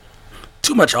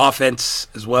 Too much offense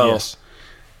as well. Yes.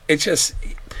 It's just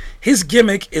his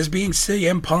gimmick is being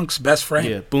CM Punk's best friend.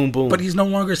 Yeah, boom, boom. But he's no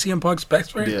longer CM Punk's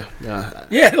best friend. Yeah.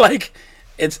 Yeah, like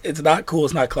it's not cool.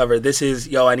 It's not clever. This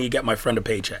is, I need to get my friend a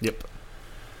paycheck. Yep.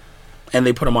 And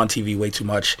they put him on TV way too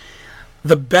much.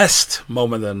 The best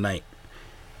moment of the night.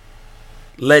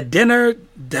 Le Dinner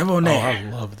Debonair. Oh,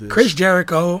 I love this. Chris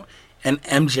Jericho and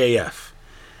MJF.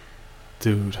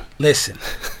 Dude. Listen,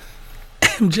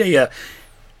 MJF,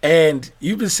 and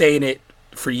you've been saying it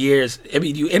for years. I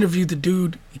mean, you interviewed the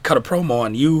dude, he cut a promo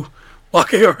on you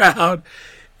walking around.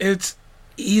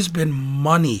 He's been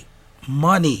money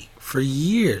for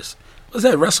years. Was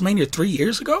that WrestleMania 3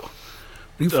 years ago?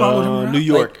 You followed him around?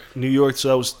 New York. So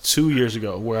that was 2 years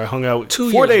ago where I hung out.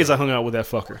 4 days I hung out with that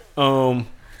fucker.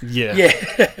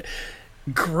 Yeah.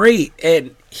 Great.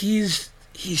 And he's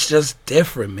just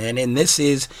different, man. And this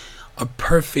is a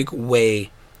perfect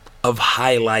way of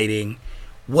highlighting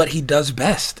what he does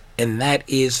best. And that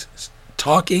is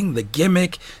talking, the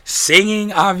gimmick,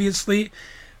 singing, obviously.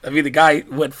 I mean, the guy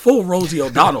went full Rosie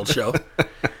O'Donnell show.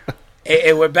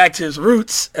 And went back to his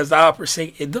roots as the opera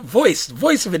singer. The voice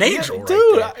of an angel,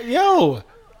 right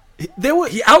there.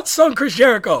 He outsung Chris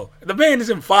Jericho. The man is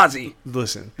in Fozzy.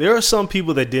 Listen, there are some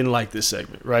people that didn't like this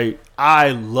segment, right?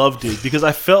 I loved it because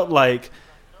I felt like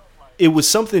it was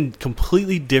something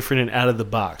completely different and out of the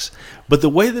box. But the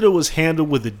way that it was handled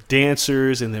with the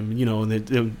dancers and them,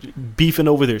 them beefing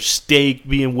over their steak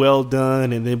being well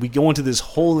done, and then we go into this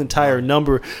whole entire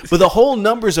number. But the whole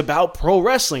number is about pro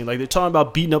wrestling. Like, they're talking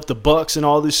about beating up the Bucks and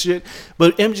all this shit.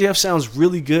 But MJF sounds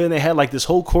really good, and they had like this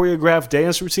whole choreographed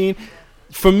dance routine.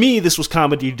 For me, this was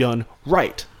comedy done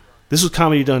right. This was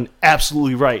comedy done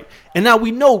absolutely right. And now we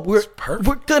know we're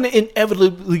going to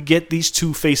inevitably get these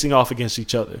two facing off against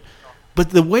each other.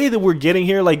 But the way that we're getting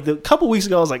here, like a couple weeks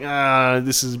ago, I was like,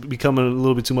 this is becoming a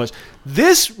little bit too much.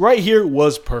 This right here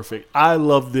was perfect. I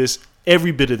love this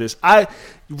Every bit of this. I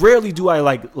rarely do I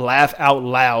like laugh out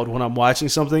loud when I'm watching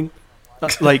something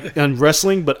like on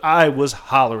wrestling, but I was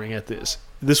hollering at this.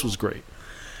 This was great.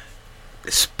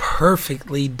 It's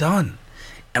perfectly done.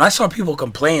 And I saw people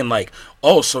complain like,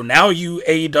 oh, so now you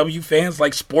AEW fans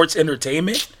like sports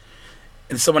entertainment?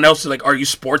 And someone else is like, are you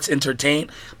sports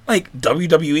entertained? Like,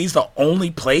 WWE is the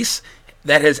only place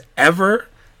that has ever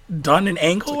done an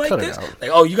angle like this.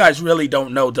 Like, oh, you guys really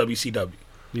don't know WCW.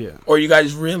 Yeah. Or you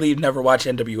guys really never watched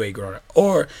NWA growing up.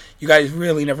 Or you guys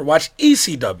really never watched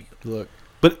ECW. Look.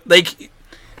 But like,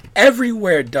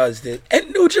 everywhere does this.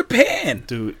 And New Japan.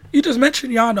 Dude. You just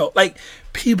mentioned Yano. Like,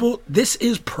 people, this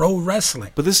is pro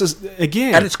wrestling. But this is,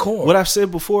 again, at its core. What I've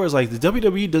said before is like the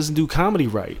WWE doesn't do comedy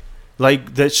right.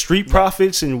 Like that Street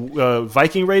Profits and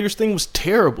Viking Raiders thing was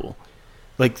terrible.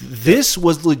 Like this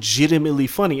was legitimately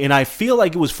funny, and I feel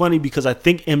like it was funny because I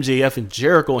think MJF and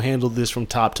Jericho handled this from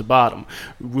top to bottom.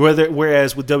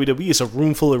 Whereas with WWE, it's a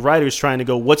room full of writers trying to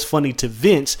go, "What's funny to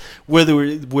Vince?" Where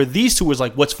these two was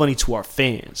like, "What's funny to our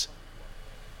fans?"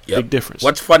 Yep. Big difference.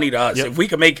 What's funny to us? Yep. If we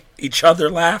can make each other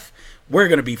laugh, we're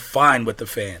gonna be fine with the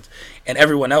fans and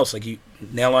everyone else. Like you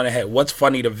nail on the head. What's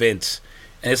funny to Vince?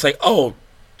 And it's like, oh,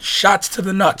 shots to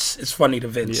the nuts is funny to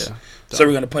Vince. Yeah. So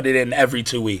we're gonna put it in every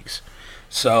 2 weeks.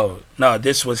 So no,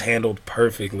 this was handled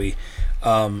perfectly.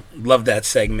 Love that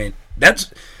segment. That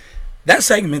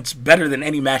segment's better than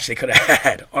any match they could have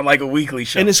had on like a weekly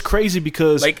show. And it's crazy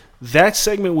because like that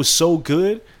segment was so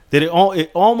good that it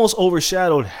almost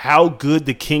overshadowed how good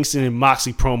the Kingston and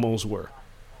Moxley promos were.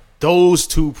 Those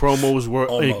two promos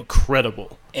were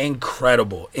incredible.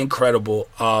 Incredible.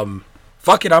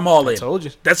 Fuck it, I'm all in. I told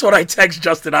you. That's what I text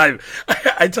Justin. I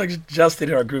text Justin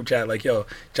in our group chat like, yo,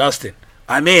 Justin,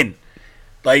 I'm in.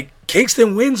 Like,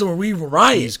 Kingston wins or we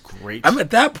riot. He's great. I'm at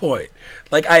that point.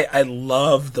 Like, I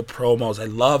love the promos.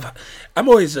 I'm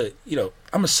always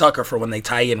I'm a sucker for when they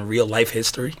tie in real life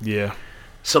history. Yeah.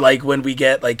 So, like, when we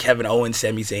get, like, Kevin Owens,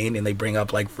 Sami Zayn, and they bring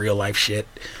up, like, real life shit,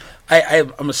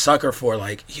 I'm a sucker for,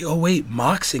 like, yo, wait,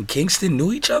 Mox and Kingston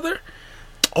knew each other?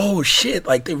 Oh, shit.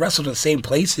 Like, they wrestled in the same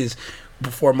places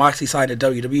before Moxley signed to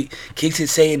WWE. Kingston's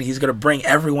saying he's going to bring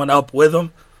everyone up with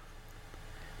him.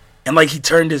 And, like, he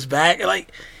turned his back.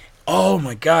 Like, oh,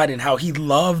 my God. And how he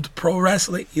loved pro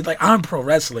wrestling. He's like, I'm pro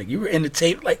wrestling. You were in the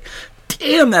tape. Like,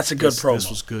 damn, that's a good promo. This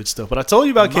was good stuff. But I told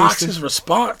you about Kingston. Mox's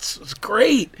response was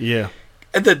great. Yeah.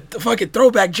 And the fucking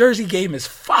throwback jersey game is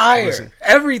fire.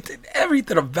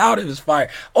 Everything about it is fire.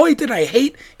 Only thing I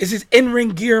hate is his in-ring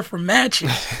gear for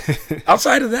matches.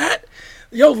 Outside of that,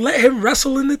 yo, let him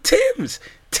wrestle in the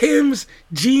Timbs,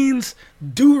 jeans,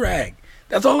 do-rag.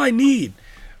 That's all I need.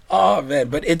 Oh man,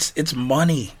 but it's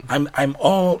money. I'm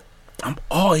all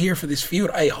here for this feud.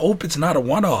 I hope it's not a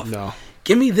one-off. No.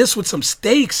 Give me this with some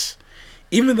stakes.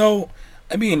 Even though,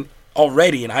 I mean,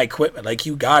 already in I Quit, like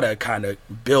you gotta kind of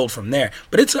build from there.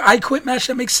 But it's an I Quit match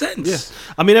that makes sense.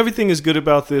 Yeah. I mean, everything is good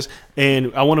about this,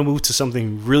 and I want to move to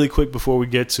something really quick before we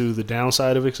get to the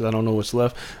downside of it because I don't know what's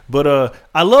left. But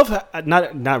I love,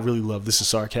 not really love, this is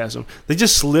sarcasm. They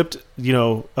just slipped,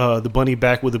 the bunny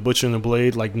back with the Butcher and the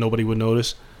Blade like nobody would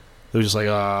notice. They were just like,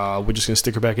 we're just going to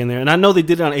stick her back in there. And I know they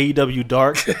did it on AEW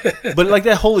Dark, but like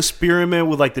that whole experiment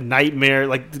with like the nightmare,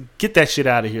 like get that shit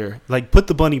out of here. Like put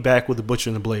the bunny back with the Butcher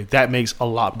and the Blade. That makes a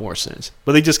lot more sense.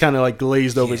 But they just kind of like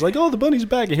glazed over. Yeah. It's like, oh, the bunny's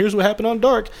back and here's what happened on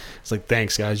Dark. It's like,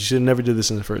 thanks guys. You should have never did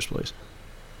this in the first place.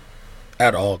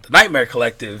 At all. The Nightmare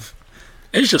Collective,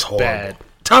 it's just horrible. Bad.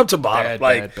 Top to bottom.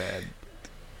 Bad.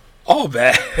 All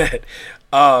bad.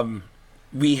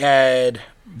 We had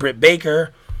Britt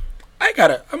Baker.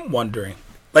 I'm wondering,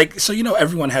 like, so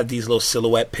everyone had these little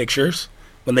silhouette pictures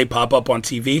when they pop up on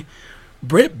TV.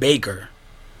 Britt Baker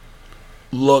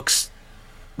looks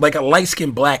like a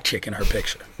light-skinned black chick in her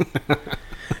picture.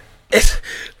 If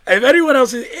anyone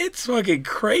else, it's fucking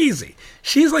crazy.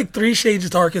 She's like 3 shades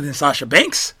darker than Sasha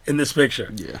Banks in this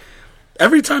picture. Yeah.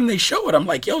 Every time they show it, I'm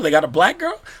like, yo, they got a black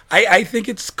girl? I think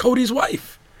it's Cody's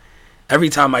wife. Every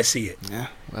time I see it. Yeah,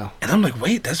 well. And I'm like,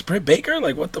 wait, that's Britt Baker?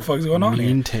 Like, what the fuck is going on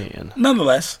here? Tan.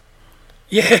 Nonetheless,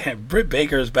 yeah, Britt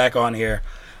Baker is back on here.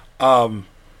 I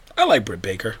like Britt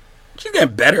Baker. She's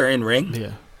getting better in ring.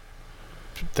 Yeah.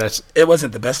 It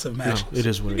wasn't the best of matches. No, it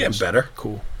is what it is. Getting better.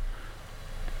 Cool.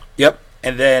 Yep.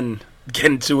 And then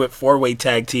getting to it, 4-way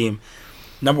tag team,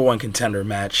 number 1 contender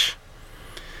match.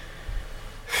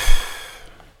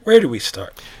 Where do we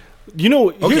start? Here's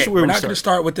where we're not going to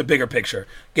start with the bigger picture.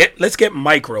 Let's get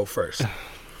micro first.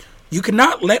 You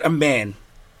cannot let a man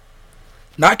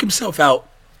knock himself out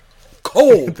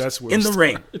cold in the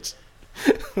ring.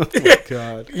 Oh my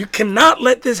God. You cannot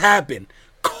let this happen.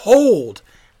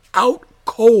 Out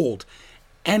cold.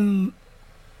 And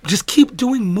just keep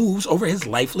doing moves over his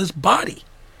lifeless body.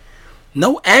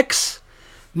 No X.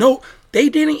 No, they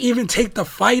didn't even take the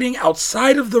fighting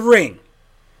outside of the ring.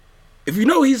 If you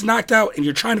know he's knocked out and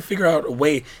you're trying to figure out a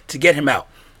way to get him out,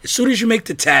 as soon as you make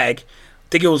the tag, I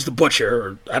think it was the Butcher,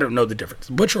 or I don't know the difference,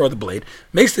 the Butcher or the Blade,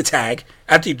 makes the tag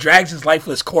after he drags his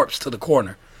lifeless corpse to the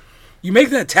corner. You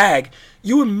make that tag,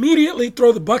 you immediately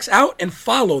throw the Bucks out and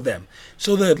follow them.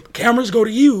 So the cameras go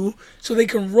to you so they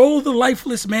can roll the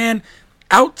lifeless man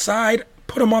outside,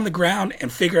 put him on the ground,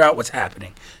 and figure out what's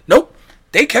happening. Nope.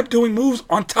 They kept doing moves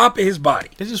on top of his body.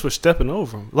 They just were stepping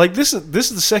over him. Like, this is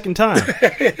the second time.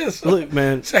 Look,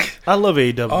 man, I love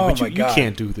AEW, but you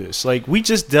can't do this. Like, we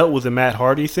just dealt with the Matt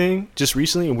Hardy thing just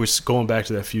recently, and we're going back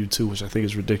to that feud, too, which I think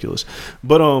is ridiculous.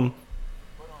 But,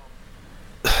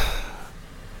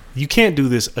 you can't do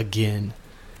this again.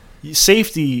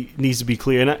 Safety needs to be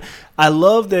clear. And I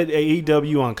love that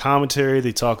AEW on commentary,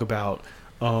 they talk about,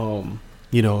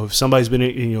 if somebody's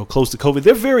been close to COVID,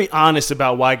 they're very honest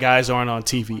about why guys aren't on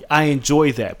TV. I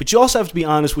enjoy that. But you also have to be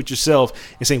honest with yourself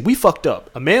and saying, we fucked up.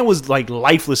 A man was like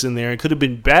lifeless in there and could have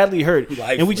been badly hurt.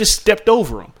 And we just stepped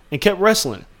over him and kept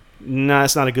wrestling. Nah,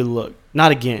 it's not a good look.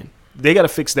 Not again. They got to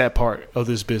fix that part of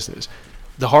this business.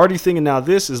 The Hardy thing and now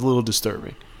this is a little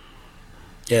disturbing.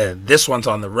 Yeah, this one's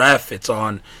on the ref. It's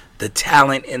on the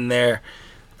talent in there.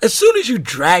 As soon as you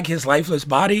drag his lifeless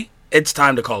body, it's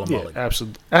time to call him mulligan.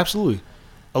 Absolutely.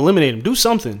 Eliminate him. Do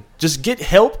something. Just get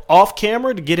help off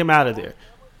camera to get him out of there.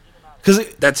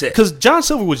 That's it. Because John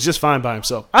Silver was just fine by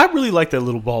himself. I really like that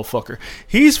little ball fucker.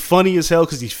 He's funny as hell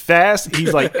because he's fast.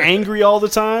 He's like angry all the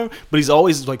time, but he's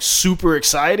always like super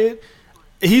excited.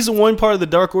 He's the one part of the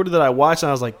Dark Order that I watched, and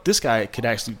I was like, this guy could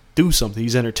actually do something.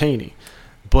 He's entertaining.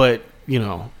 But, they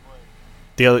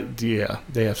have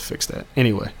to fix that.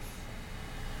 Anyway.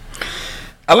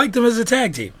 I like them as a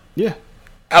tag team. Yeah.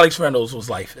 Alex Reynolds was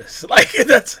lifeless. Like,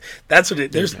 that's what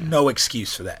it is. There's no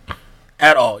excuse for that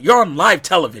at all. You're on live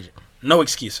television. No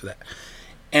excuse for that.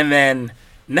 And then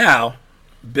now,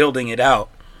 building it out,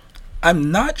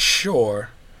 I'm not sure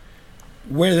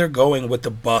where they're going with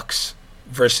the Bucks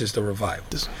versus the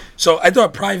Revival. So I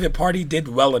thought Private Party did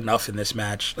well enough in this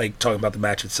match, like talking about the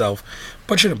match itself.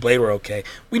 Butcher and Blade were okay.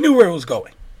 We knew where it was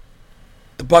going.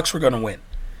 The Bucks were going to win.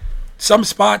 Some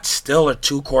spots still are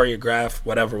too choreographed,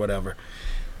 whatever.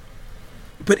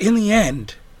 But in the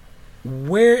end,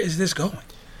 where is this going?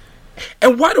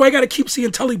 And why do I got to keep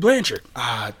seeing Tully Blanchard?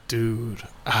 Dude,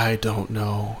 I don't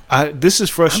know. This is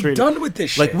frustrating. I'm done with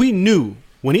this shit. Like, we knew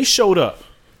when he showed up,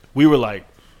 we were like,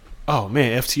 oh,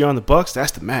 man, FTR and the Bucks,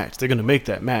 that's the match. They're going to make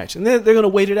that match. And they're going to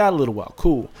wait it out a little while.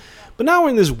 Cool. But now we're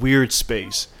in this weird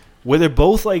space where they're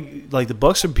both like the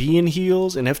Bucks are being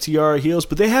heels and FTR are heels,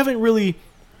 but they haven't really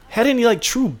had any, like,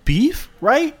 true beef,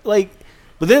 right? Like,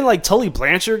 but then, like, Tully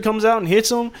Blanchard comes out and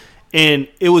hits him. And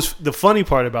it was the funny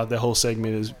part about that whole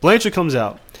segment is Blanchard comes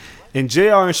out, and JR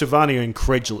and Shivani are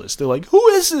incredulous. They're like, who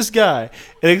is this guy?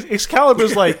 And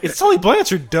Excalibur's like, it's Tully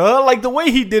Blanchard, duh. Like, the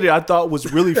way he did it, I thought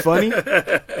was really funny.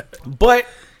 But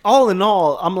all in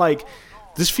all, I'm like,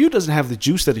 this feud doesn't have the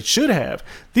juice that it should have.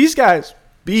 These guys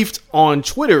beefed on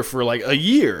Twitter for like a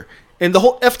year, and the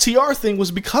whole FTR thing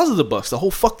was because of the Bucks, the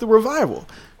whole fuck the Revival.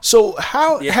 So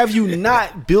how have you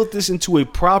not built this into a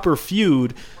proper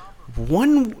feud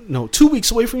 2 weeks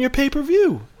away from your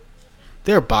pay-per-view?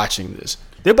 They're botching this.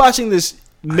 They're botching this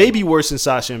maybe worse than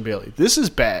Sasha and Bayley. This is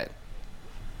bad.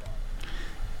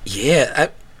 Yeah,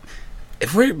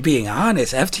 if we're being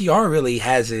honest, FTR really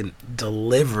hasn't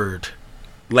delivered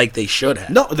like they should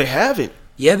have. No, they haven't.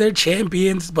 Yeah, they're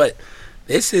champions, but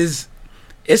this is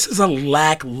a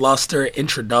lackluster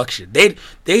introduction.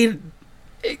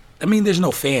 I mean, there's no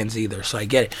fans either, so I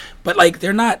get it. But like,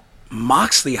 they're not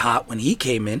Moxley hot when he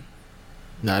came in.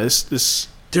 Nah, this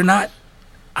they're not.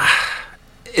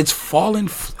 It's fallen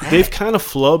flat. They've kind of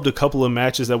flubbed a couple of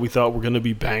matches that we thought were going to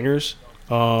be bangers.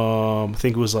 I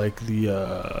think it was like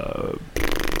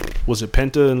was it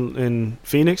Penta and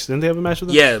Phoenix? Didn't they have a match with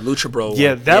them? Yeah, Lucha Bro.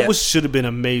 Yeah, that should have been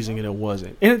amazing, and it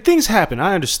wasn't. And things happen.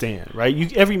 I understand,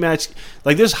 right? Every match,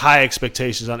 like, there's high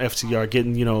expectations on FTR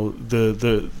getting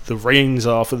the reins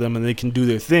off of them, and they can do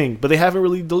their thing, but they haven't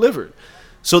really delivered.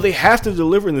 So they have to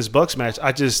deliver in this Bucks match.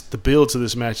 The build to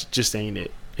this match just ain't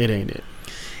it. It ain't it.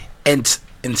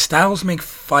 And styles make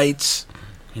fights,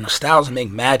 styles make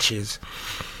matches.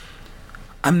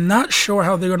 I'm not sure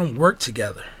how they're going to work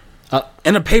together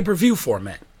in a pay-per-view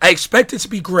format. I expect it to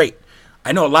be great.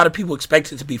 I know a lot of people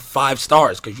expect it to be 5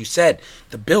 stars because you said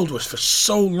the build was for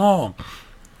so long.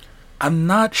 I'm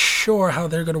not sure how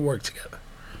they're going to work together.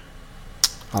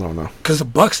 I don't know. Because the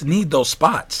Bucks need those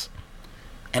spots.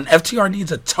 And FTR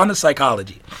needs a ton of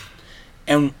psychology.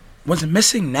 And what's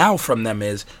missing now from them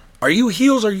is, are you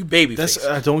heels or are you baby faces?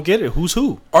 I don't get it. Who's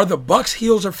who? Are the Bucks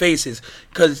heels or faces?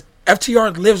 Because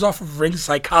FTR lives off of ring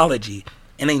psychology,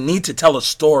 and they need to tell a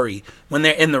story when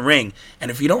they're in the ring. And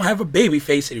if you don't have a baby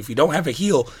face and if you don't have a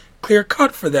heel clear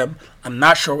cut for them, I'm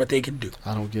not sure what they can do.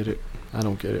 I don't get it. I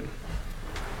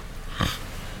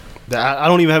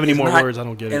don't even have any more words. I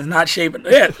don't get it. It's not shaping.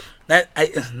 Yeah,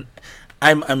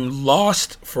 I'm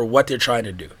lost for what they're trying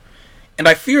to do, and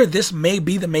I fear this may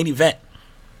be the main event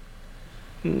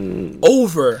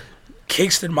over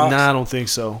Kingston Moxley. Nah, I don't think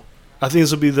so. I think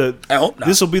this will be the. I hope not.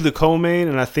 This will be the co-main,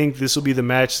 and I think this will be the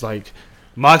match. Like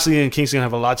Moxley and Kingston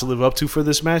have a lot to live up to for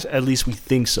this match. At least we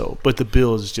think so. But the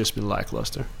build has just been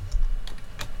lackluster.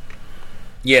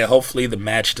 Yeah, hopefully the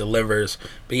match delivers.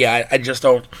 But yeah, I just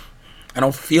don't. I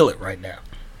don't feel it right now.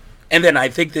 And then I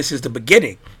think this is the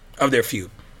beginning of their feud.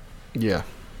 Yeah.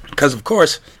 Because, of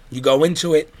course, you go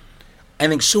into it, I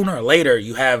think sooner or later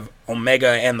you have Omega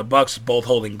and the Bucks both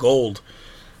holding gold.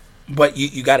 But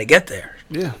you got to get there.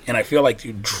 Yeah. And I feel like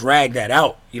you drag that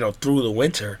out, through the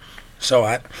winter. So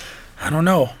I don't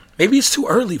know. Maybe it's too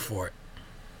early for it.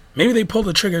 Maybe they pulled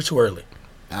the trigger too early.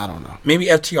 I don't know. Maybe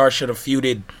FTR should have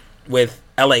feuded with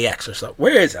LAX or something.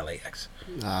 Where is LAX?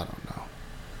 I don't know.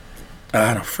 I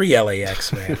don't know. Free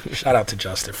LAX, man. Shout out to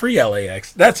Justin. Free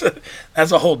LAX. That's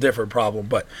a whole different problem.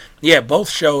 But yeah, both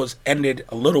shows ended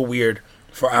a little weird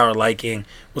for our liking.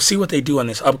 We'll see what they do in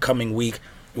this upcoming week.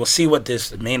 We'll see what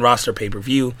this main roster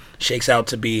pay-per-view shakes out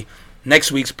to be.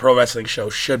 Next week's pro wrestling show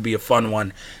should be a fun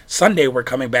one. Sunday, we're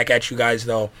coming back at you guys,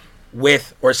 though,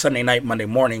 or Sunday night, Monday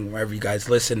morning, wherever you guys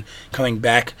listen, coming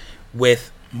back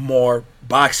with more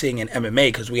boxing and MMA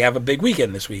because we have a big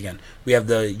weekend this weekend. We have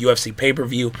the UFC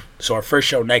pay-per-view, so our first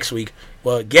show next week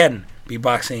will again be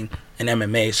boxing and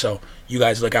MMA, so you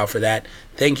guys look out for that.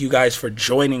 Thank you guys for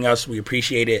joining us. We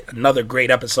appreciate it. Another great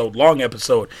episode, long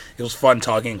episode. It was fun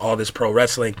talking all this pro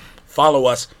wrestling. Follow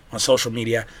us on social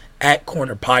media at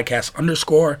Corner Podcast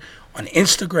 _ on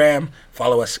Instagram.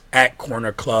 Follow us at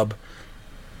Corner Club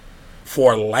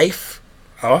for Life.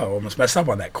 Oh, I almost messed up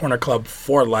on that. Corner Club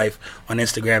for Life on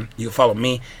Instagram. You can follow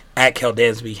me at Kel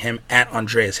Dansby, him at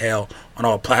Andreas Hale on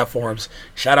all platforms.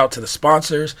 Shout out to the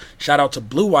sponsors. Shout out to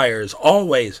Blue Wire as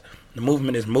always. The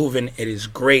movement is moving. It is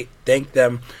great. Thank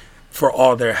them for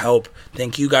all their help.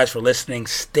 Thank you guys for listening.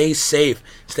 Stay safe.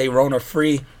 Stay Rona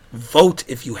free. Vote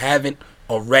if you haven't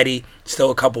already.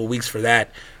 Still a couple of weeks for that.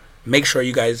 Make sure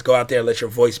you guys go out there and let your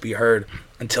voice be heard.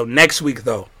 Until next week,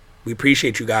 though, we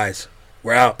appreciate you guys.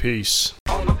 We're out. Peace.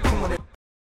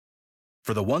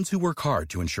 For the ones who work hard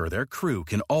to ensure their crew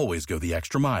can always go the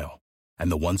extra mile,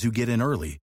 and the ones who get in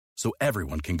early so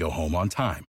everyone can go home on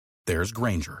time, there's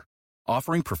Grainger,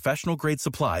 offering professional-grade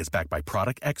supplies backed by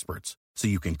product experts so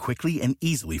you can quickly and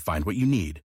easily find what you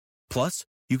need. Plus,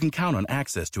 you can count on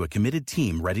access to a committed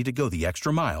team ready to go the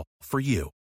extra mile for you.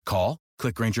 Call,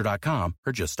 click Grainger.com,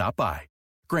 or just stop by.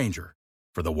 Grainger,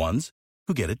 for the ones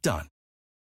who get it done.